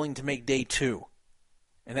stalling to make day 2.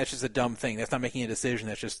 And that's just a dumb thing. That's not making a decision.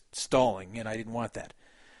 That's just stalling, and I didn't want that.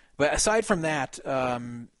 But aside from that,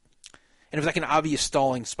 and it was like an obvious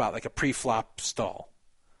stalling spot, like a pre-flop stall.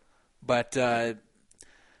 But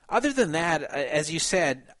other than that, as you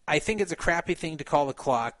said, I think it's a crappy thing to call the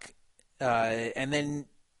clock. And then,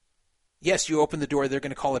 yes, you open the door, they're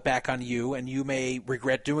going to call it back on you, and you may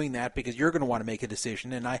regret doing that because you're going to want to make a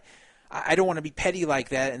decision. And I don't want to be petty like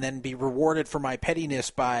that and then be rewarded for my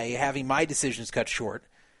pettiness by having my decisions cut short.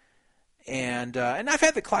 And I've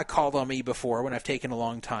had the clock called on me before when I've taken a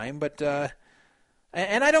long time, but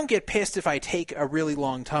and I don't get pissed if I take a really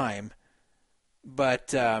long time.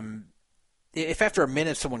 But if after a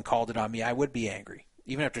minute someone called it on me, I would be angry.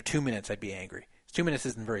 Even after 2 minutes, I'd be angry. 2 minutes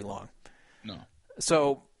isn't very long. No.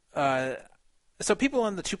 So people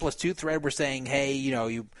on the 2+2 thread were saying, hey,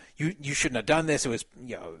 you shouldn't have done this. It was,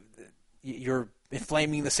 you're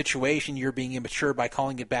inflaming the situation. You're being immature by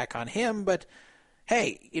calling it back on him. But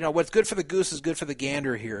hey, what's good for the goose is good for the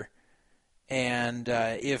gander here. And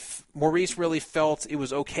if Maurice really felt it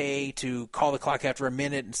was okay to call the clock after a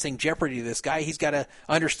minute and sing Jeopardy to this guy, he's got to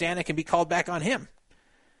understand it can be called back on him.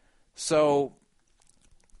 So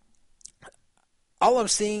all I'm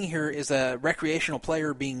seeing here is a recreational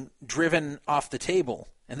player being driven off the table.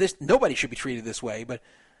 And nobody should be treated this way, but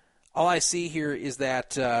all I see here is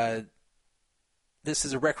that this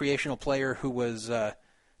is a recreational player who was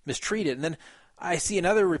mistreated. And then I see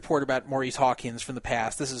another report about Maurice Hawkins from the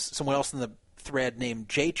past. This is someone else in the thread named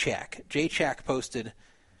J-Chak. J-Chak posted,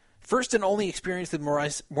 first and only experience with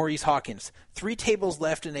Maurice Hawkins. 3 tables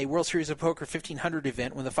left in a World Series of Poker 1500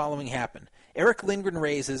 event when the following happened. Eric Lindgren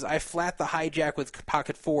raises. I flat the hijack with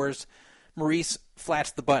pocket 4s. Maurice flats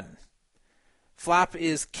the button. Flop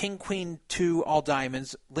is King, Queen, 2, all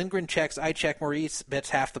diamonds. Lindgren checks. I check. Maurice bets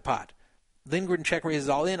half the pot. Lindgren check raises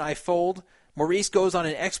all in. I fold. Maurice goes on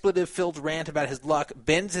an expletive-filled rant about his luck,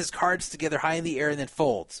 bends his cards together high in the air, and then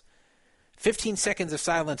folds. 15 seconds of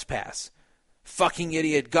silence pass. Fucking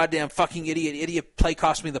idiot, goddamn fucking idiot play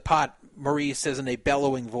cost me the pot, Maurice says in a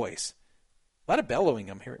bellowing voice. A lot of bellowing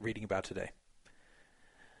I'm reading about today.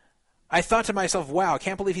 I thought to myself, wow, I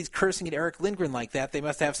can't believe he's cursing at Eric Lindgren like that. They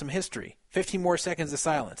must have some history. 15 more seconds of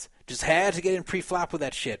silence. Just had to get in pre-flop with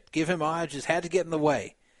that shit. Give him odds, just had to get in the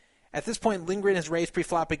way. At this point, Lindgren has raised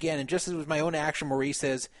pre-flop again, and just as it was my own action, Maurice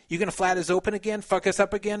says, you going to flat us open again? Fuck us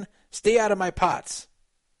up again? Stay out of my pots.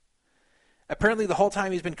 Apparently the whole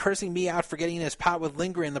time he's been cursing me out for getting in his pot with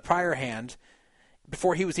Lindgren in the prior hand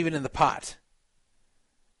before he was even in the pot.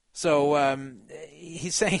 So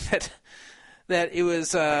he's saying that it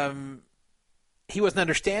was he wasn't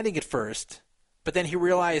understanding at first, but then he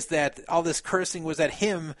realized that all this cursing was at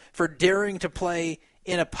him for daring to play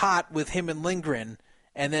in a pot with him and Lindgren,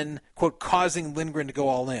 and then, quote, causing Lindgren to go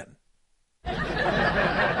all in.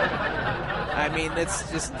 I mean,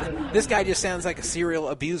 it's just, this guy just sounds like a serial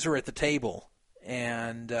abuser at the table.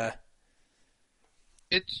 And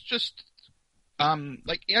it's just, I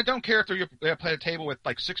don't care if they play a table with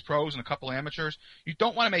 6 pros and a couple amateurs. You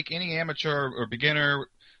don't want to make any amateur or beginner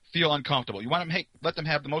feel uncomfortable. You want to let them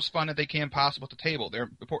have the most fun that they can possible at the table.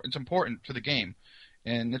 It's important to the game.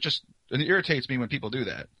 And it irritates me when people do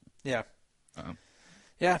that. Yeah.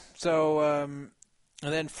 Yeah, so, and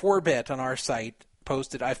then 4Bet on our site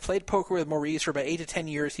posted, I've played poker with Maurice for about 8 to 10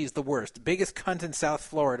 years. He's the worst. Biggest cunt in South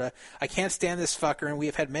Florida. I can't stand this fucker, and we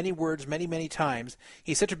have had many words many, many times.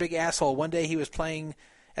 He's such a big asshole. One day he was playing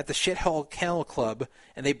at the Shithole Kennel Club,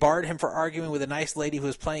 and they barred him for arguing with a nice lady who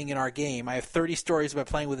was playing in our game. I have 30 stories about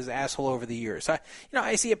playing with his asshole over the years. So,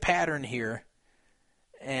 I see a pattern here.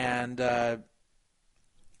 And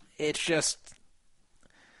it's just,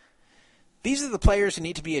 these are the players who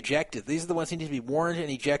need to be ejected. These are the ones who need to be warned and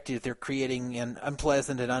ejected if they're creating an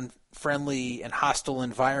unpleasant and unfriendly and hostile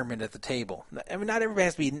environment at the table. I mean, not everybody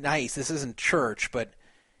has to be nice. This isn't church, but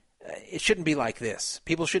it shouldn't be like this.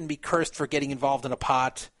 People shouldn't be cursed for getting involved in a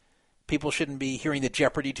pot. People shouldn't be hearing the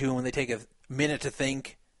Jeopardy tune when they take a minute to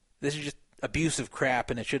think. This is just abusive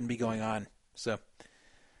crap, and it shouldn't be going on. So,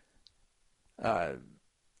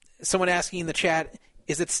 someone asking in the chat,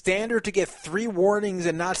 is it standard to get 3 warnings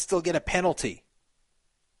and not still get a penalty?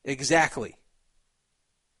 Exactly.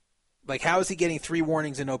 Like, how is he getting 3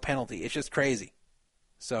 warnings and no penalty? It's just crazy.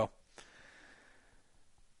 So,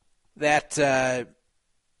 that's the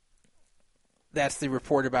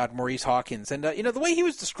report about Maurice Hawkins. And, the way he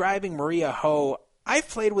was describing Maria Ho, I've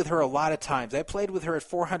played with her a lot of times. I played with her at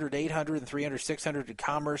 400, 800, and 300, 600 at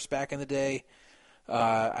Commerce back in the day.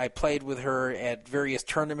 I played with her at various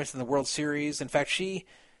tournaments in the World Series. In fact, I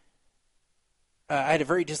had a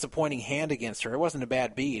very disappointing hand against her. It wasn't a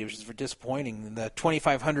bad beat. It was just disappointing. In the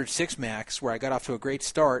 2500 6-max, where I got off to a great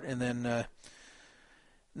start, and then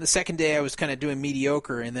the second day I was kind of doing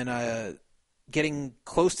mediocre, and then getting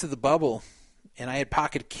close to the bubble, and I had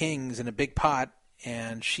pocket kings in a big pot,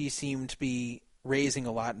 and she seemed to be raising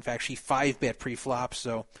a lot. In fact, she 5-bet pre-flop,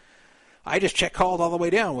 so I just check called all the way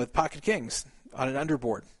down with pocket kings on an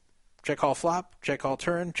underboard. Check call flop, check call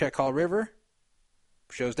turn, check call river,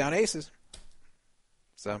 shows down aces.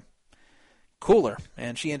 So, cooler.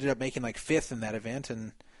 And she ended up making like 5th in that event,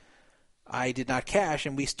 and I did not cash,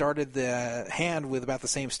 and we started the hand with about the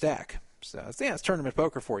same stack. So, yeah, it's tournament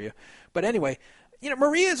poker for you. But anyway,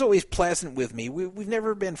 Maria is always pleasant with me. We've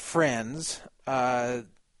never been friends. I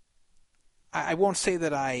won't say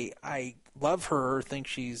that I love her or think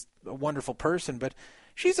she's a wonderful person, but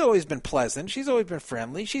she's always been pleasant. She's always been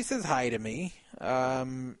friendly. She says hi to me. I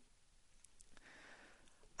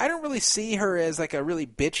don't really see her as like a really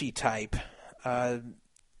bitchy type. And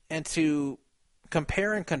to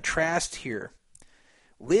compare and contrast here,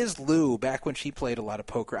 Liz Liu, back when she played a lot of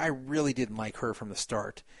poker, I really didn't like her from the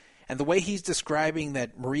start. And the way he's describing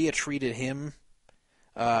that Maria treated him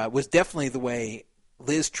was definitely the way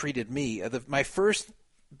Liz treated me. My first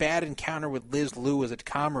bad encounter with Liz Liu was at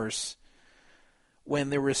Commerce, when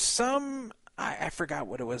there was some, I forgot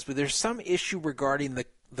what it was, but there's some issue regarding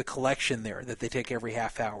the collection there that they take every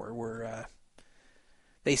half hour, where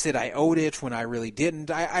they said I owed it when I really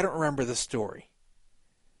didn't. I don't remember the story.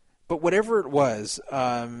 But whatever it was,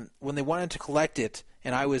 when they wanted to collect it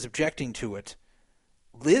and I was objecting to it,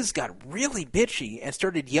 Liz got really bitchy and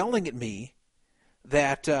started yelling at me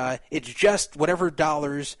that it's just whatever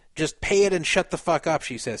dollars, just pay it and shut the fuck up,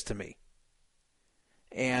 she says to me.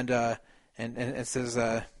 And it says,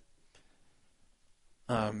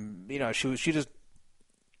 she just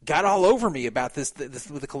got all over me about this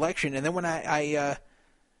with the collection. And then when I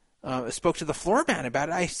spoke to the floor man about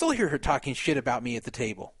it, I still hear her talking shit about me at the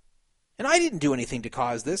table. And I didn't do anything to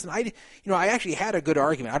cause this. And I actually had a good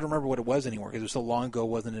argument. I don't remember what it was anymore because it was so long ago. It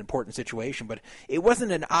wasn't an important situation, but it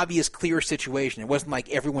wasn't an obvious, clear situation. It wasn't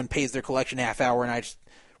like everyone pays their collection half hour and I just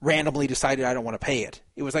randomly decided I don't want to pay it.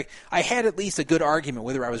 It was like I had at least a good argument,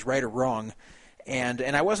 whether I was right or wrong, and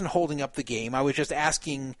I wasn't holding up the game. I was just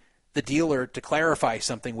asking the dealer to clarify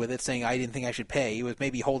something with it, saying I didn't think I should pay. He was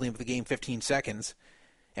maybe holding up the game 15 seconds,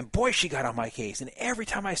 and boy, she got on my case. And every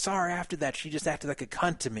time I saw her after that, she just acted like a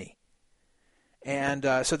cunt to me. And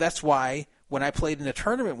so that's why when I played in a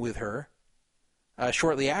tournament with her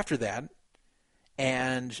shortly after that,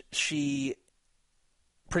 and she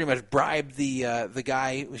pretty much bribed the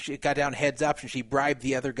guy. She got down heads up, and she bribed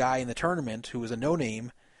the other guy in the tournament, who was a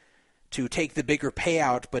no-name, to take the bigger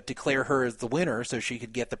payout but declare her as the winner so she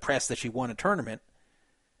could get the press that she won a tournament,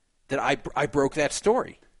 that I broke that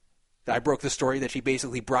story. I broke the story that she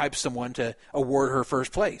basically bribed someone to award her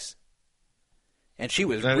first place. And she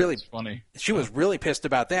was really funny. She was really pissed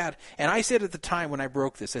about that. And I said at the time when I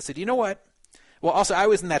broke this, I said, you know what? Well, also, I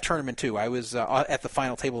was in that tournament, too. I was at the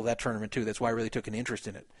final table of that tournament, too. That's why I really took an interest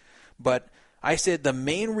in it. But I said the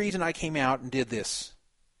main reason I came out and did this,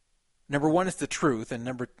 number one, is the truth, and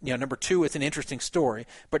number two, it's an interesting story.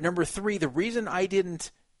 But number three, the reason I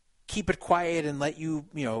didn't keep it quiet and let you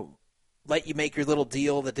make your little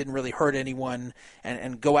deal that didn't really hurt anyone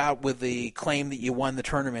and go out with the claim that you won the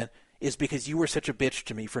tournament is because you were such a bitch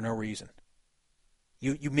to me for no reason.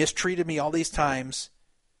 You mistreated me all these times,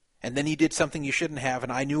 and then you did something you shouldn't have,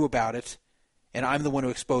 and I knew about it, and I'm the one who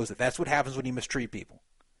exposed it. That's what happens when you mistreat people.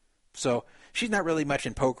 So she's not really much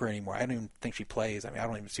in poker anymore. I don't even think she plays. I mean, I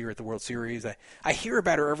don't even see her at the World Series. I hear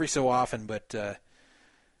about her every so often, but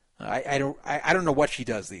I don't know what she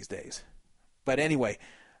does these days. But anyway,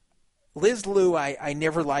 Liz Liu I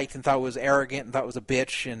never liked and thought was arrogant and thought was a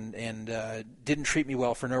bitch and didn't treat me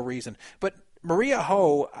well for no reason. But Maria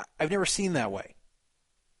Ho, I've never seen that way.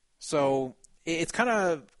 So it's kind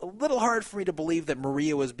of a little hard for me to believe that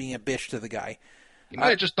Maria was being a bitch to the guy. He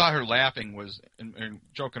might have just thought her laughing was and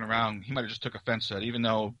joking around. He might have just took offense to it, even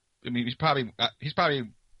though, I mean, he's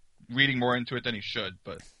probably reading more into it than he should.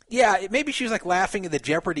 But yeah, maybe she was like laughing at the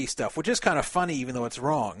Jeopardy stuff, which is kind of funny, even though it's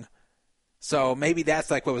wrong. So maybe that's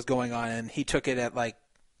like what was going on, and he took it at like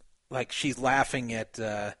she's laughing at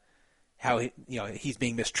how he's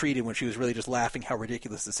being mistreated when she was really just laughing how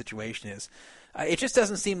ridiculous the situation is. It just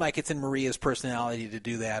doesn't seem like it's in Maria's personality to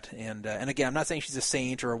do that. And again, I'm not saying she's a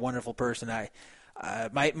saint or a wonderful person.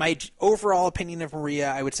 My overall opinion of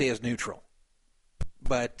Maria, I would say, is neutral.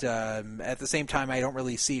 But at the same time, I don't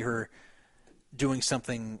really see her doing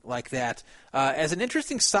something like that. As an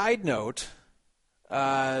interesting side note,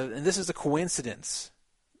 and this is a coincidence,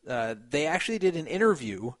 they actually did an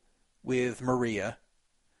interview with Maria,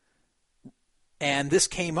 and this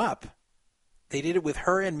came up. They did it with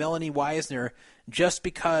her and Melanie Weisner just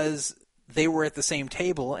because they were at the same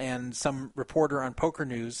table, and some reporter on Poker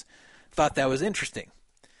News thought that was interesting.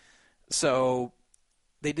 So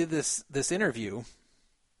they did this interview,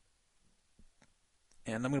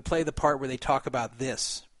 and I'm going to play the part where they talk about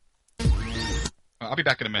this. I'll be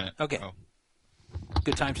back in a minute. Okay.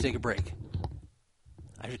 Good time to take a break.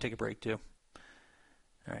 I should take a break, too.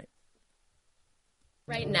 All right.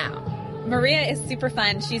 Right now. Maria is super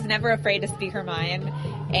fun. She's never afraid to speak her mind,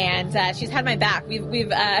 and she's had my back. We've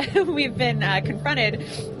been confronted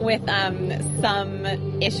with some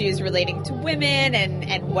issues relating to women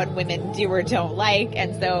and what women do or don't like,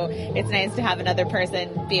 and so it's nice to have another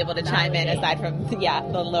person be able to chime in aside from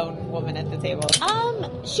the lone woman at the table.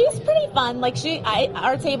 She's pretty fun. Like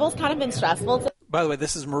our table's kind of been stressful By the way,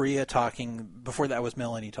 this is Maria talking. Before that was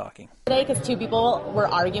Melanie talking. Today, because two people were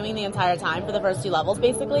arguing the entire time for the first two levels,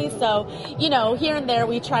 basically. So, here and there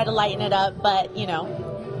we try to lighten it up, but,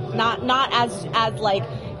 not as like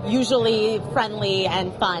usually friendly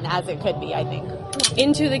and fun as it could be, I think.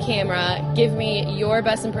 Into the camera, give me your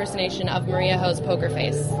best impersonation of Maria Ho's poker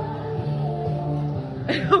face.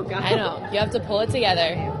 Oh, God. I know. You have to pull it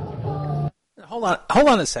together. Hold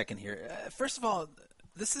on a second here. First of all,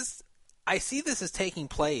 I see this is taking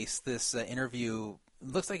place, this interview.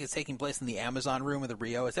 It looks like it's taking place in the Amazon room of the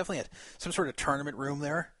Rio. It's definitely some sort of tournament room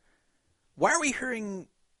there. Why are we hearing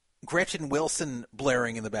Gretchen Wilson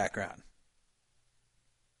blaring in the background?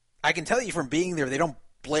 I can tell you from being there, they don't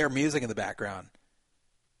blare music in the background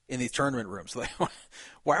in these tournament rooms. Like,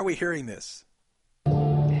 why are we hearing this?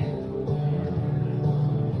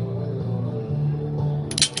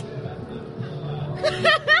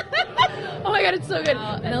 Oh my god, it's so good.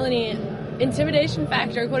 Melanie, intimidation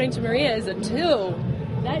factor according to Maria is a 2.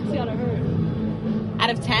 That's gotta hurt. Out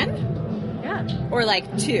of 10? Yeah. Or like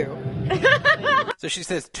 2. So she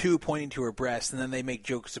says 2 pointing to her breast, and then they make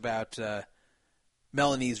jokes about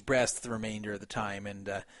Melanie's breast the remainder of the time, and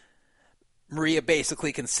Maria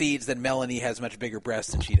basically concedes that Melanie has much bigger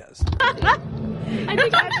breasts than she does. I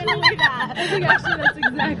think I believe that. I think actually that's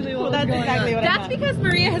exactly what was going on. That's because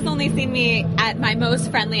Maria has only seen me at my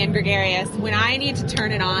most friendly and gregarious. When I need to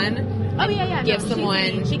turn it on, give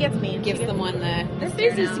someone. She gets mean. Give someone the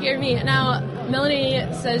Faces scare me. Now, Melanie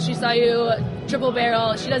says she saw you triple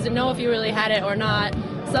barrel. She doesn't know if you really had it or not.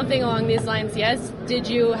 Something along these lines, yes. Did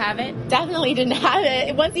you have it? Definitely didn't have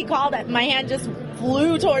it. Once he called it, my hand just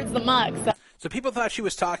flew towards the muck. So people thought she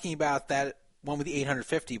was talking about that one with the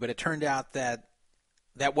 850, but it turned out that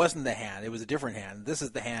wasn't the hand. It was a different hand. This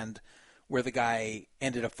is the hand where the guy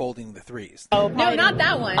ended up folding the threes. Oh, No, not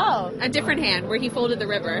that one. Oh. A different hand where he folded the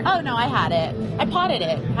river. Oh, no, I had it. I potted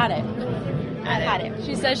it. Had it.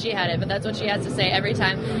 She says she had it, but that's what she has to say every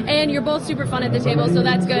time. And you're both super fun at the table, so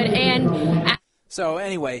that's good. And so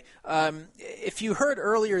anyway, if you heard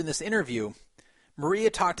earlier in this interview, Maria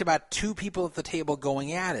talked about two people at the table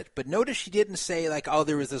going at it, but notice she didn't say, like, oh,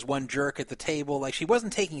 there was this one jerk at the table. Like, she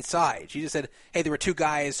wasn't taking sides. She just said, hey, there were two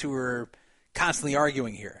guys who were constantly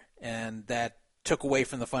arguing here, and that took away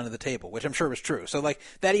from the fun of the table, which I'm sure was true. So, like,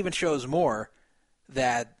 that even shows more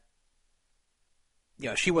that,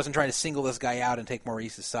 she wasn't trying to single this guy out and take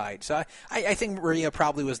Maurice's side. So I think Maria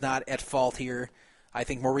probably was not at fault here. I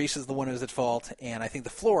think Maurice is the one who was at fault, and I think the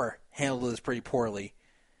floor handled this pretty poorly.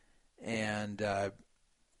 And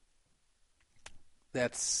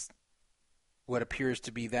that's what appears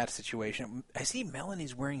to be that situation. I see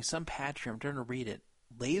Melanie's wearing some patch here. I'm trying to read it.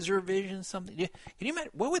 Laser vision something? Can you imagine?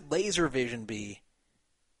 What would laser vision be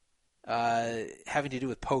having to do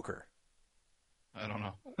with poker? I don't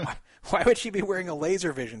know. Why would she be wearing a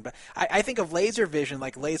laser vision? But I think of laser vision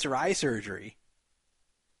like laser eye surgery.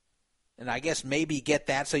 And I guess maybe get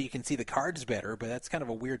that so you can see the cards better, but that's kind of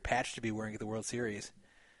a weird patch to be wearing at the World Series.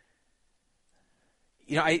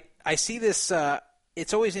 You know, I see this,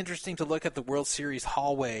 it's always interesting to look at the World Series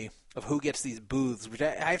hallway of who gets these booths, which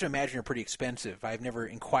I have to imagine are pretty expensive. I've never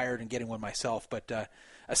inquired in getting one myself, but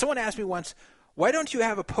someone asked me once, why don't you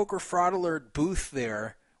have a Poker Fraud Alert booth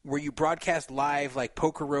there where you broadcast live like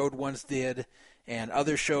Poker Road once did and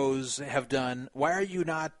other shows have done? Why are you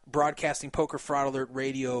not broadcasting Poker Fraud Alert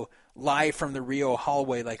radio live from the Rio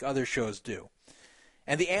hallway like other shows do?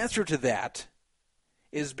 And the answer to that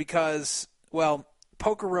is because, well,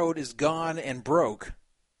 Poker Road is gone and broke,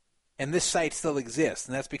 and this site still exists,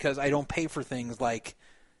 and that's because I don't pay for things like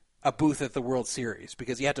a booth at the World Series,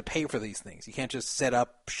 because you have to pay for these things. You can't just set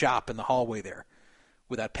up shop in the hallway there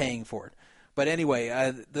without paying for it. But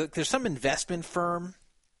anyway, there's some investment firm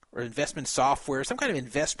or investment software, some kind of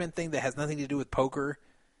investment thing that has nothing to do with poker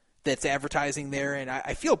that's advertising there, and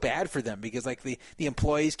I feel bad for them because like the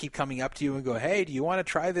employees keep coming up to you and go, hey, do you want to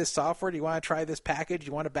try this software? Do you want to try this package? Do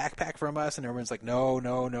you want a backpack from us? And everyone's like, no,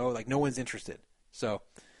 like no one's interested. So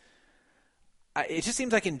it just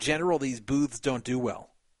seems like in general these booths don't do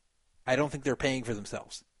well. I don't think they're paying for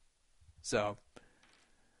themselves. So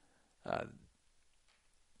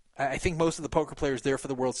I think most of the poker players there for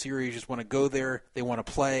the World Series just want to go there. They want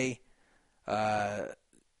to play.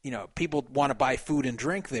 People want to buy food and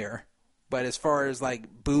drink there. But as far as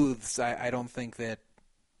like booths, I don't think that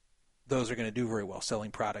those are going to do very well selling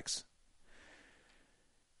products.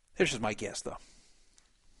 This is my guess, though.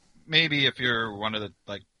 Maybe if you're one of the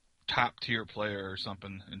like top tier player or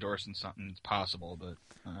something endorsing something, it's possible. But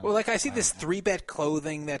well, like I see this 3Bet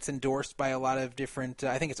clothing that's endorsed by a lot of different.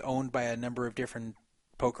 I think it's owned by a number of different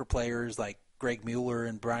poker players like Greg Mueller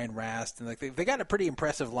and Brian Rast, and like they got a pretty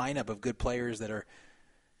impressive lineup of good players that are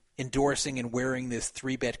endorsing and wearing this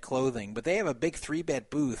 3Bet clothing. But they have a big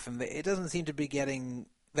 3Bet booth, and it doesn't seem to be getting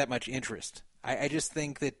that much interest. I just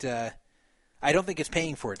think that I don't think it's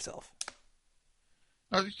paying for itself.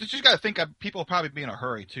 You just got to think people will probably be in a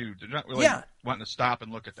hurry too. They're not really wanting to stop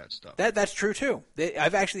and look at that stuff. That's true too.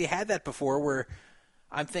 I've actually had that before where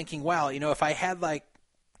I'm thinking, wow, if I had like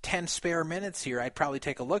 10 spare minutes here, I'd probably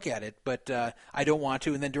take a look at it, but I don't want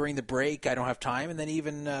to. And then during the break, I don't have time. And then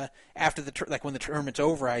even after when the tournament's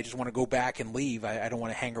over, I just want to go back and leave. I don't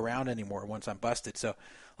want to hang around anymore once I'm busted. So,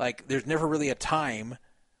 like, there's never really a time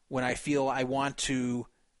when I feel I want to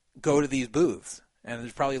go to these booths. And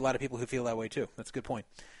there's probably a lot of people who feel that way too. That's a good point.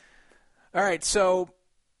 All right, so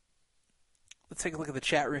let's take a look at the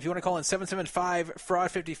chat room. If you want to call in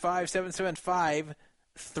 775-FRAUD-55,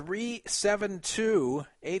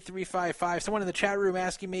 775-372-8355. Someone in the chat room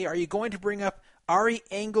asking me, are you going to bring up Ari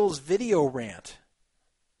Engel's video rant?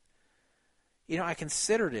 I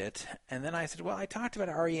considered it, and then I said, well, I talked about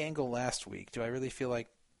Ari Engel last week. Do I really feel like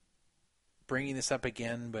bringing this up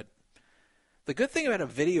again? But the good thing about a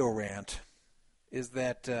video rant is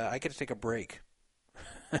that I get to take a break.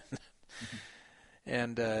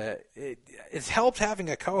 And it's helped having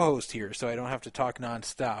a co-host here, so I don't have to talk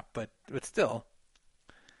nonstop, but still.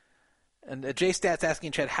 And J-Stat's asking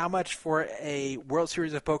in chat, how much for a World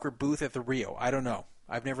Series of Poker booth at the Rio? I don't know.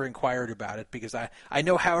 I've never inquired about it because I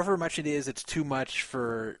know however much it is, it's too much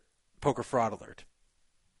for Poker Fraud Alert.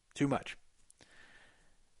 Too much.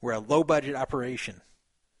 We're a low-budget operation.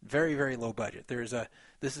 Very, very low budget.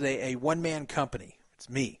 This is a one-man company. It's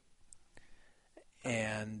me.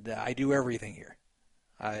 And I do everything here.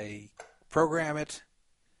 I program it.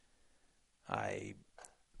 I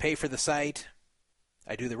pay for the site.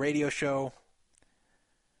 I do the radio show.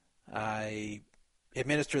 I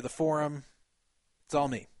administer the forum. It's all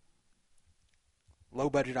me.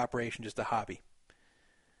 Low-budget operation, just a hobby.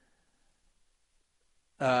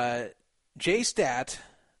 J-Stat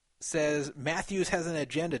says, Matthews has an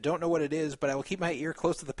agenda. Don't know what it is, but I will keep my ear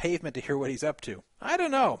close to the pavement to hear what he's up to. I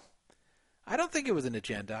don't know. I don't think it was an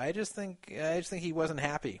agenda. I just think he wasn't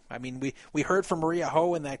happy. I mean, we heard from Maria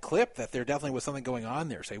Ho in that clip that there definitely was something going on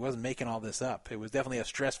there, so he wasn't making all this up. It was definitely a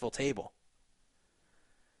stressful table.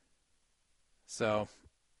 So,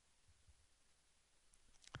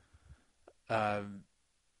 I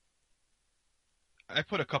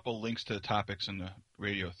put a couple links to the topics in the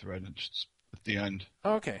radio thread just at the end.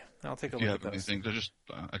 Okay, I'll take a look at those.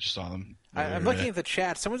 I just saw them. I'm looking at the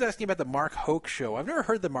chat. Someone's asking about the Mark Hoke show. I've never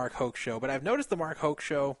heard the Mark Hoke show, but I've noticed the Mark Hoke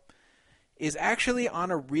show is actually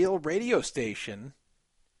on a real radio station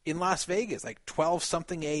in Las Vegas, like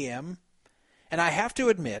 12-something a.m. And I have to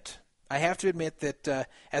admit that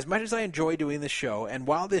as much as I enjoy doing this show, and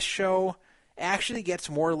while this show actually gets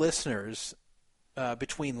more listeners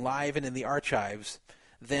between live and in the archives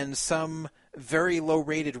than some very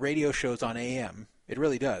low-rated radio shows on AM. It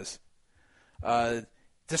really does.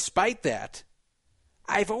 Despite that,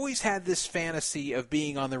 I've always had this fantasy of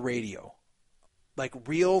being on the radio, like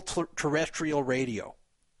real terrestrial radio.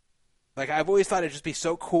 Like, I've always thought it'd just be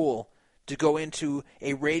so cool to go into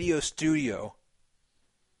a radio studio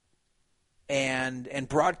and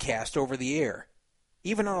broadcast over the air,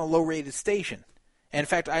 even on a low-rated station. And in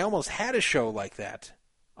fact, I almost had a show like that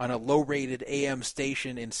on a low-rated AM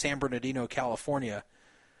station in San Bernardino, California,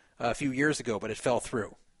 a few years ago, but it fell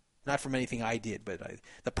through. Not from anything I did, but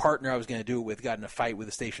the partner I was going to do it with got in a fight with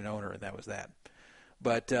the station owner, and that was that.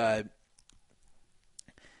 But the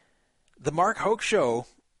Mark Hoke Show,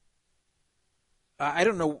 I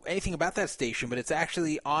don't know anything about that station, but it's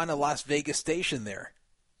actually on a Las Vegas station there.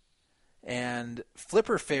 And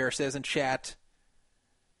Flipper Fair says in chat,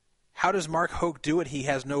 how does Mark Hoke do it? He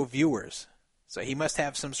has no viewers. So he must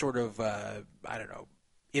have some sort of,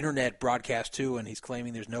 internet broadcast too, and he's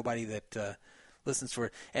claiming there's nobody that listens for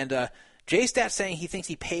it. And J-Stat saying he thinks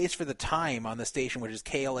he pays for the time on the station, which is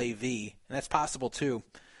KLAV, and that's possible too.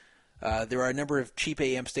 There are a number of cheap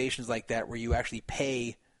AM stations like that where you actually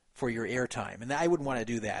pay for your airtime, and I wouldn't want to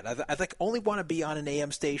do that. I'd only want to be on an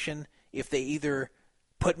AM station if they either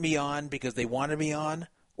put me on because they wanted me on,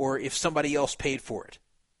 or if somebody else paid for it.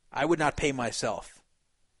 I would not pay myself,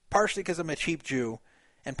 partially because I'm a cheap Jew,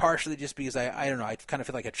 and partially just because I don't know, I kind of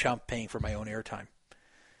feel like a chump paying for my own airtime.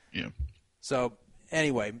 Yeah. So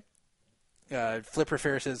anyway, Flipper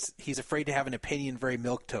Fair says he's afraid to have an opinion, very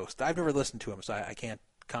milquetoast. I've never listened to him, so I can't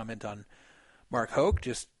comment on Mark Hoke,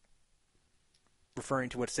 just referring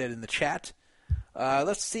to what's said in the chat.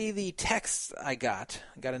 Let's see the texts I got.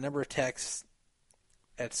 I got a number of texts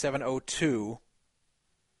at 702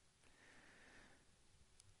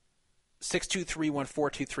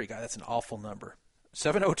 623-1423. God, that's an awful number.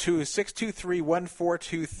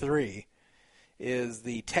 702-623-1423 is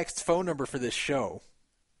the text phone number for this show.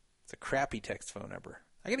 It's a crappy text phone number.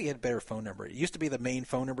 I got to get a better phone number. It used to be the main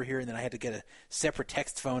phone number here, and then I had to get a separate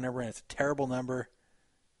text phone number, and it's a terrible number.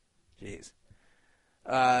 Jeez.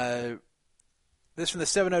 This from the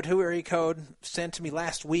 702 area code sent to me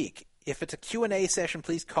last week. If it's a Q&A session,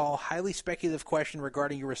 please call. Highly speculative question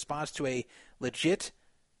regarding your response to a legit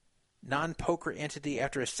non-poker entity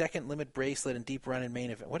after a second limit bracelet and deep run in main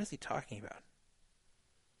event. What is he talking about?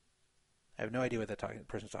 I have no idea what that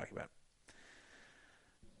person's talking about.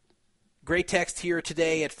 Great text here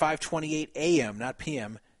today at 5:28 a.m., not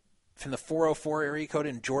p.m., from the 404 area code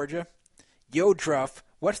in Georgia. Yo, Druff,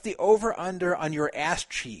 what's the over-under on your ass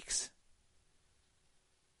cheeks?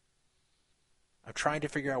 I'm trying to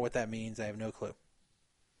figure out what that means. I have no clue.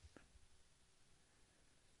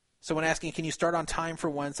 Someone asking, can you start on time for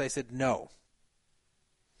once? I said no.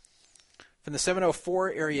 From the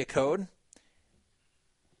 704 area code,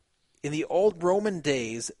 in the old Roman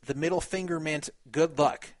days, the middle finger meant good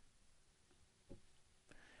luck.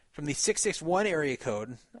 From the 661 area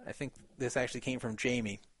code, I think this actually came from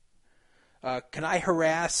Jamie. Can I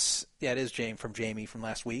harass... Yeah, it is from Jamie from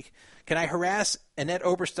last week. Can I harass Annette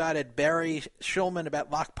Oberstadt and Barry Schulman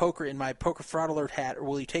about lock poker in my Poker Fraud Alert hat, or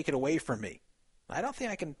will you take it away from me? I don't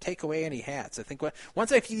think I can take away any hats. I think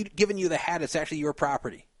once I've given you the hat, it's actually your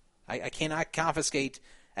property. I cannot confiscate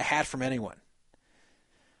a hat from anyone.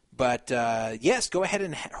 But, yes, go ahead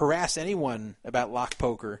and harass anyone about lock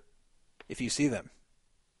poker if you see them.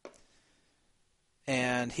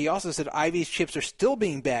 And he also said Ivy's chips are still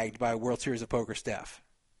being bagged by World Series of Poker staff.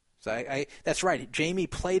 So that's right. Jamie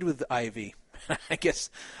played with Ivy. I guess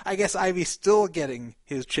Ivy's still getting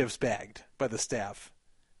his chips bagged by the staff.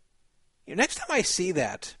 Next time I see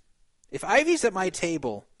that, if Ivy's at my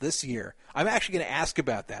table this year, I'm actually going to ask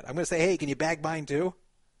about that. I'm going to say, hey, can you bag mine too?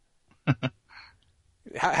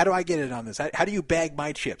 How do I get in on this? How do you bag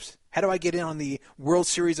my chips? How do I get in on the World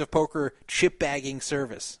Series of Poker chip bagging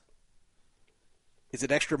service? Is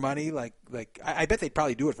it extra money? Like I bet they'd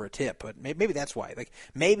probably do it for a tip, but maybe that's why. Like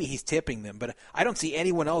maybe he's tipping them, but I don't see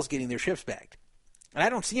anyone else getting their chips bagged. And I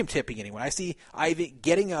don't see him tipping anyone. I see Ivy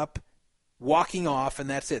getting up, walking off, and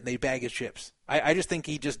that's it. And they bag his chips. I just think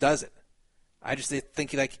he just does it. I just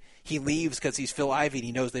think he leaves because he's Phil Ivey and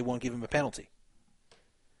he knows they won't give him a penalty.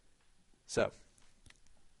 So,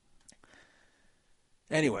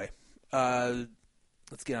 anyway,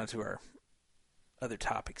 let's get on to our other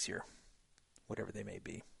topics here, whatever they may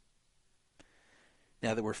be.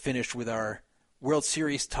 Now that we're finished with our World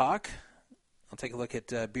Series talk, I'll take a look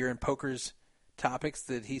at Beer and Poker's topics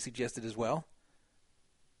that he suggested as well.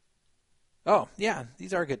 Oh, yeah,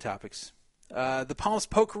 these are good topics. The Palms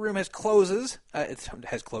Poker Room has closes.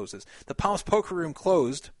 The Palms Poker Room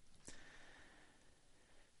closed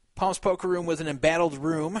Palms Poker Room was an embattled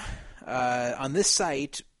room. On this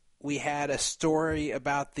site, we had a story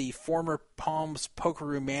about the former Palms Poker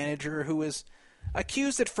Room manager who was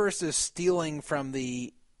accused at first of stealing from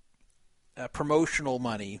the promotional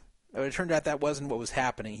money. It turned out that wasn't what was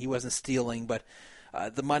happening. He wasn't stealing, but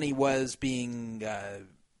the money was being,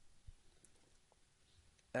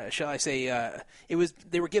 shall I say,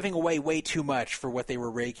 they were giving away way too much for what they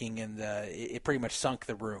were raking, and it pretty much sunk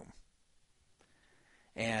the room.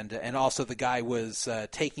 And also the guy was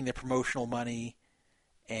taking the promotional money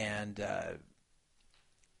and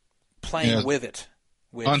playing with it.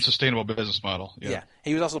 Unsustainable business model. Yeah.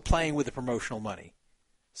 He was also playing with the promotional money.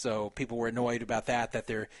 So people were annoyed about that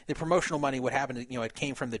the promotional money, what happened, it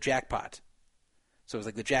came from the jackpot. So it was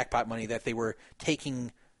like the jackpot money that they were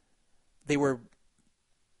taking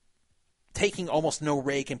almost no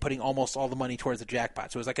rake and putting almost all the money towards the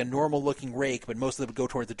jackpot. So it was like a normal looking rake, but most of it would go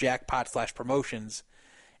towards the jackpot / promotions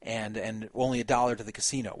and only $1 to the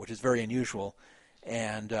casino, which is very unusual.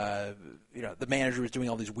 And the manager was doing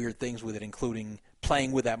all these weird things with it, including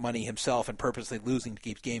playing with that money himself and purposely losing to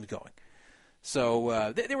keep games going.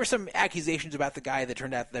 So there were some accusations about the guy that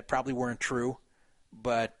turned out that probably weren't true,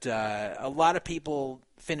 but a lot of people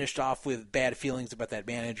finished off with bad feelings about that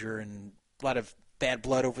manager and a lot of bad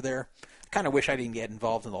blood over there. I kind of wish I didn't get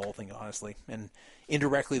involved in the whole thing, honestly. And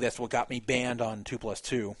indirectly, that's what got me banned on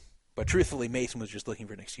 2+2. But truthfully, Mason was just looking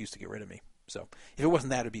for an excuse to get rid of me. So if it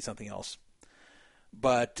wasn't that, it would be something else.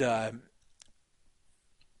 But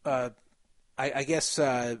I guess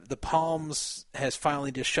the Palms has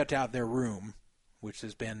finally just shut down their room, which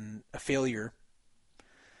has been a failure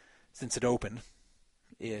since it opened.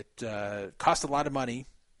 It cost a lot of money.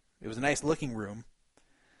 It was a nice-looking room.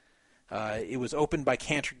 It was opened by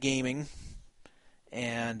Cantor Gaming,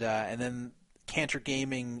 and then Cantor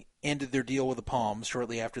Gaming ended their deal with the Palms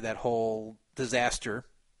shortly after that whole disaster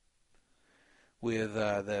with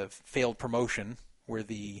the failed promotion, where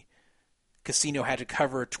the casino had to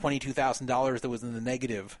cover $22,000 that was in the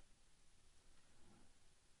negative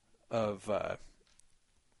of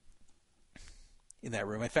in that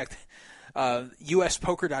room. In fact,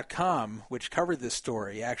 USPoker.com, which covered this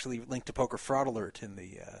story, actually linked to Poker Fraud Alert in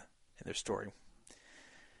their story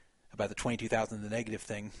about the $22,000 in the negative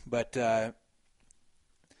thing. But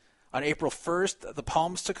on April 1st, the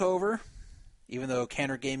Palms took over, even though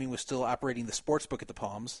Cantor Gaming was still operating the sportsbook at the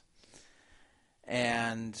Palms.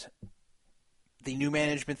 And the new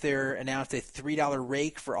management there announced a $3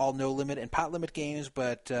 rake for all no-limit and pot-limit games,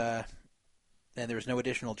 but then there was no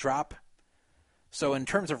additional drop. So in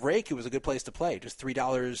terms of rake, it was a good place to play. Just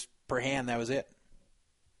 $3 per hand, that was it.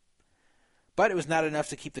 But it was not enough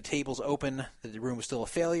to keep the tables open. The room was still a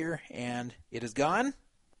failure, and it is gone.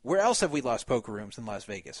 Where else have we lost poker rooms in Las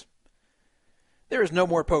Vegas? There is no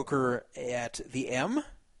more poker at the M,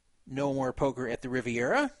 no more poker at the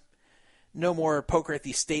Riviera, no more poker at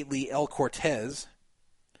the stately El Cortez,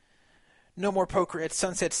 no more poker at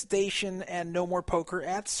Sunset Station, and no more poker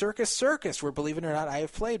at Circus Circus, where, believe it or not, I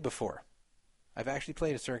have played before. I've actually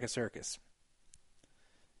played at Circus Circus.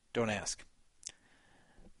 Don't ask.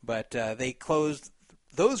 But they closed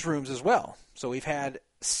those rooms as well. So we've had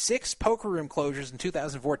 6 poker room closures in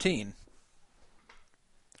 2014.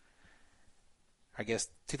 I guess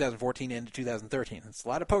 2014 into 2013. It's a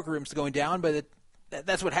lot of poker rooms going down, but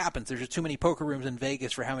that's what happens. There's just too many poker rooms in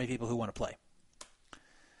Vegas for how many people who want to play.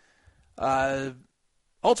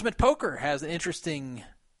 Ultimate Poker has an interesting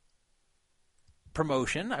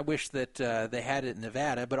promotion. I wish that they had it in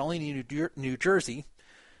Nevada, but only in New Jersey.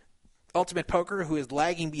 Ultimate Poker, who is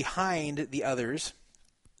lagging behind the others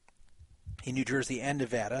in New Jersey and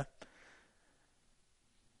Nevada,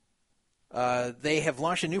 they have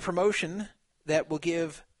launched a new promotion that will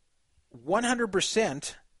give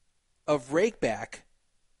 100% of rake back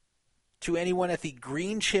to anyone at the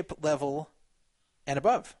green chip level and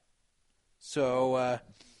above. So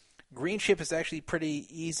green chip is actually pretty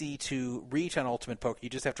easy to reach on Ultimate Poker. You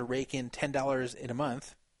just have to rake in $10 in a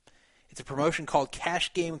month. It's a promotion called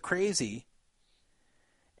Cash Game Crazy,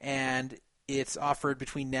 and it's offered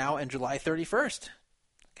between now and July 31st.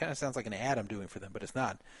 Kind of sounds like an ad I'm doing for them, but it's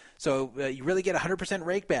not. So you really get 100%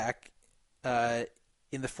 rake back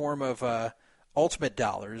in the form of Ultimate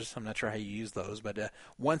dollars. I'm not sure how you use those, but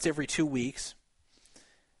once every 2 weeks.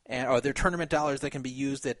 And they're tournament dollars that can be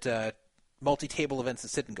used at multi-table events at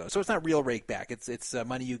Sit and Go. So it's not real rake back. It's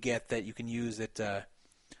money you get that you can use at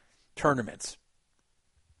tournaments.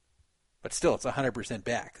 But still, it's 100%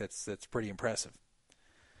 back. That's pretty impressive.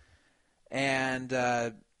 And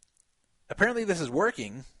apparently this is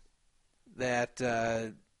working, that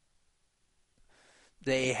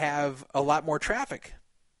they have a lot more traffic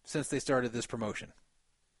since they started this promotion.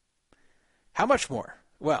 How much more?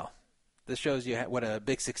 Well, this shows you what a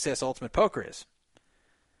big success Ultimate Poker is.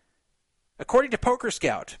 According to Poker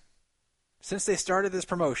Scout, since they started this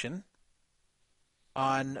promotion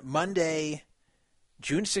on Monday,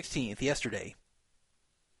 June 16th, yesterday,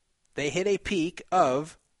 they hit a peak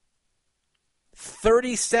of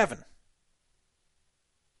 37.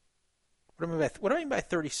 What do I mean by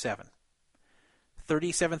 37?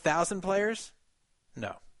 37,000 players?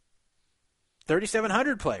 No.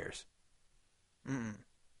 3,700 players?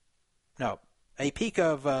 No. A peak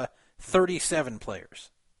of 37 players.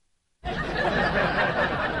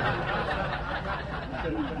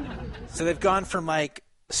 So they've gone from like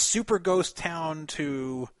super ghost town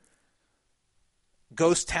to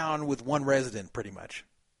ghost town with one resident, pretty much.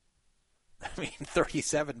 I mean,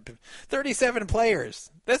 37 players.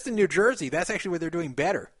 That's in New Jersey. That's actually where they're doing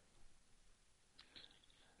better.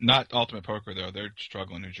 Not Ultimate Poker, though. They're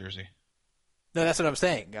struggling in New Jersey. No, that's what I'm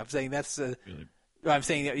saying. I'm saying that's... Really? I'm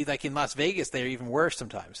saying that, like in Las Vegas, they're even worse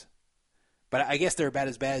sometimes. But I guess they're about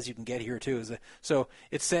as bad as you can get here, too. So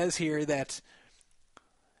it says here that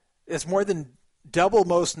it's more than double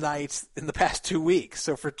most nights in the past 2 weeks.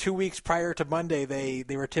 So for 2 weeks prior to Monday,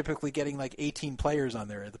 they were typically getting like 18 players on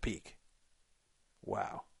there at the peak.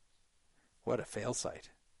 Wow. What a fail site.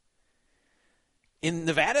 In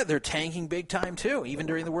Nevada, they're tanking big time, too, even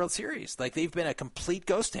during the World Series. Like, they've been a complete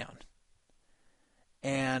ghost town.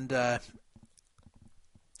 And, I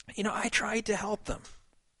tried to help them.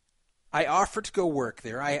 I offered to go work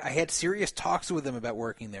there. I had serious talks with them about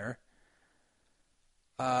working there.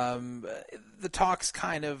 The talks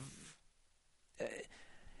kind of...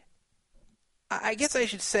 I guess I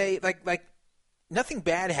should say, like nothing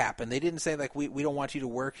bad happened. They didn't say, like, we don't want you to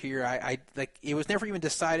work here. It was never even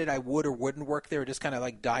decided I would or wouldn't work there. It just kind of,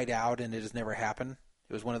 like, died out, and it just never happened.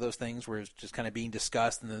 It was one of those things where it was just kind of being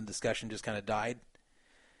discussed, and then the discussion just kind of died.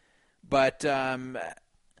 But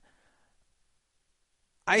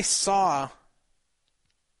I saw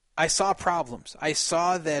problems. I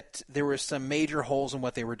saw that there were some major holes in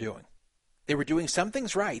what they were doing. They were doing some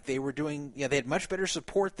things right. They had much better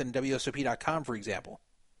support than WSOP.com, for example.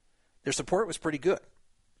 Their support was pretty good.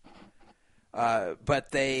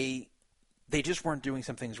 But they just weren't doing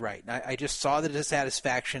some things right. I just saw the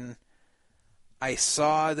dissatisfaction. I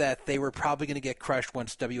saw that they were probably going to get crushed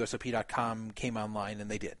once WSOP.com came online, and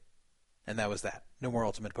they did. And that was that. No more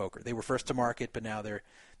Ultimate Poker. They were first to market, but now they're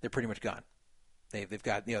pretty much gone. They've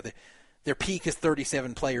got, their peak is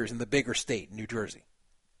 37 players in the bigger state, New Jersey.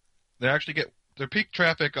 They actually get their peak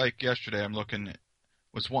traffic, like yesterday, I'm looking,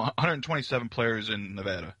 was 127 players in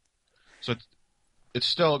Nevada. So it's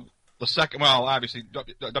still the second. Well, obviously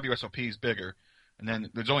WSOP is bigger, and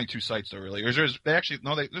then there's only 2 sites though. Really, there's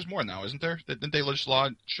more now, isn't there? Didn't they just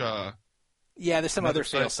launch? Yeah, there's some other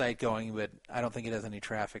sales site going, but I don't think it has any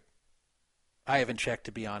traffic. I haven't checked,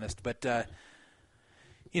 to be honest, but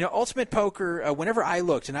Ultimate Poker. Whenever I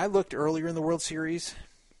looked, and I looked earlier in the World Series,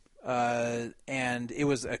 and it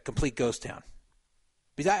was a complete ghost town.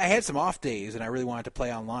 Because I had some off days, and I really wanted to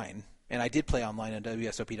play online. And I did play online on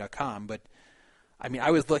WSOP.com, but, I mean,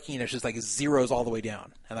 I was looking and it's just like zeros all the way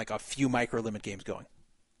down and like a few micro-limit games going.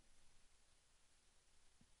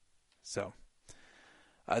 So,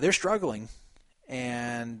 they're struggling,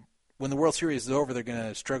 and when the World Series is over, they're going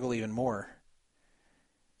to struggle even more.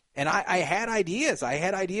 And I had ideas. I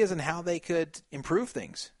had ideas on how they could improve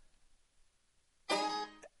things.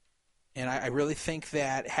 And I really think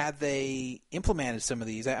that had they implemented some of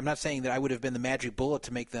these, I'm not saying that I would have been the magic bullet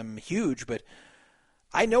to make them huge, but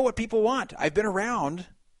I know what people want. I've been around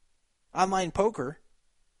online poker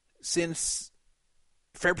since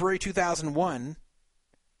February 2001.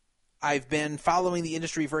 I've been following the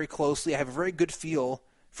industry very closely. I have a very good feel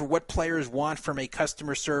for what players want from a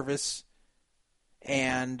customer service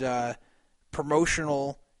and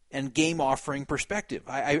promotional and game offering perspective.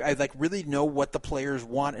 I like really know what the players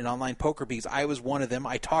want in online poker because I was one of them.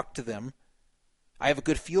 I talked to them. I have a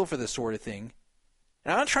good feel for this sort of thing.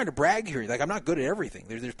 And I'm not trying to brag here. Like, I'm not good at everything.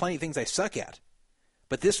 There's plenty of things I suck at.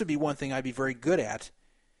 But this would be one thing I'd be very good at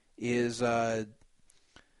is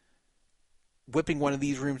whipping one of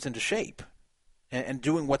these rooms into shape and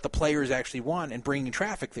doing what the players actually want and bringing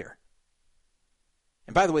traffic there.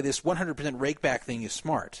 And by the way, this 100% rakeback thing is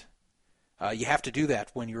smart. You have to do that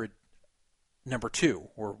when you're number 2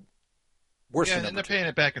 or worse than number 2. Yeah, and they're paying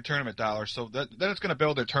it back in tournament dollars, so then it's going to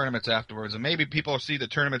build their tournaments afterwards, and maybe people see the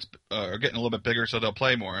tournaments are getting a little bit bigger, so they'll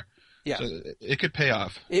play more. Yeah. So it could pay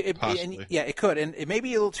off, possibly. It could, and it may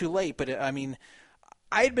be a little too late, but I mean,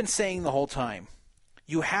 I had been saying the whole time,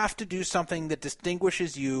 you have to do something that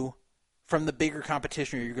distinguishes you from the bigger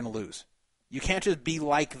competition or you're going to lose. You can't just be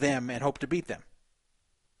like them and hope to beat them.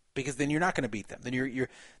 because then you're not going to beat them. Then you're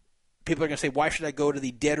people are going to say, why should I go to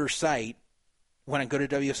the deader site when I go to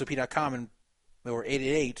WSOP.com or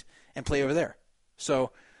 888 and play over there?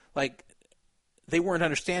 So, like, they weren't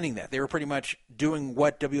understanding that. They were pretty much doing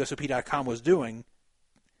what WSOP.com was doing.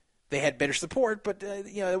 They had better support, but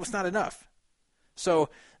it was not enough. So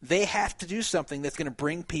they have to do something that's going to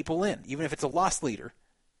bring people in, even if it's a loss leader,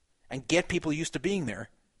 and get people used to being there.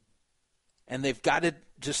 And they've got to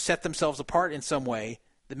just set themselves apart in some way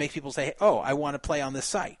that makes people say, oh, I want to play on this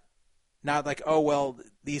site. Not like, oh, well,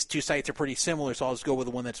 these two sites are pretty similar, so I'll just go with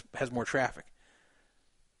the one that has more traffic.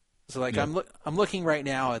 So, like, yeah. I'm looking right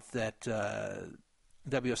now at that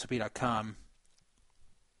WSOP.com,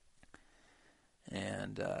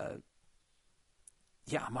 and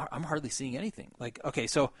I'm hardly seeing anything. Like, okay,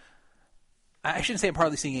 so I shouldn't say I'm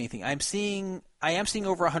hardly seeing anything. I am seeing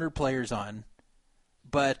over 100 players on,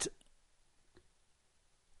 but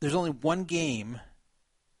there's only one game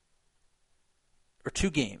or two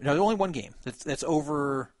games. No, there's only one game that's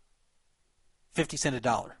over 50 cents a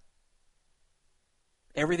dollar.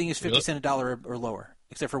 Everything is 50 cents a dollar or lower,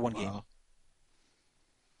 except for one game.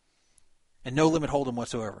 And no limit hold'em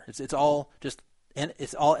whatsoever. It's all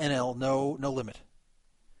NL, no limit.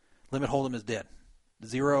 Limit hold'em is dead.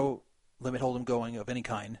 Zero limit hold'em going of any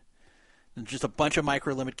kind. And just a bunch of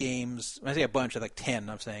micro limit games. When I say a bunch, like 10,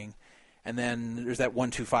 I'm saying. And then there's that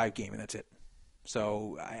 1-2-5 game, and that's it.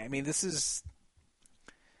 So, I mean, this is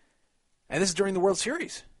during the World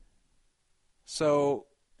Series. So,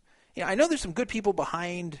 I know there's some good people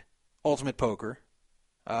behind Ultimate Poker.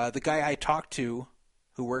 The guy I talked to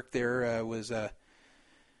who worked there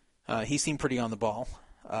he seemed pretty on the ball.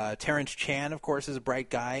 Terrence Chan, of course, is a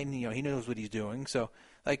bright guy, and he knows what he's doing. So,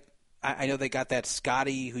 like, I know they got that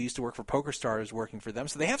Scotty who used to work for PokerStars working for them.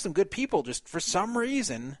 So they have some good people. Just for some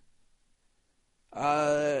reason,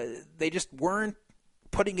 they just weren't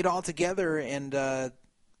putting it all together and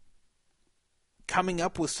coming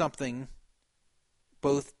up with something,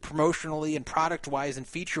 both promotionally and product-wise and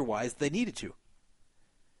feature-wise, they needed to. It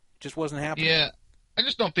just wasn't happening. Yeah. I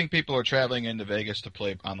just don't think people are traveling into Vegas to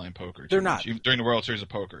play online poker. They're not. During the World Series of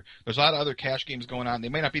Poker. There's a lot of other cash games going on. They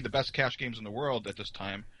may not be the best cash games in the world at this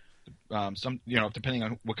time, depending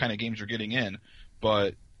on what kind of games you're getting in,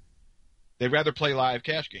 but they'd rather play live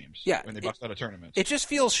cash games when they bust out of tournaments. It just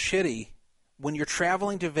feels shitty when you're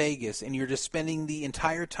traveling to Vegas and you're just spending the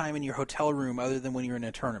entire time in your hotel room other than when you're in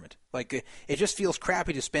a tournament. Like, it just feels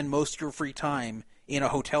crappy to spend most of your free time in a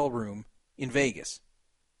hotel room in Vegas.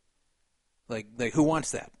 Like who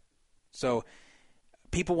wants that? So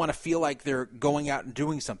people want to feel like they're going out and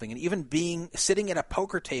doing something. And even sitting at a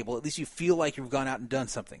poker table, at least you feel like you've gone out and done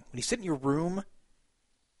something. When you sit in your room,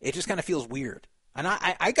 it just kind of feels weird. And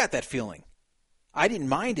I got that feeling. I didn't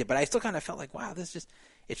mind it, but I still kind of felt like, wow, it's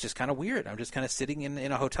just kind of weird. I'm just kind of sitting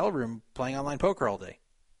in a hotel room playing online poker all day.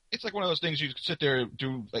 It's like one of those things you sit there and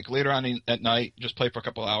do, like, later on at night, just play for a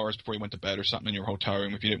couple of hours before you went to bed or something in your hotel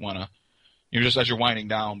room if you didn't want to. Just as you're winding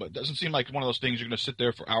down, but it doesn't seem like one of those things you're going to sit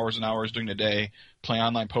there for hours and hours during the day, play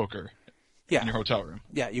online poker in your hotel room.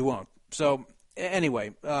 Yeah, you won't. So,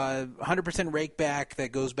 anyway, 100% rake back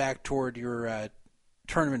that goes back toward your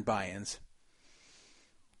tournament buy-ins.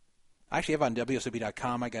 I actually have on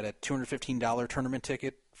WSOP.com, I got a $215 tournament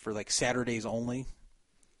ticket for, like, Saturdays only.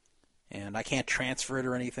 And I can't transfer it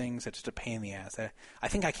or anything, so it's just a pain in the ass. I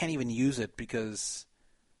think I can't even use it because,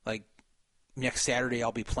 like, next Saturday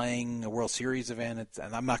I'll be playing a World Series event,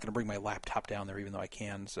 and I'm not going to bring my laptop down there even though I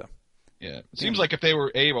can. So, yeah, it seems like if they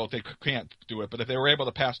were able, they can't do it, but if they were able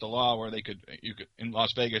to pass the law where you could in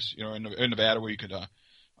Las Vegas, in Nevada, where you could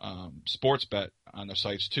sports bet on the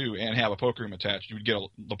sites too and have a poker room attached, you would get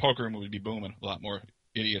the poker room would be booming. A lot more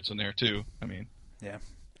idiots in there too. I mean, yeah.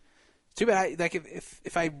 Too bad. Like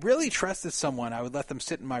if I really trusted someone, I would let them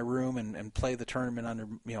sit in my room and play the tournament under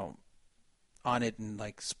on it and,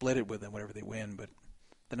 like, split it with them whenever they win, but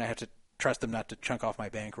then I have to trust them not to chunk off my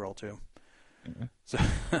bankroll too. Mm-hmm. So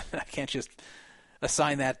I can't just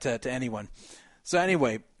assign that to anyone. So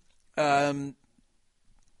anyway, let's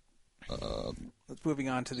moving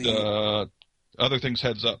on to the other things.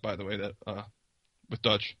 Heads up, by the way, that with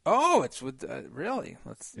Dutch. Oh, it's with really.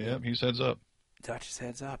 He's heads up. Dutch is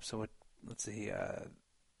heads up. So let's see.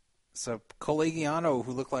 So Colagiano,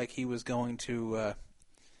 who looked like he was going to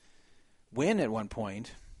win at one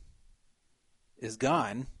point, is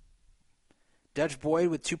gone. Dutch Boyd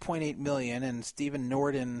with $2.8 million and Stephen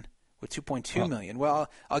Norden with $2.2 million. Well,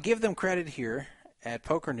 I'll give them credit here at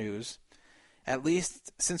Poker News. At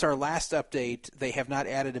least since our last update, they have not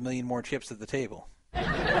added 1 million more chips to the table.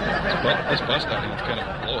 Well, this bust-out hand's kind of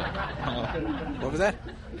a blow-up. What was that?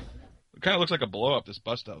 It kind of looks like a blow-up, this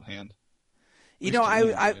bust-out hand. You know,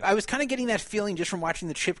 I was kind of getting that feeling just from watching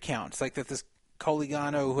the chip counts, like that this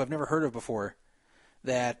Cogliano, who I've never heard of before,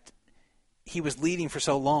 that he was leading for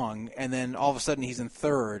so long, and then all of a sudden he's in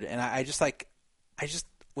third, and I just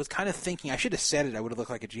was kind of thinking, I should have said it, I would have looked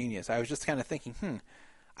like a genius. I was just kind of thinking,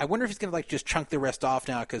 I wonder if he's going to just chunk the rest off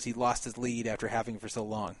now because he lost his lead after having it for so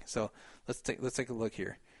long. So let's take a look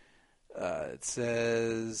here. It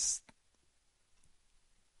says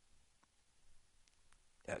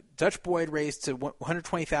Dutch Boyd raised to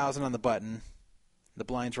 $120,000 on the button. The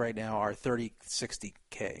blinds right now are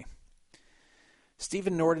 30-60K.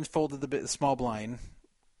 Stephen Norden folded the small blind.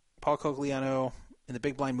 Paul Cogliano in the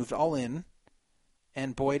big blind moved all in,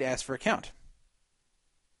 and Boyd asked for a count.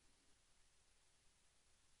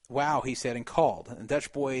 Wow, he said, and called. And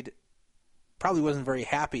Dutch Boyd probably wasn't very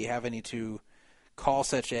happy having to call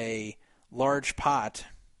such a large pot.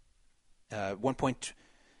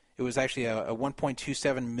 It was actually a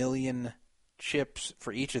 1.27 million chips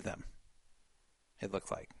for each of them, it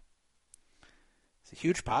looked like. It's a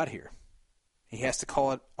huge pot here. He has to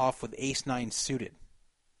call it off with ace-9 suited.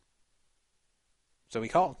 So he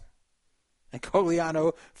called. And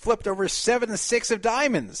Cogliano flipped over 7-6 of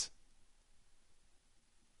diamonds.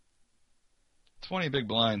 20 big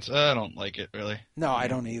blinds. I don't like it, really. No, I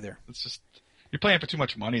don't either. It's just, you're playing for too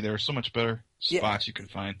much money. There are so much better spots you can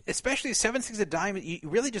find. Especially 7-6 of diamond. You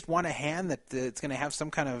really just want a hand that it's going to have some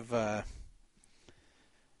kind of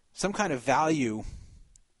value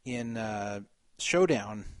in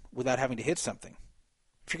showdown without having to hit something.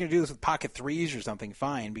 If you're going to do this with pocket threes or something,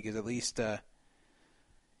 fine, because at least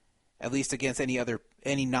against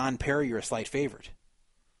any non-pair, you're a slight favorite.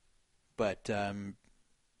 But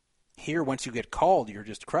here, once you get called, you're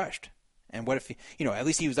just crushed. And what if at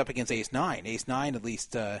least he was up against ace-9. Ace-9, at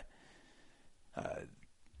least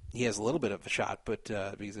he has a little bit of a shot, but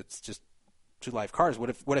because it's just two live cards. What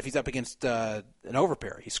if he's up against an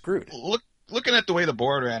overpair? He's screwed. Looking at the way the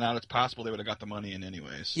board ran out, it's possible they would have got the money in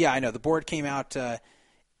anyways. Yeah, I know. The board came out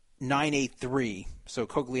 9-8-3, so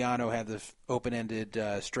Cogliano had the open-ended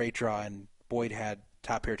straight draw, and Boyd had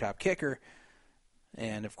top pair, top kicker.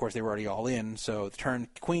 And, of course, they were already all in. So the turn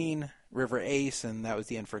queen, river ace, and that was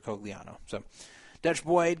the end for Cogliano. So Dutch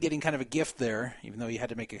Boyd getting kind of a gift there, even though he had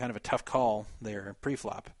to make a kind of a tough call there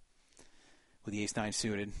pre-flop with the ace-9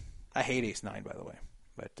 suited. I hate ace-9, by the way.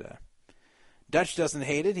 But Dutch doesn't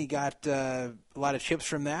hate it. He got a lot of chips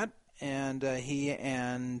from that. And he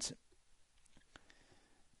and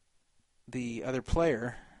the other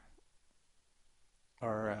player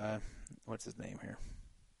are, what's his name here?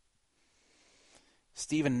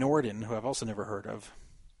 Stephen Norden, who I've also never heard of,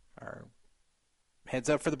 are heads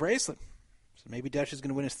up for the bracelet. So maybe Dutch is going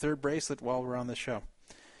to win his third bracelet while we're on this show.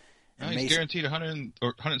 And he's guaranteed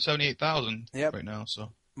 $178,000 right now.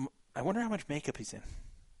 So I wonder how much makeup he's in.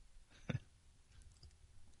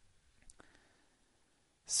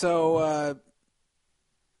 So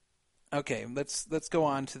okay, let's go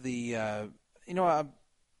on to the let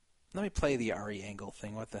me play the Ari Engel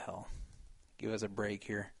thing. What the hell? Give us a break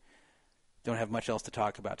here. Don't have much else to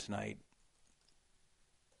talk about tonight.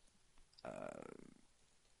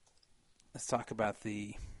 Let's talk about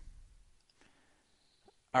the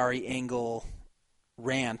Ari Engel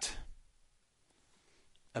rant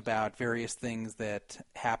about various things that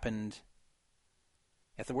happened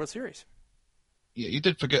at the World Series. Yeah, you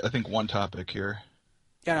did forget, I think, one topic here.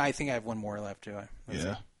 Yeah, no, I think I have one more left, too. Let's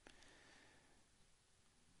see.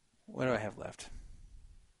 What do I have left?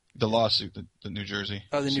 The lawsuit, the New Jersey.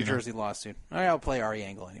 Oh, the New Jersey lawsuit. All right, I'll play Ari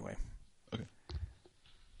Engel anyway. Okay.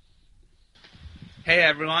 Hey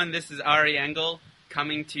everyone, this is Ari Engel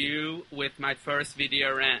coming to you with my first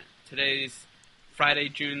video rant. Today's Friday,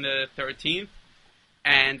 June the 13th,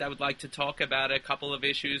 and I would like to talk about a couple of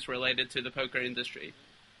issues related to the poker industry.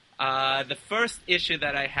 The first issue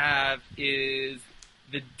that I have is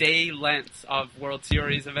the day lengths of World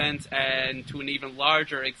Series events, and to an even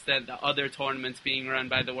larger extent, the other tournaments being run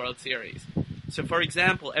by the World Series. So, for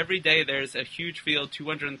example, every day there's a huge field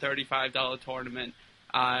 $235 tournament,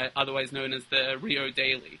 otherwise known as the Rio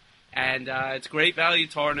Daily. And it's a great value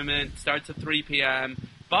tournament, starts at 3 p.m.,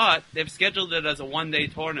 but they've scheduled it as a one-day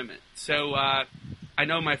tournament. So I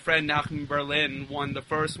know my friend Nachum Berlin won the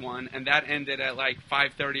first one, and that ended at like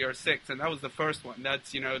 5:30 or 6, and that was the first one.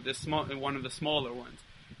 That's, one of the smaller ones.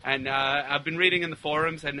 And I've been reading in the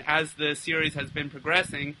forums, and as the series has been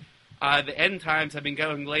progressing, the end times have been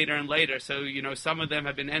going later and later. So, some of them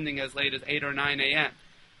have been ending as late as 8 or 9 a.m.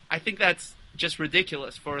 I think that's just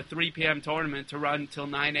ridiculous for a 3 p.m. tournament to run till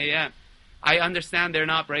 9 a.m. I understand they're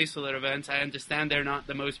not bracelet events. I understand they're not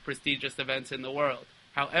the most prestigious events in the world.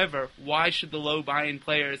 However, why should the low buy-in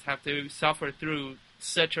players have to suffer through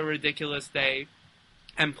such a ridiculous day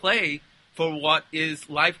and play for what is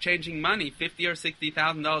life-changing money. $50,000 or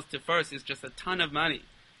 $60,000 to first is just a ton of money.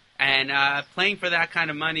 And playing for that kind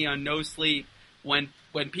of money on no sleep when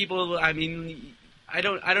people, I mean, I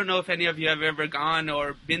don't know if any of you have ever gone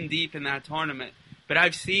or been deep in that tournament, but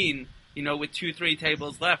I've seen, with 2-3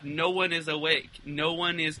 tables left, no one is awake. No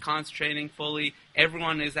one is concentrating fully.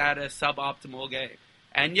 Everyone is at a suboptimal game.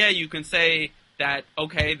 And yeah, you can say that,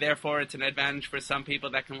 okay, therefore it's an advantage for some people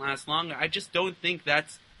that can last longer. I just don't think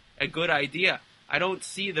that's a good idea. I don't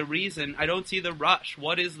see the reason. I don't see the rush.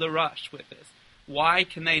 What is the rush with this? Why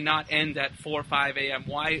can they not end at 4 or 5 a.m.?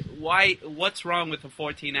 What's wrong with a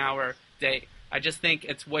 14-hour day? I just think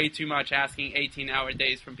it's way too much asking 18-hour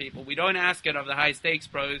days from people. We don't ask it of the high-stakes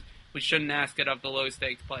pros. We shouldn't ask it of the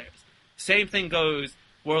low-stakes players. Same thing goes,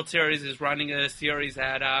 World Series is running a series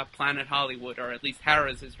at Planet Hollywood, or at least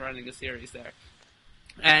Harrah's is running a series there.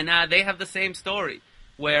 And they have the same story,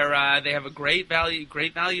 where they have a great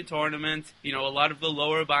value tournament, a lot of the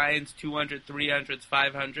lower buy-ins, 200, 300s,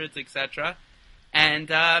 500s, etc.,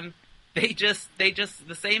 and they just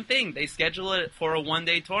the same thing. They schedule it for a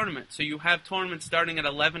one-day tournament. So you have tournaments starting at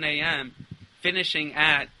 11 a.m., finishing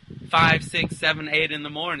at 5, 6, 7, 8 in the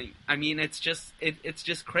morning. I mean, it's just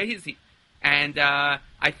crazy. And I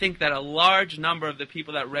think that a large number of the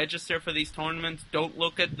people that register for these tournaments don't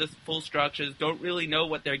look at the full structures, don't really know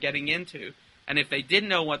what they're getting into. And if they did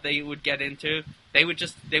know what they would get into, they would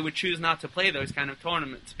choose not to play those kind of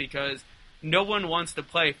tournaments, because no one wants to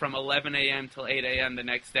play from 11 a.m. till 8 a.m. the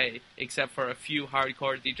next day, except for a few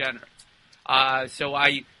hardcore degenerates. So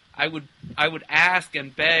I would ask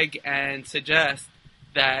and beg and suggest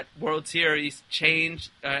that World Series change,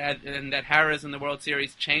 and that Harrah's and the World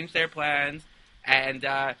Series change their plans. And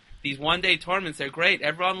these one-day tournaments, they're great.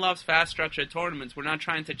 Everyone loves fast-structured tournaments. We're not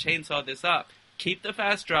trying to chainsaw this up. Keep the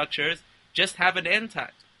fast structures. Just have an end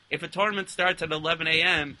time. If a tournament starts at 11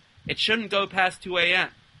 a.m., it shouldn't go past 2 a.m.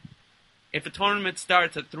 If a tournament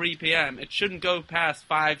starts at 3 p.m., it shouldn't go past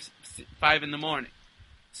 5 in the morning.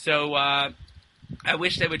 So I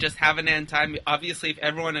wish they would just have an end time. Obviously, if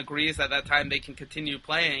everyone agrees at that time, they can continue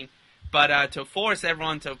playing. But to force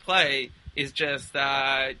everyone to play is just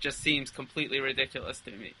seems completely ridiculous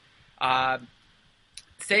to me.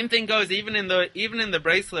 Same thing goes even in the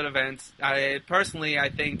bracelet events. I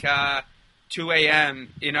think 2 a.m.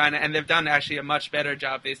 And they've done actually a much better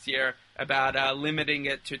job this year about limiting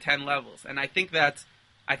it to 10 levels. And I think that's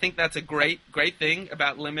a great thing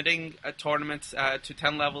about limiting tournaments to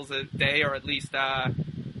 10 levels a day, or at least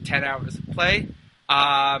 10 hours of play.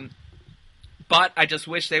 But I just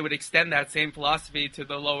wish they would extend that same philosophy to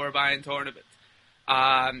the lower buy-in tournaments.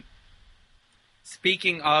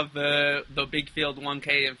 Speaking of the big field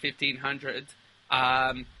 1K and 1500,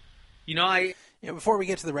 before we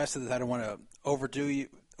get to the rest of this, I don't want to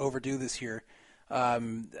overdo this here.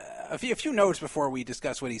 A few notes before we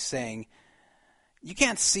discuss what he's saying. You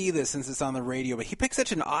can't see this since it's on the radio, but he picked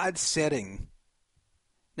such an odd setting.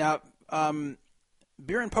 Now,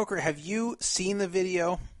 Beer and Poker, have you seen the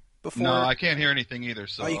video before? No, I can't hear anything either.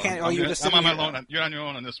 So you can't. I'm on my own. You're on your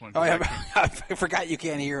own on this one. Oh, I forgot you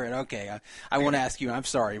can't hear it. Okay, I won't ask you. I'm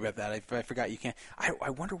sorry about that. I forgot you can't. I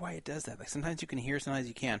wonder why it does that. Like sometimes you can hear, sometimes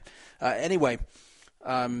you can't. Anyway,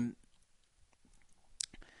 in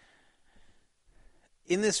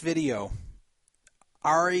this video,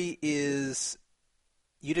 Ari is.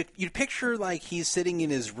 You'd picture like he's sitting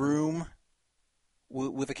in his room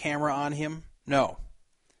with a camera on him. No.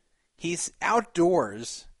 He's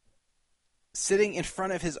outdoors, sitting in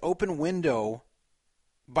front of his open window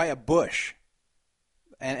by a bush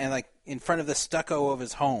and like in front of the stucco of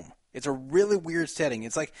his home. It's a really weird setting.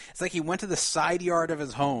 It's like he went to the side yard of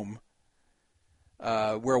his home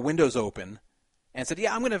where a window's open and said,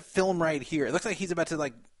 yeah, I'm going to film right here. It looks like he's about to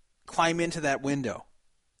like climb into that window.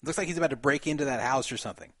 It looks like he's about to break into that house or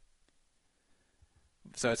something.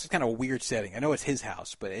 So it's just kind of a weird setting. I know it's his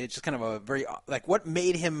house, but it's just kind of a very, like, what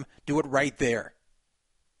made him do it right there?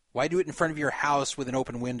 Why do it in front of your house with an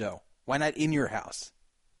open window? Why not in your house?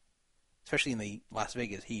 Especially in the Las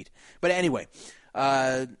Vegas heat. But anyway,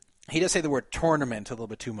 he does say the word tournament a little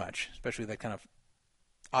bit too much, especially that kind of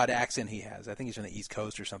odd accent he has. I think he's from the East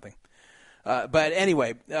Coast or something. But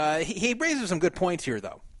anyway, he raises some good points here,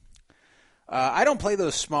 though. I don't play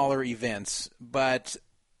those smaller events, but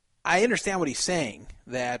I understand what he's saying,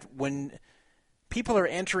 that when people are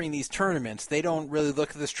entering these tournaments, they don't really look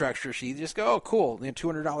at the structure sheet. They just go, oh, cool,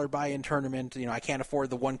 $200 buy-in tournament. I can't afford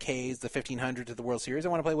the 1Ks, the 1500 to the World Series. I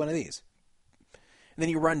want to play one of these. And then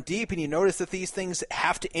you run deep and you notice that these things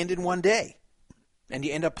have to end in one day. And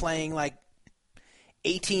you end up playing like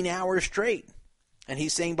 18 hours straight. And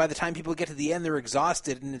he's saying by the time people get to the end, they're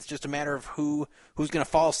exhausted, and it's just a matter of who's going to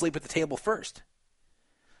fall asleep at the table first.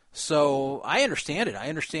 So I understand it. I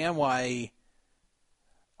understand why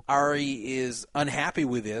Ari is unhappy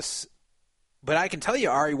with this, but I can tell you,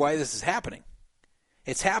 Ari, why this is happening.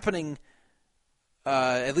 It's happening,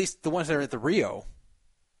 at least the ones that are at the Rio,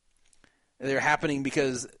 they're happening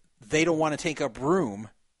because they don't want to take up room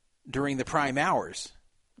during the prime hours,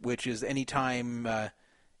 which is any time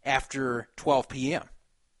after 12 p.m.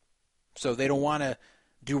 So they don't want to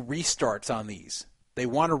do restarts on these. They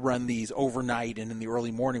want to run these overnight and in the early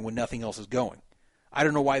morning when nothing else is going. I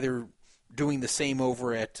don't know why they're doing the same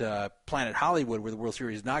over at Planet Hollywood where the World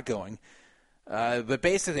Series is not going. But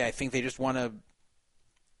basically, I think they just want to,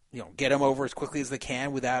 get them over as quickly as they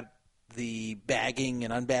can without the bagging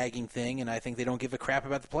and unbagging thing. And I think they don't give a crap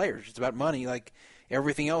about the players. It's about money, like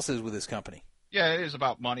everything else is with this company. Yeah, it is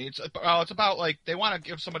about money. It's about like they want to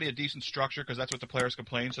give somebody a decent structure because that's what the players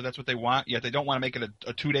complain. So that's what they want. Yet they don't want to make it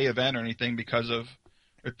a 2-day event or anything because of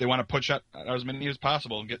if they want to push out as many as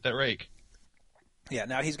possible and get that rake. Yeah.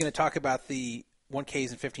 Now he's going to talk about the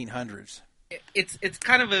 1Ks and 1500s. It's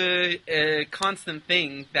kind of a constant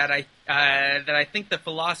thing that I think the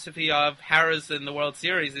philosophy of Harrah's in the World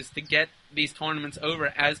Series is to get these tournaments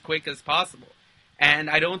over as quick as possible, and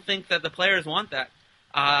I don't think that the players want that.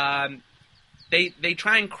 They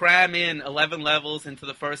try and cram in 11 levels into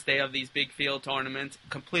the first day of these big field tournaments,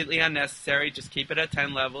 completely unnecessary. Just keep it at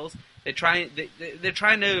 10 levels. They're trying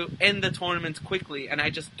to end the tournaments quickly, and I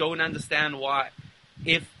just don't understand why.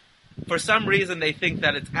 If for some reason they think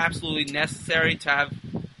that it's absolutely necessary to have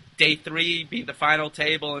day 3 be the final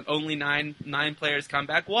table and only nine players come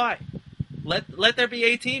back, why? Let there be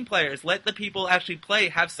 18 players. Let the people actually play,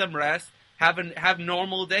 have some rest, have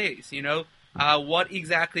normal days. What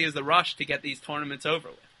exactly is the rush to get these tournaments over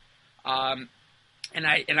with? And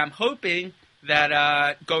I'm hoping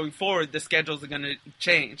that going forward the schedules are going to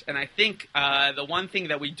change. And I think the one thing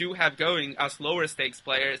that we do have going, us lower stakes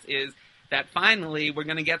players, is that finally we're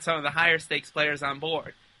going to get some of the higher stakes players on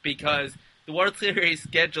board, because the World Series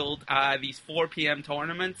scheduled these 4 p.m.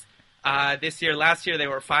 tournaments this year. Last year they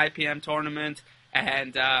were 5 p.m. tournaments,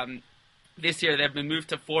 and this year they've been moved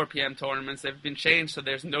to 4 p.m. tournaments. They've been changed so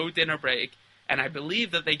there's no dinner break, and I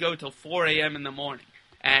believe that they go till 4 a.m. in the morning.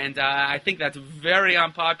 And I think that's very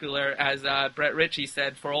unpopular, as Brett Ritchie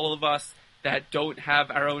said, for all of us that don't have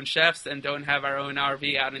our own chefs and don't have our own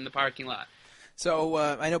RV out in the parking lot. So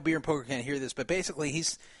I know Beer and Poker can't hear this, but basically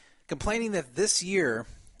he's complaining that this year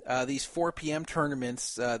these 4 p.m.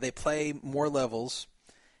 tournaments, they play more levels,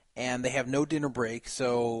 and they have no dinner break.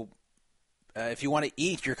 So if you want to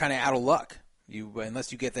eat, you're kind of out of luck.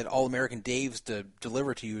 Unless you get that All-American Dave's to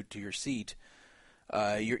deliver to you to your seat,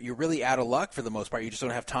 you're really out of luck for the most part. You just don't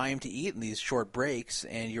have time to eat in these short breaks,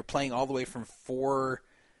 and you're playing all the way from 4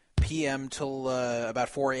 p.m. till about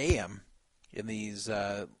 4 a.m. in these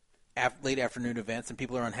late afternoon events, and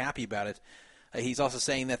people are unhappy about it. He's also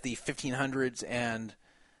saying that the 1500s and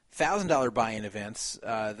 $1,000 buy-in events,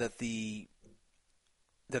 that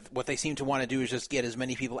what they seem to want to do is just get as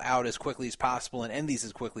many people out as quickly as possible and end these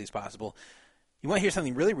as quickly as possible. You want to hear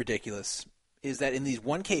something really ridiculous, is that in these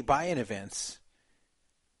 1K buy-in events,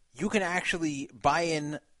 you can actually buy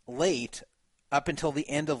in late up until the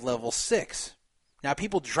end of level 6. Now,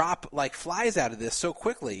 people drop like flies out of this so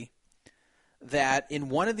quickly that in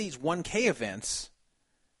one of these 1K events,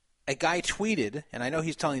 a guy tweeted, and I know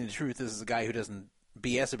he's telling the truth, this is a guy who doesn't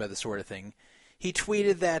BS about this sort of thing, he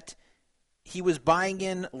tweeted that he was buying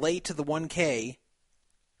in late to the 1K,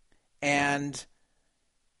 and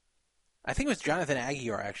I think it was Jonathan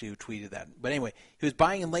Aguiar actually who tweeted that. But anyway, he was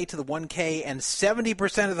buying in late to the 1K, and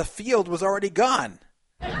 70% of the field was already gone.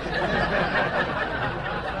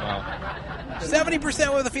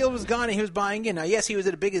 70% of the field was gone, and he was buying in. Now, yes, he was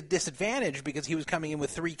at a big disadvantage because he was coming in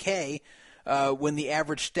with 3K when the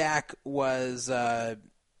average stack was, well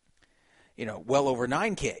over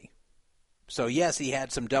 9K. So, yes, he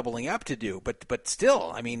had some doubling up to do, but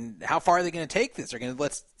still, I mean, how far are they going to take this? They're going to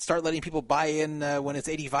start letting people buy in when it's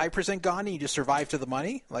 85% gone and you just survive to the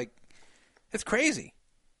money? Like, it's crazy.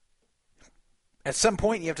 At some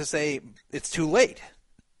point, you have to say it's too late.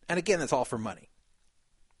 And again, that's all for money.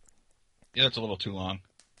 Yeah, that's a little too long.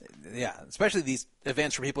 Yeah, especially these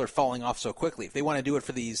events where people are falling off so quickly. If they want to do it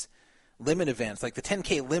for these limit events, like the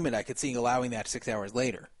 10K limit, I could see allowing that 6 hours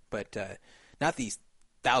later. But not these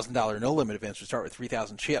 $1,000 no-limit events would start with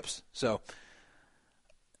 3,000 chips. So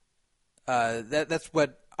that's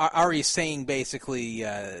what Ari's saying, basically.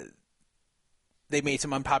 They made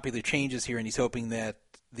some unpopular changes here, and he's hoping that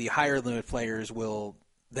the higher limit players will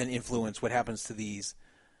then influence what happens to these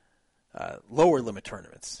lower limit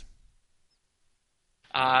tournaments.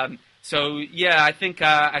 So yeah, I think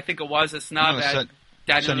it was a snub at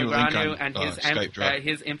Daniel send you a link Negreanu on, and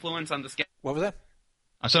his influence on the schedule. What was that?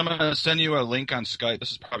 I'm going to send you a link on Skype.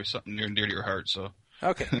 This is probably something near and dear to your heart, so.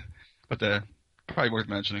 Okay. But probably worth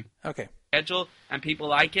mentioning. Okay. Schedule and people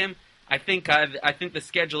like him. I think the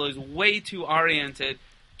schedule is way too oriented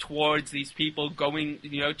towards these people going,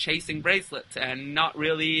 chasing bracelets and not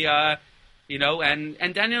really, and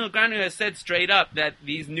Daniel Negreanu has said straight up that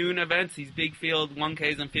these noon events, these big field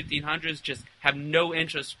 1Ks and 1500s, just have no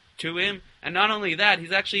interest to him. And not only that,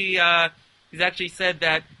 he's actually said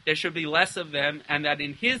that there should be less of them, and that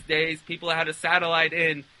in his days, people had a satellite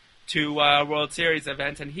in to World Series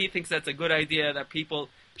events, and he thinks that's a good idea, that people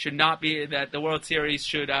should not be, that the World Series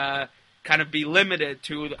should kind of be limited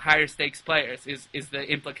to higher stakes players, is the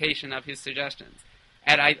implication of his suggestions.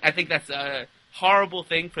 And I think that's a horrible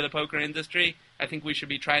thing for the poker industry. I think we should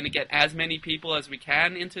be trying to get as many people as we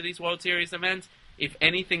can into these World Series events. If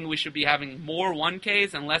anything, we should be having more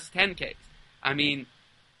 1Ks and less 10Ks. I mean,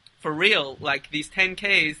 for real, like, these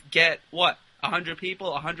 10Ks get, 100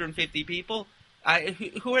 people, 150 people?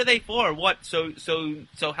 Who are they for? What? So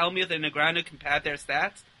Hellmuth and Negreanu can pad their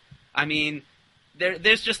stats? I mean,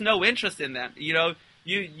 there's just no interest in them.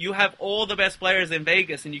 You have all the best players in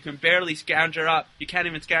Vegas, and you can barely you can't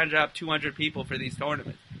even scrounger up 200 people for these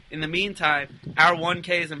tournaments. In the meantime, our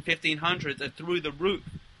 1Ks and 1500s are through the roof.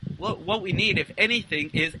 What we need, if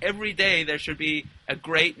anything, is every day there should be a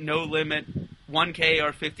great no-limit 1K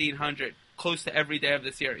or 1500 close to every day of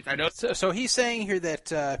the series. I know. So he's saying here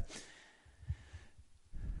that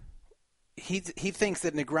he thinks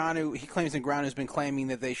that he claims Negreanu has been claiming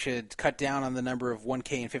that they should cut down on the number of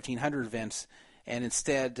 1K and 1500 events, and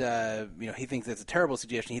instead, he thinks that's a terrible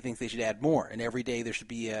suggestion. He thinks they should add more, and every day there should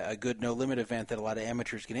be a good no-limit event that a lot of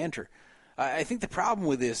amateurs can enter. I think the problem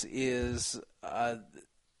with this is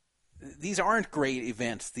these aren't great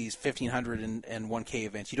events, these 1500 and 1K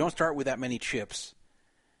events. You don't start with that many chips,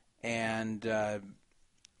 and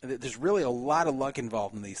there's really a lot of luck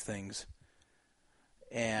involved in these things,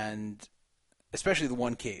 and especially the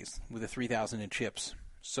 1Ks with the 3,000 in chips.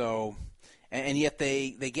 So, and yet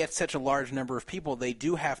they get such a large number of people, they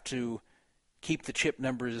do have to keep the chip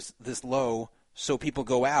numbers this low so people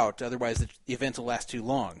go out. Otherwise, the events will last too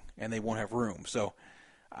long, and they won't have room. So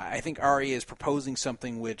I think Ari is proposing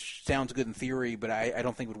something which sounds good in theory, but I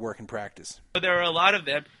don't think would work in practice. There are a lot of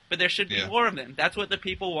them, but there should be more of them. That's what the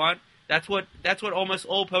people want. That's what almost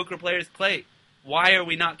all poker players play. Why are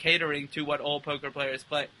we not catering to what all poker players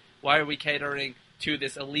play? Why are we catering to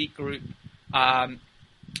this elite group? Now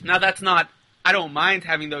that's not. I don't mind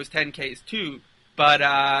having those 10Ks too,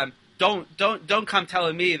 but don't come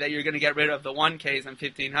telling me that you're going to get rid of the 1Ks and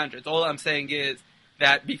 1500s. All I'm saying is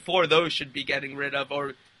that before those should be getting rid of,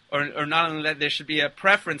 or not only that, there should be a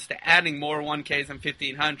preference to adding more 1Ks and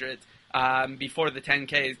 1500s before the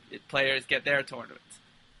 10Ks players get their tournaments.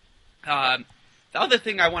 The other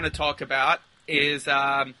thing I want to talk about is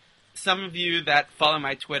some of you that follow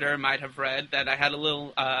my Twitter might have read that I had a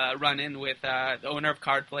little run-in with the owner of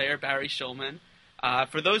Card Player, Barry Shulman.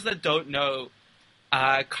 For those that don't know,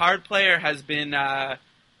 Card Player has been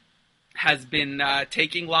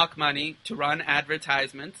taking lock money to run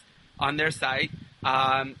advertisements on their site.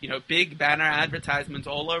 Big banner advertisements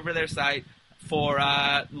all over their site for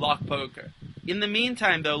lock poker. In the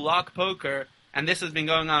meantime, though, lock poker, and this has been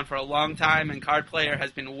going on for a long time, and Card Player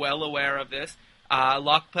has been well aware of this.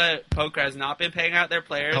 Lock poker has not been paying out their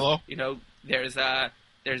players. Hello?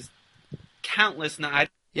 There's countless.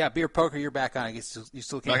 Yeah, Beer Poker, you're back on. I guess you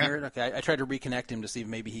still can't hear it? Okay, I tried to reconnect him to see if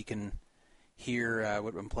maybe he can hear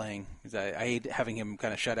what I'm playing. I hate having him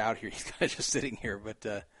kind of shut out here. He's kind of just sitting here. But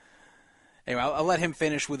anyway, I'll let him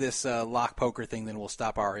finish with this lock poker thing, then we'll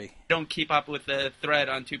stop Ari. Don't keep up with the thread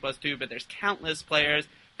on 2+2, but there's countless players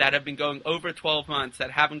that have been going over 12 months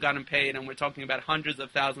that haven't gotten paid, and we're talking about hundreds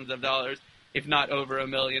of thousands of dollars, if not over $1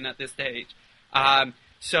 million at this stage.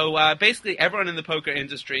 So basically everyone in the poker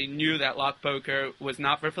industry knew that lock poker was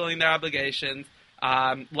not fulfilling their obligations.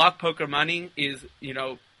 Lock poker money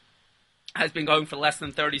has been going for less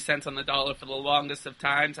than 30 cents on the dollar for the longest of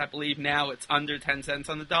times. I believe now it's under 10 cents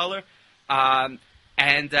on the dollar. The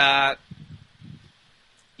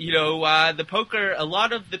poker, a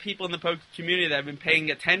lot of the people in the poker community that have been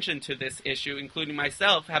paying attention to this issue, including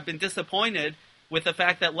myself, have been disappointed with the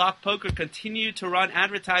fact that Lock Poker continued to run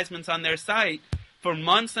advertisements on their site for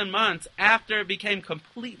months and months after it became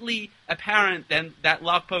completely apparent then that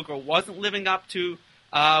Lock Poker wasn't living up to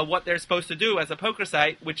what they're supposed to do as a poker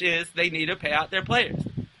site, which is they need to pay out their players.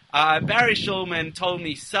 Barry Shulman told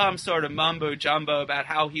me some sort of mumbo jumbo about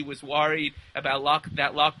how he was worried about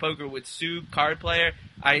that Lock Poker would sue Card Player.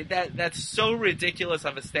 That's so ridiculous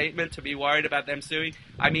of a statement to be worried about them suing.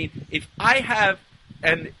 I mean, if I have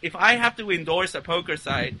to endorse a poker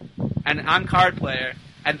site and I'm Card Player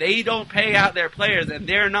and they don't pay out their players and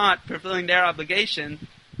they're not fulfilling their obligation,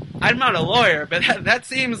 I'm not a lawyer, but that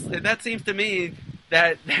seems to me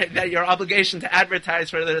that your obligation to advertise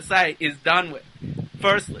for the site is done with.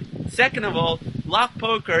 Firstly. Second of all, Lock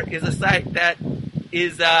Poker is a site that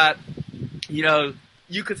is,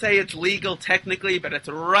 you could say it's legal technically, but it's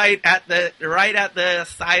right at the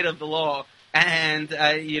side of the law, and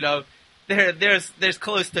there's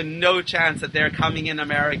close to no chance that they're coming in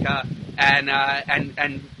America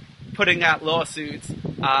and putting out lawsuits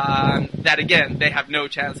that again they have no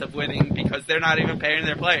chance of winning because they're not even paying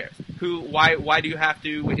their players. Why do you have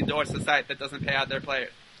to endorse a site that doesn't pay out their players?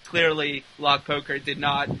 Clearly, Lock Poker did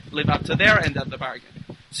not live up to their end of the bargain.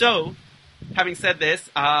 So, having said this,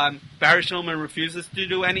 Barry Shulman refuses to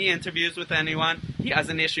do any interviews with anyone. He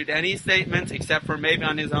hasn't issued any statements except for maybe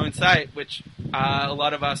on his own site, which a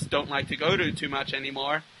lot of us don't like to go to too much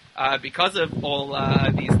anymore because of all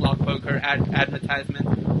these Lock Poker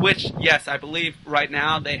advertisements, which, yes, I believe right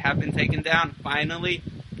now they have been taken down, finally,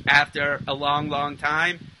 after a long, long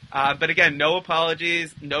time. But again, no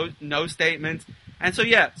apologies, no statements. And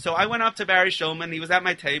so I went up to Barry Shulman. He was at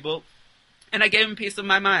my table, and I gave him a piece of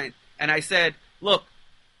my mind. And I said, look,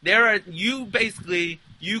 you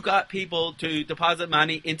got people to deposit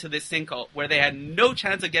money into this sinkhole where they had no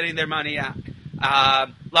chance of getting their money out.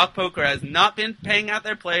 Lock Poker has not been paying out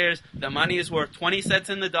their players. The money is worth 20 cents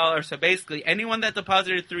in the dollar. So basically, anyone that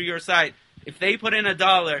deposited through your site, if they put in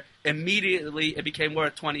 $1, immediately it became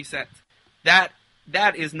worth 20 cents. That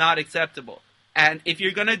is not acceptable. And if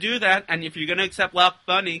you're going to do that, and if you're going to accept Lock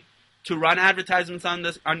money to run advertisements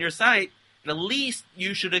on your site, the least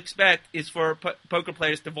you should expect is for poker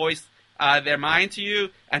players to voice their mind to you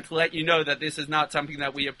and to let you know that this is not something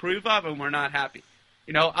that we approve of and we're not happy.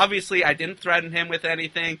 Obviously I didn't threaten him with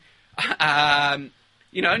anything. Nothing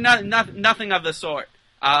of the sort.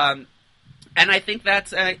 And I think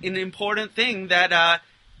that's an important thing that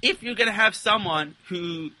if you're going to have someone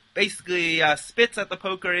who basically spits at the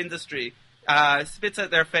poker industry, spits at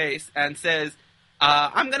their face and says,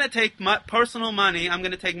 I'm going to take personal money, I'm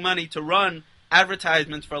going to take money to run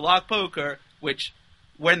advertisements for Lock Poker, which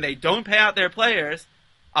when they don't pay out their players,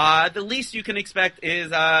 the least you can expect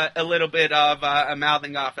is a little bit of a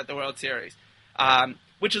mouthing off at the World Series,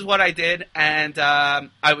 which is what I did, and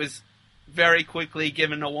I was very quickly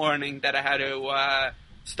given a warning that I had to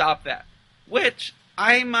stop that, which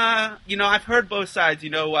I've heard both sides.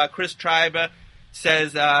 Chris Tribe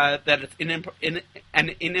says that it's an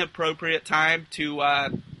inappropriate time to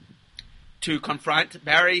confront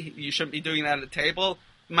Barry. You shouldn't be doing that at a table.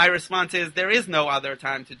 My response is there is no other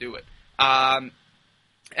time to do it. And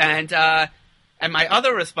my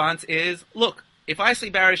other response is, look, if I see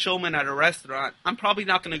Barry Shulman at a restaurant, I'm probably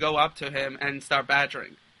not going to go up to him and start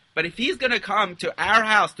badgering. But if he's going to come to our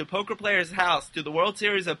house, to Poker Player's house, to the World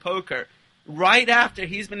Series of Poker, right after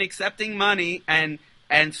he's been accepting money and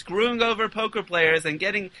screwing over poker players and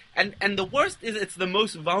getting and the worst is it's the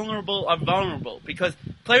most vulnerable of vulnerable, because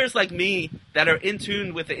players like me that are in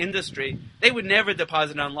tune with the industry, they would never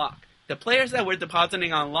deposit on Lock. The players that were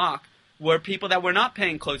depositing on Lock were people that we're not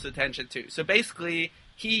paying close attention to. So basically,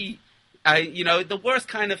 the worst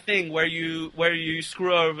kind of thing where you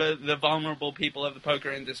screw over the vulnerable people of the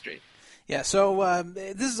poker industry. Yeah. So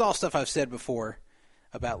this is all stuff I've said before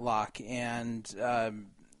about Lock, and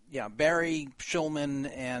Barry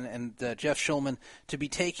Shulman and Jeff Shulman to be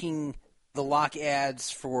taking the Lock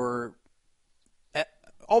ads for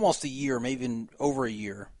almost a year, maybe even over a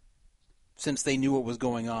year, since they knew what was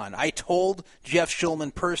going on. I told Jeff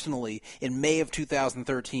Shulman personally in May of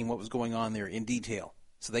 2013 what was going on there in detail.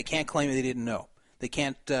 So they can't claim they didn't know. They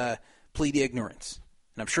can't plead ignorance.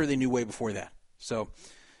 And I'm sure they knew way before that. So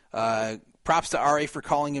props to Ari for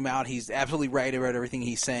calling him out. He's absolutely right about everything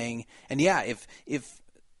he's saying. And yeah, if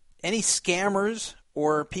any scammers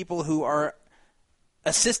or people who are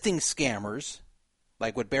assisting scammers,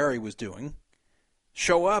 like what Barry was doing,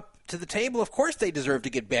 show up to the table, of course they deserve to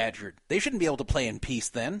get badgered. They shouldn't be able to play in peace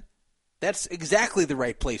then. That's exactly the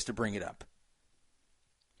right place to bring it up.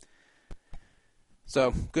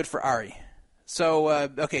 So, good for Ari. So,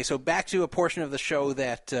 so back to a portion of the show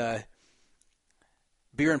that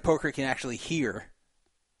Beer and Poker can actually hear.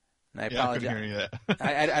 And I apologize. I couldn't hear that.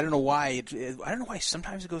 I don't know why. I don't know why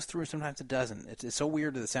sometimes it goes through and sometimes it doesn't. It's so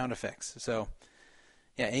weird to the sound effects. So,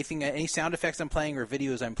 yeah, any sound effects I'm playing or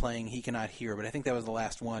videos I'm playing, he cannot hear. But I think that was the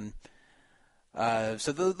last one.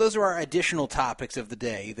 So those are our additional topics of the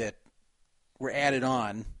day that were added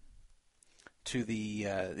on to the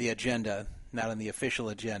agenda, not on the official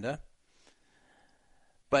agenda.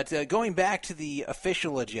 But going back to the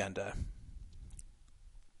official agenda,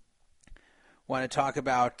 I want to talk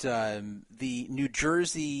about the New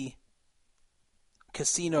Jersey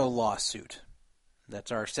casino lawsuit.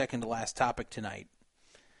 That's our second to last topic tonight.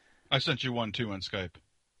 I sent you one, too, on Skype.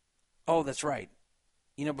 Oh, that's right.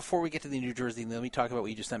 Before we get to the New Jersey, let me talk about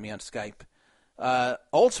what you just sent me on Skype.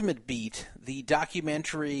 Ultimate Beat, the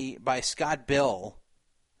documentary by Scott Bell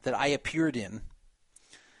that I appeared in,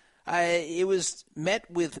 it was met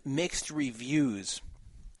with mixed reviews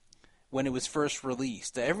when it was first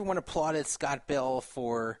released. Everyone applauded Scott Bell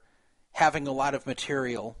for having a lot of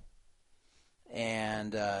material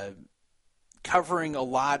and covering a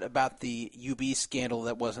lot about the UB scandal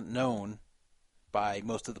that wasn't known by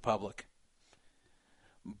most of the public.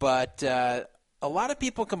 But a lot of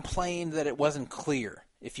people complained that it wasn't clear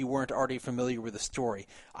if you weren't already familiar with the story.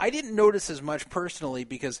 I didn't notice as much personally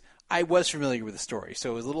because I was familiar with the story,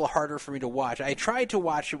 so it was a little harder for me to watch. I tried to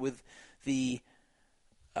watch it with the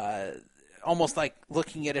almost like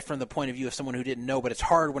looking at it from the point of view of someone who didn't know, but it's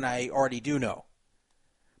hard when I already do know.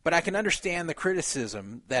 But I can understand the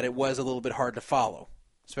criticism that it was a little bit hard to follow,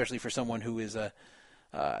 especially for someone who is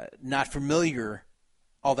not familiar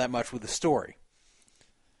all that much with the story.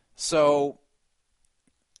 So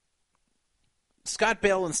Scott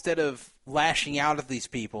Bell, instead of lashing out at these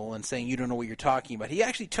people and saying you don't know what you're talking about, he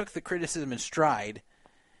actually took the criticism in stride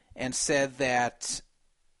and said that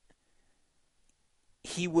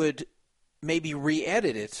he would maybe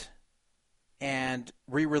re-edit it and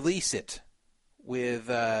re-release it with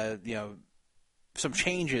some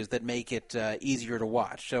changes that make it easier to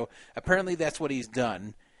watch. So apparently that's what he's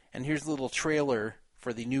done. And here's a little trailer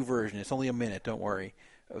for the new version. It's only a minute, don't worry,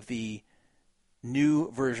 of the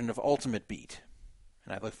new version of Ultimate Beat.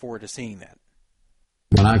 And I look forward to seeing that.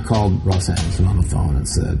 When I called Russ Anderson on the phone and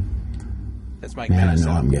said, that's Mike man, I know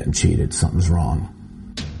I'm getting cheated. Something's wrong.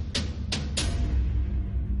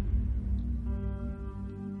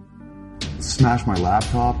 Smash my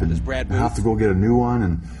laptop and I have to go get a new one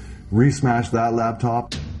and re-smash that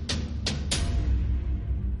laptop.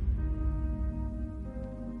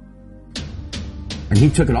 And he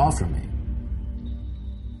took it off from me.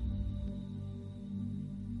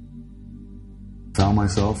 Found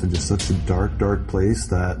myself in just such a dark, dark place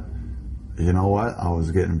that, you know what, I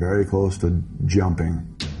was getting very close to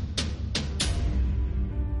jumping.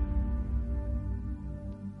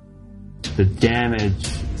 The damage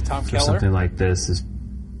for something like this is,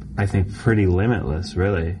 I think, pretty limitless,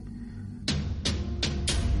 really.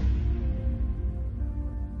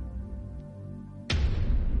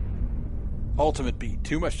 Ultimate Beat,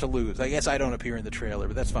 too much to lose. I guess I don't appear in the trailer,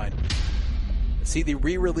 but that's fine. See the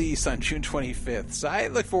re-release on June 25th, so I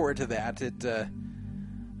look forward to that. It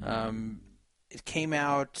came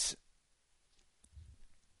out.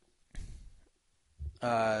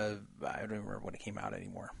 I don't remember when it came out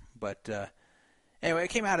anymore, but anyway, it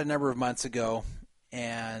came out a number of months ago,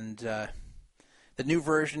 and the new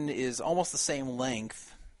version is almost the same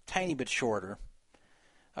length, tiny bit shorter.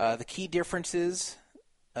 The key differences,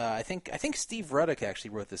 I think Steve Ruddock actually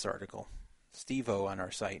wrote this article, Steve-O on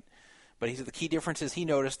our site. But he said the key differences he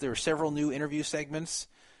noticed, there were several new interview segments.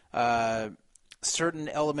 Certain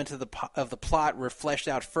elements of the plot were fleshed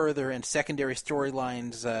out further, and secondary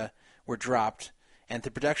storylines were dropped, and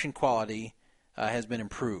the production quality has been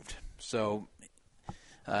improved. So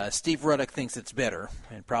Steve Ruddock thinks it's better,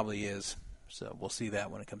 and probably is. So we'll see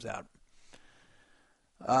that when it comes out.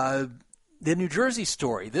 The New Jersey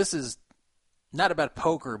story. This is not about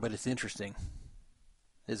poker, but it's interesting.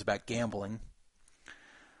 It's about gambling.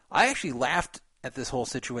 I actually laughed at this whole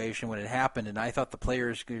situation when it happened, and I thought the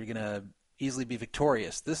players were going to easily be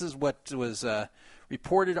victorious. This is what was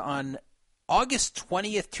reported on August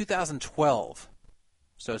 20th, 2012.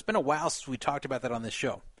 So it's been a while since we talked about that on this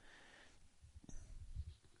show.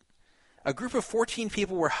 A group of 14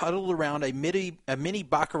 people were huddled around a mini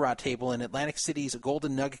baccarat table in Atlantic City's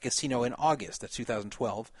Golden Nugget Casino in August, that's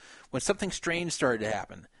 2012, when something strange started to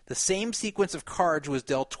happen. The same sequence of cards was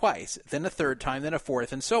dealt twice, then a third time, then a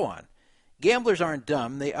fourth, and so on. Gamblers aren't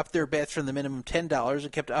dumb. They upped their bets from the minimum $10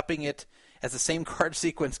 and kept upping it as the same card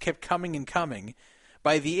sequence kept coming and coming.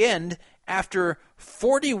 By the end, after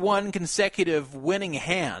 41 consecutive winning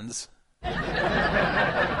hands, the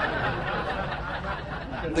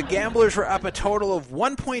gamblers were up a total of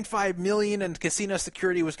 $1.5 million, and casino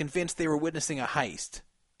security was convinced they were witnessing a heist.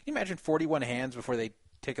 Can you imagine 41 hands before they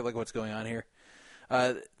take a look at what's going on here?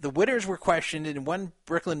 The winners were questioned. In one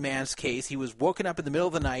Brooklyn man's case, he was woken up in the middle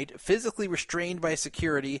of the night, physically restrained by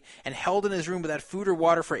security, and held in his room without food or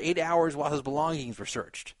water for 8 hours while his belongings were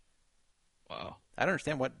searched. Wow. I don't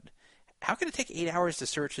understand how could it take 8 hours to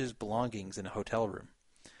search his belongings in a hotel room?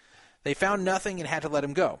 They found nothing and had to let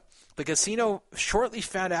him go. The casino shortly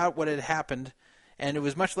found out what had happened, and it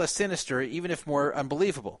was much less sinister, even if more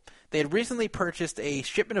unbelievable. They had recently purchased a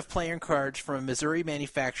shipment of playing cards from a Missouri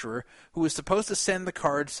manufacturer who was supposed to send the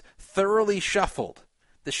cards thoroughly shuffled.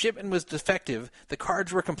 The shipment was defective, the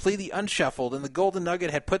cards were completely unshuffled, and the Golden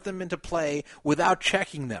Nugget had put them into play without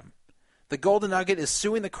checking them. The Golden Nugget is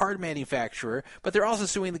suing the card manufacturer, but they're also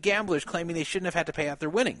suing the gamblers, claiming they shouldn't have had to pay out their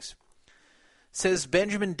winnings. Says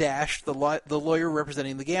Benjamin Dash, the lawyer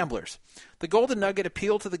representing the gamblers. The Golden Nugget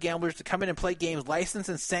appealed to the gamblers to come in and play games licensed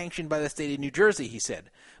and sanctioned by the state of New Jersey, he said.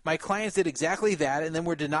 My clients did exactly that and then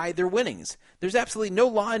were denied their winnings. There's absolutely no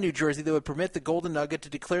law in New Jersey that would permit the Golden Nugget to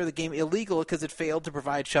declare the game illegal because it failed to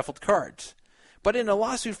provide shuffled cards. But in a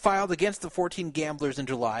lawsuit filed against the 14 gamblers in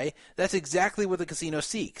July, that's exactly what the casino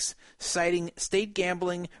seeks, citing state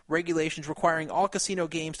gambling regulations requiring all casino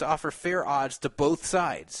games to offer fair odds to both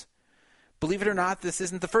sides. Believe it or not, this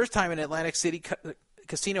isn't the first time an Atlantic City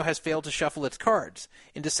casino has failed to shuffle its cards.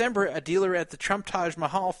 In December, a dealer at the Trump Taj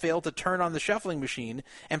Mahal failed to turn on the shuffling machine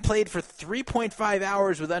and played for 3.5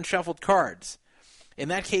 hours with unshuffled cards. In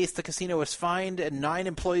that case, the casino was fined and 9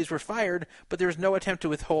 employees were fired, but there was no attempt to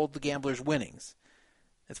withhold the gamblers' winnings.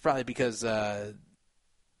 It's probably because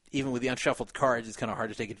even with the unshuffled cards, it's kind of hard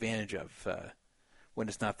to take advantage of when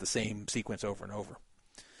it's not the same sequence over and over.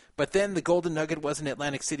 But then the Golden Nugget was in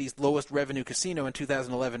Atlantic City's lowest revenue casino in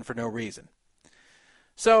 2011 for no reason.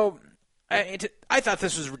 So I thought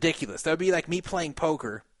this was ridiculous. That would be like me playing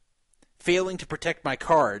poker, failing to protect my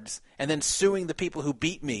cards, and then suing the people who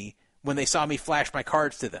beat me when they saw me flash my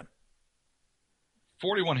cards to them.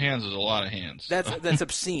 41 hands is a lot of hands. That's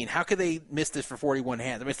obscene. How could they miss this for 41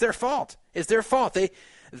 hands? I mean, it's their fault. It's their fault.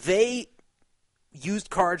 They used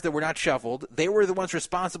cards that were not shuffled. They were the ones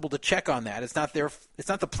responsible to check on that. It's not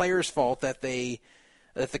the player's fault that the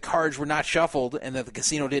cards were not shuffled and that the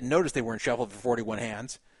casino didn't notice they weren't shuffled for 41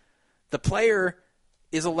 hands. The player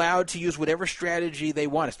is allowed to use whatever strategy they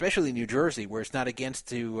want, especially in New Jersey, where it's not against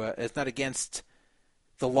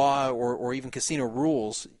the law or even casino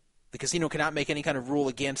rules. The casino cannot make any kind of rule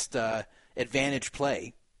against advantage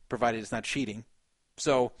play, provided it's not cheating.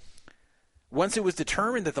 So once it was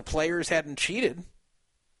determined that the players hadn't cheated,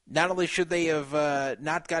 not only should they have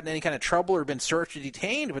not gotten any kind of trouble or been searched or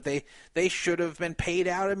detained, but they should have been paid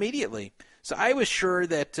out immediately. So I was sure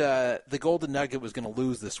that the Golden Nugget was going to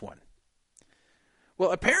lose this one.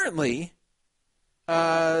 Well, apparently,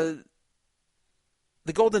 the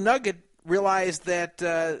Golden Nugget realized that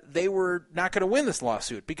they were not going to win this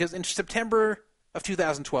lawsuit because in September of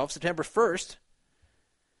 2012, September 1st,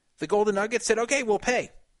 the Golden Nugget said, okay, we'll pay.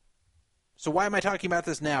 So why am I talking about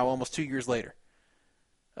this now, almost 2 years later?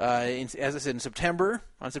 As I said, on September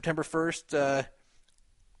 1st,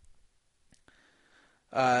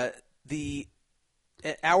 the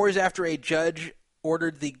hours after a judge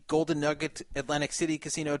ordered the Golden Nugget Atlantic City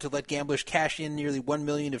Casino to let gamblers cash in nearly $1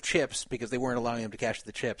 million of chips because they weren't allowing them to cash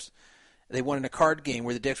the chips. They won in a card game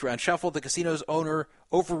where the decks were unshuffled. The casino's owner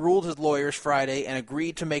overruled his lawyers Friday and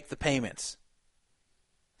agreed to make the payments.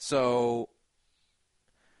 So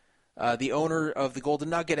the owner of the Golden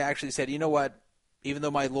Nugget actually said, you know what, even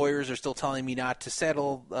though my lawyers are still telling me not to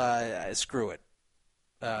settle, screw it.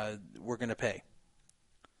 We're going to pay.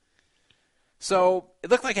 So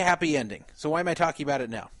it looked like a happy ending. So why am I talking about it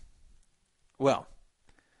now? Well,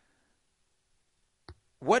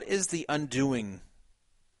 what is the undoing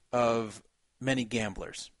of many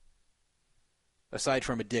gamblers, aside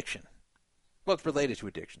from addiction? Well, it's related to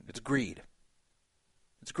addiction. It's greed.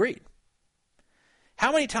 It's greed.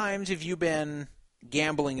 How many times have you been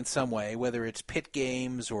gambling in some way, whether it's pit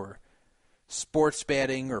games or sports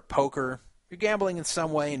betting or poker? You're gambling in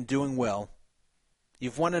some way and doing well.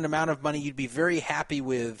 You've won an amount of money you'd be very happy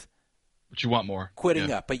with. But you want more.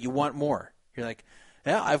 Quitting up, but you want more. You're like,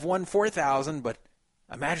 yeah, I've won $4,000, but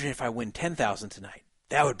imagine if I win $10,000 tonight.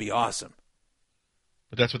 That would be awesome.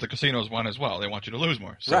 But that's what the casinos want as well. They want you to lose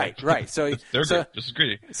more. So. Right. So they're just as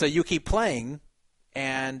greedy. So you keep playing,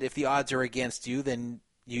 and if the odds are against you, then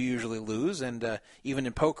you usually lose. And even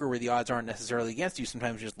in poker, where the odds aren't necessarily against you,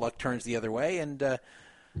 sometimes just luck turns the other way, and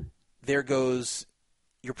there goes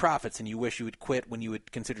your profits, and you wish you would quit when you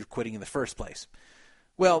had considered quitting in the first place.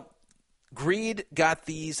 Well, greed got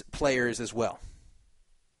these players as well.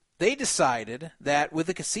 They decided that with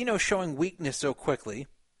the casino showing weakness so quickly,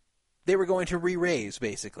 they were going to re-raise,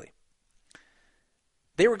 basically.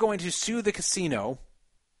 they were going to sue the casino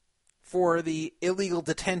for the illegal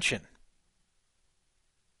detention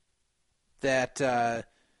that so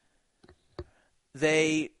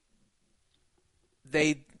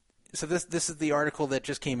this is the article that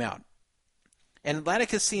just came out. An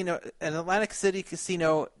Atlantic City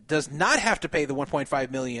casino does not have to pay the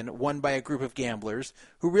 $1.5 million won by a group of gamblers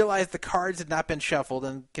who realized the cards had not been shuffled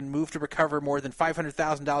and can move to recover more than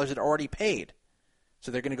 $500,000 it already paid.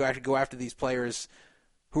 So they're going to go after these players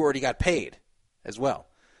who already got paid as well.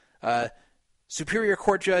 Superior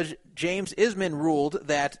Court Judge James Isman ruled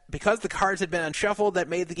that because the cards had been unshuffled, that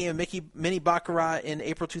made the game of Mini Baccarat in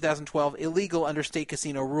April 2012 illegal under state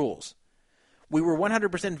casino rules. We were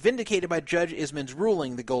 100% vindicated by Judge Isman's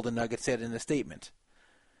ruling, the Golden Nugget said in a statement.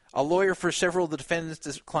 A lawyer for several of the defendants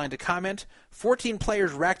declined to comment. 14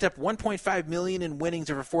 players racked up $1.5 million in winnings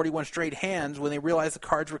over 41 straight hands when they realized the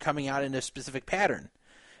cards were coming out in a specific pattern.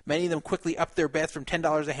 Many of them quickly upped their bets from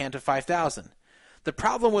 $10 a hand to $5,000. The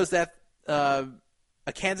problem was that a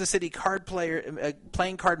Kansas City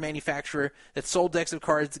playing card manufacturer that sold decks of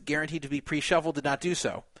cards guaranteed to be pre-shuffled did not do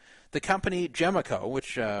so. The company Gemico,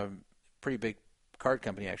 which pretty big card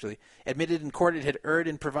company actually, admitted in court it had erred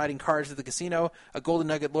in providing cards to the casino. A Golden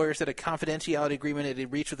Nugget lawyer said a confidentiality agreement it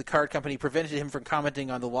had reached with the card company prevented him from commenting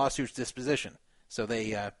on the lawsuit's disposition. So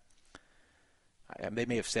they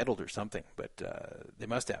may have settled or something, but they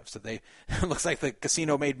must have. So it looks like the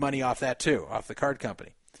casino made money off that too, off the card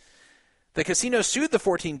company. The casino sued the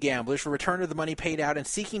 14 gamblers for return of the money paid out and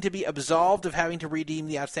seeking to be absolved of having to redeem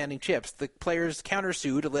the outstanding chips. The players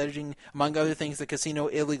countersued, alleging, among other things, the casino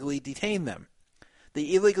illegally detained them.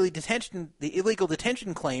 The illegal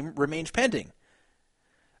detention claim remains pending.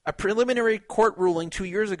 A preliminary court ruling 2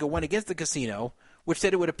 years ago went against the casino, which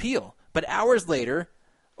said it would appeal. But hours later,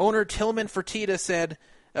 owner Tillman Fertitta said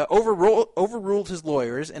overruled his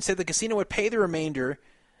lawyers and said the casino would pay the remainder.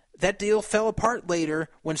 That deal fell apart later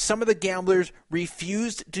when some of the gamblers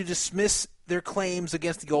refused to dismiss their claims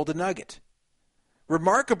against the Golden Nugget.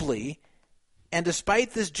 Remarkably, and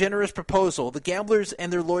despite this generous proposal, the gamblers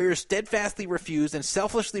and their lawyers steadfastly refused and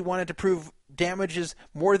selfishly wanted to prove damages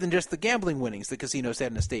more than just the gambling winnings, the casino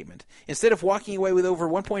said in a statement. Instead of walking away with over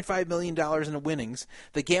 $1.5 million in winnings,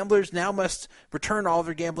 the gamblers now must return all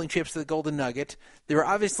their gambling chips to the Golden Nugget. There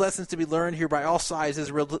are obvious lessons to be learned here by all sides as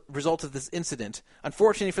a result of this incident.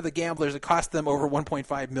 Unfortunately for the gamblers, it cost them over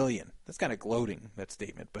 $1.5 million. That's kind of gloating, that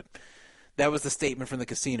statement, but that was the statement from the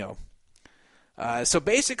casino. So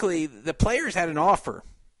basically, the players had an offer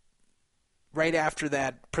right after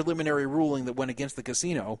that preliminary ruling that went against the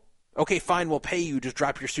casino. Okay, fine, we'll pay you, just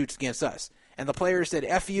drop your suits against us. And the players said,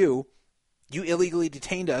 F you illegally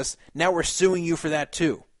detained us, now we're suing you for that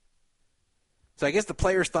too. So I guess the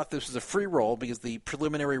players thought this was a free roll because the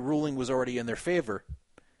preliminary ruling was already in their favor.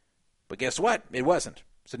 But guess what? It wasn't.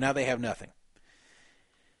 So now they have nothing.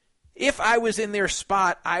 If I was in their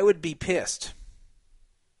spot, I would be pissed.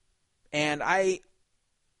 And I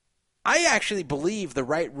actually believe the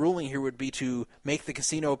right ruling here would be to make the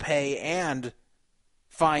casino pay and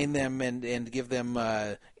fine them and give them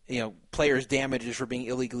players damages for being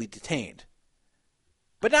illegally detained.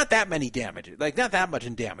 But not that many damages. Like, not that much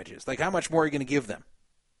in damages. Like, how much more are you going to give them?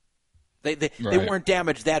 They weren't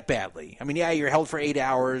damaged that badly. I mean, yeah, you're held for 8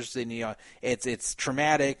 hours, and it's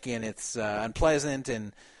traumatic and it's unpleasant,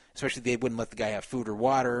 and especially they wouldn't let the guy have food or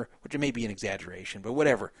water, which may be an exaggeration, but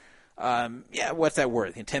whatever. What's that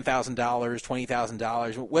worth? $10,000,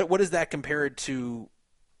 $20,000. What is that compared to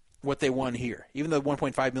what they won here? Even though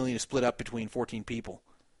 $1.5 million is split up between 14 people,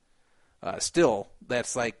 still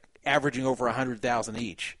that's like averaging over $100,000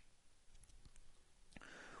 each.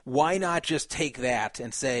 Why not just take that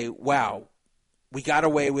and say, "Wow, we got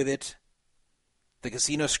away with it. The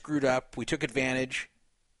casino screwed up. We took advantage.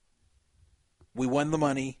 We won the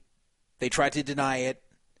money. They tried to deny it.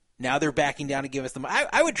 Now they're backing down to give us the money."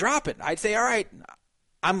 I would drop it. I'd say, all right,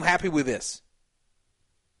 I'm happy with this.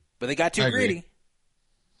 But they got too greedy.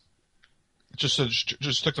 Just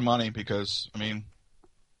took the money because, I mean,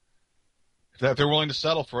 if they're willing to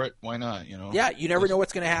settle for it, why not? Yeah, you never know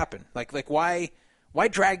what's going to happen. Like why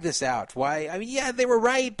drag this out? Why? I mean, yeah, they were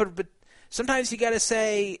right, but sometimes you got to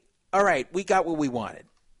say, all right, we got what we wanted.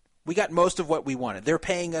 We got most of what we wanted. They're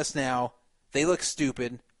paying us now. They look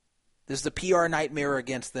stupid. This is a PR nightmare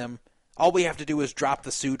against them. All we have to do is drop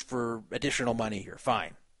the suit for additional money here.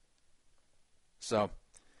 Fine. So,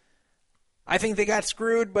 I think they got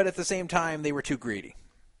screwed, but at the same time, they were too greedy.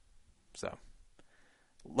 So,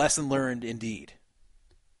 lesson learned indeed.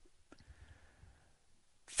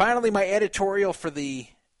 Finally, my editorial for the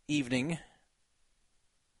evening,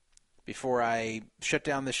 before I shut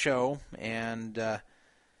down the show and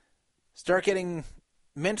start getting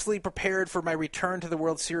mentally prepared for my return to the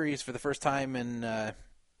World Series for the first time in a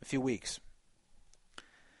few weeks.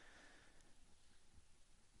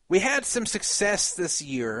 We had some success this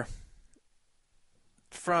year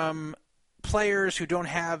from players who don't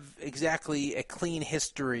have exactly a clean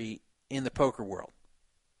history in the poker world.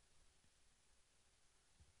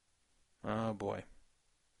 Oh, boy.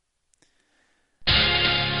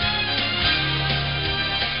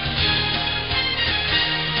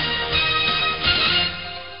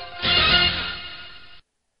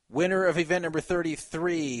 Winner of event number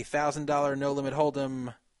 33, $1,000 No Limit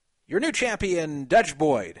Hold'em, your new champion, Dutch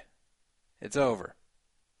Boyd. It's over.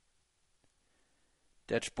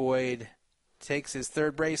 Dutch Boyd takes his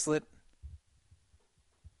third bracelet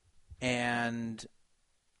and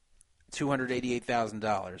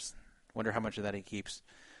 $288,000. Wonder how much of that he keeps.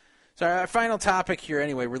 So our final topic here,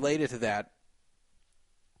 anyway, related to that,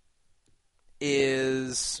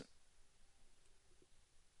 is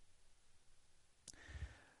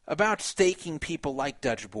about staking people like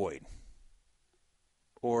Dutch Boyd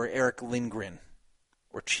or Eric Lindgren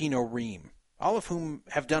or Chino Ream, all of whom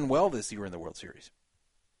have done well this year in the World Series.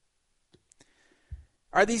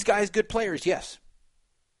 Are these guys good players? Yes.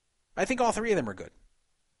 I think all three of them are good.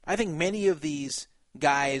 I think many of these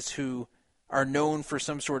guys who are known for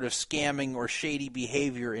some sort of scamming or shady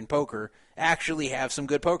behavior in poker actually have some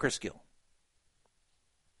good poker skill.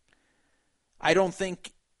 I don't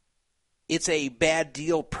think it's a bad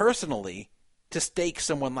deal personally to stake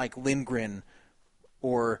someone like Lindgren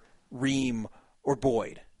or Ream or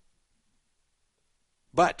Boyd.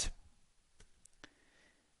 But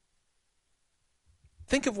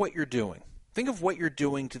think of what you're doing. Think of what you're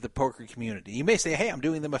doing to the poker community. You may say, hey, I'm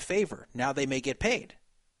doing them a favor. Now they may get paid.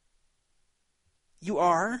 You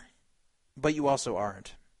are, but you also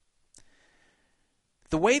aren't.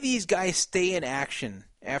 The way these guys stay in action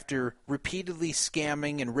after repeatedly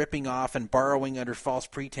scamming and ripping off and borrowing under false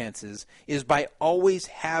pretenses is by always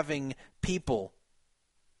having people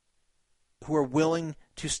who are willing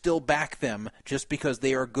to still back them just because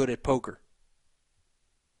they are good at poker,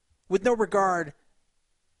 with no regard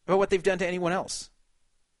about what they've done to anyone else.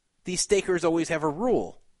 These stakers always have a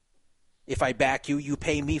rule. If I back you, you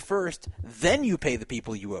pay me first, then you pay the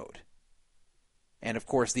people you owed. And of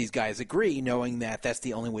course these guys agree, knowing that that's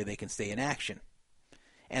the only way they can stay in action.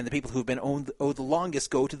 And the people who've been owed the longest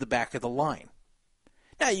go to the back of the line.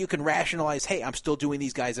 Now you can rationalize, hey, I'm still doing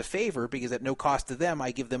these guys a favor because at no cost to them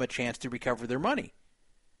I give them a chance to recover their money.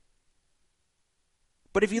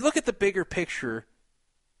 But if you look at the bigger picture,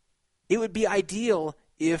 it would be ideal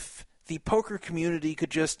if the poker community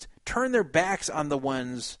could just turn their backs on the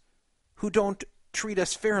ones who don't treat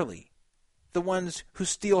us fairly, the ones who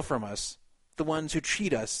steal from us, the ones who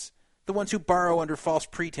cheat us, the ones who borrow under false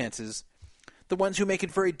pretenses, the ones who make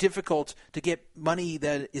it very difficult to get money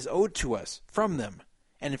that is owed to us from them,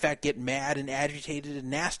 and in fact get mad and agitated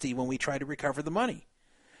and nasty when we try to recover the money.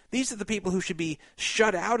 These are the people who should be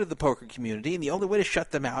shut out of the poker community, and the only way to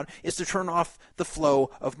shut them out is to turn off the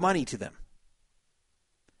flow of money to them.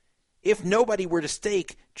 If nobody were to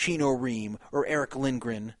stake Chino Ream or Eric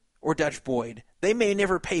Lindgren or Dutch Boyd, they may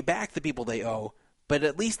never pay back the people they owe, but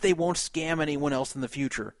at least they won't scam anyone else in the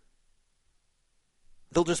future.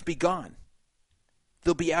 They'll just be gone.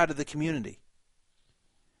 They'll be out of the community.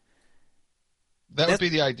 That would be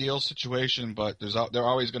the ideal situation, but they're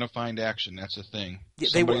always going to find action. That's the thing. Yeah,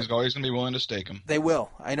 Somebody's always going to be willing to stake them. They will.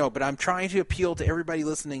 I know, but I'm trying to appeal to everybody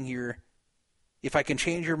listening here. If I can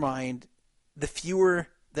change your mind, the fewer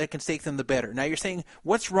that can stake them, the better. Now you're saying,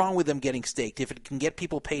 what's wrong with them getting staked if it can get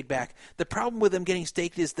people paid back? The problem with them getting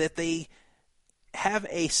staked is that they have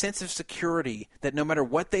a sense of security that no matter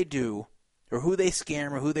what they do or who they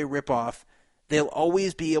scam or who they rip off, they'll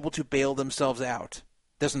always be able to bail themselves out.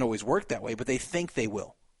 Doesn't always work that way, but they think they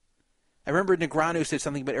will. I remember Negreanu said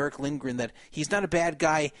something about Eric Lindgren, that he's not a bad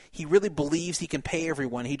guy. He really believes he can pay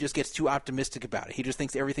everyone. He just gets too optimistic about it. He just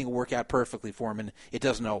thinks everything will work out perfectly for him, and it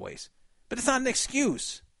doesn't always. But it's not an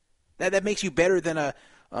excuse. That makes you better than a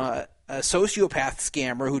sociopath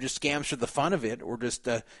scammer who just scams for the fun of it, or just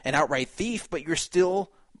an outright thief, but you're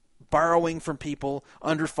still borrowing from people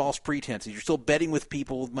under false pretenses. You're still betting with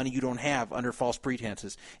people with money you don't have under false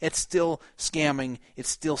pretenses. It's still scamming. It's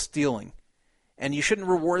still stealing. And you shouldn't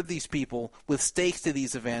reward these people with stakes to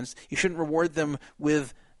these events. You shouldn't reward them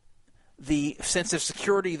with the sense of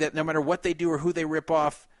security that no matter what they do or who they rip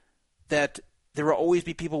off, that there will always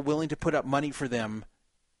be people willing to put up money for them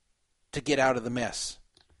to get out of the mess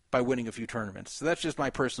by winning a few tournaments. So that's just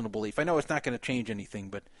my personal belief. I know it's not going to change anything,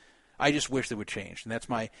 but I just wish it would change. And that's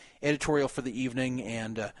my editorial for the evening.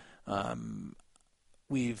 And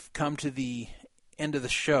we've come to the end of the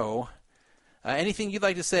show. Anything you'd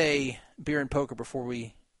like to say, Beer and Poker, before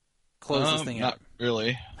we close this thing out? Not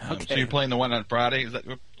really. Okay. So you're playing the one on Friday? Is that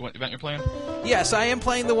what event you're playing? Yes, I am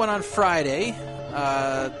playing the one on Friday.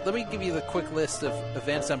 Let me give you the quick list of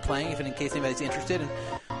events I'm playing, in case anybody's interested. And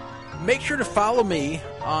make sure to follow me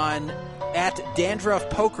on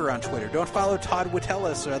 @DandruffPoker on Twitter. Don't follow Todd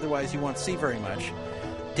Witellis, or otherwise you won't see very much.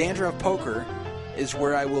 Dandruff Poker is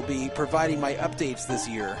where I will be providing my updates this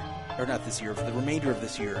year, or not this year, for the remainder of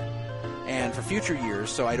this year, and for future years,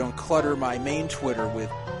 so I don't clutter my main Twitter with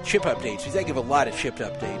chip updates, because I give a lot of chipped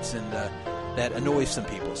updates, and that annoys some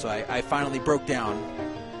people. So I finally broke down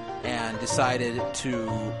and decided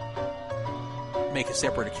to make a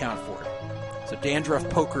separate account for it. So Dandruff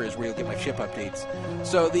Poker is where you'll get my chip updates.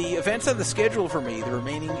 So the events on the schedule for me, the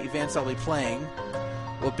remaining events I'll be playing,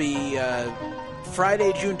 will be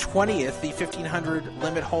Friday, June 20th, the 1500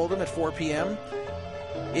 Limit Hold'em at 4 p.m.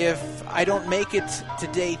 If I don't make it to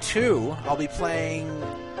day 2, I'll be playing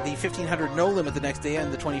the 1500 No Limit the next day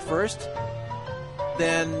on the 21st.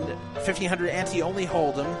 Then 1500 Ante-Only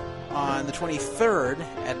Hold'em on the 23rd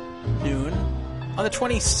at noon. On the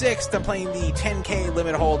 26th, I'm playing the 10K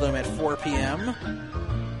Limit Hold'em at 4 p.m.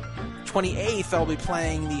 28th, I'll be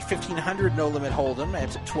playing the 1500 No Limit Hold'em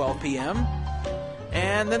at 12 p.m.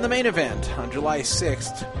 And then the main event on July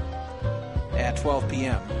 6th at 12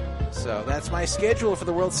 p.m. So that's my schedule for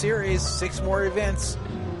the World Series. 6 more events.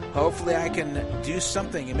 Hopefully I can do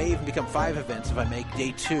something. It may even become 5 events if I make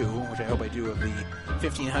day 2, which I hope I do, of the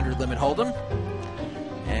 1500 Limit Hold'em.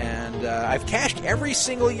 And I've cashed every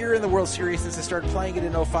single year in the World Series since I started playing it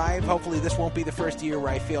in 05. Hopefully this won't be the first year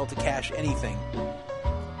where I fail to cash anything.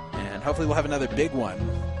 And hopefully we'll have another big one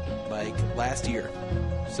like last year.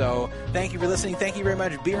 So thank you for listening. Thank you very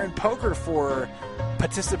much, Beer and Poker, for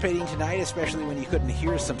participating tonight, especially when you couldn't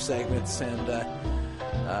hear some segments. And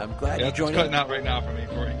I'm glad you joined. It's cutting out right now for me,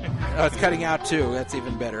 Corey. Oh, it's cutting out too. That's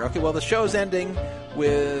even better. Okay, well, the show's ending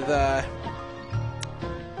with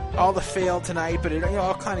all the fail tonight, but it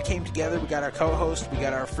all kind of came together. We got our co-host, we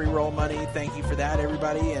got our free roll money. Thank you for that,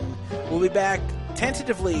 everybody. And we'll be back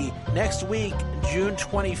tentatively next week. June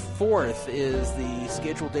 24th is the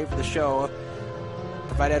scheduled day for the show.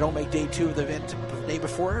 Provided I don't make day 2 of the event the day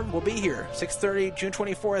before, we'll be here. 6:30, June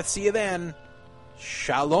 24th. See you then.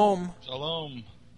 Shalom. Shalom.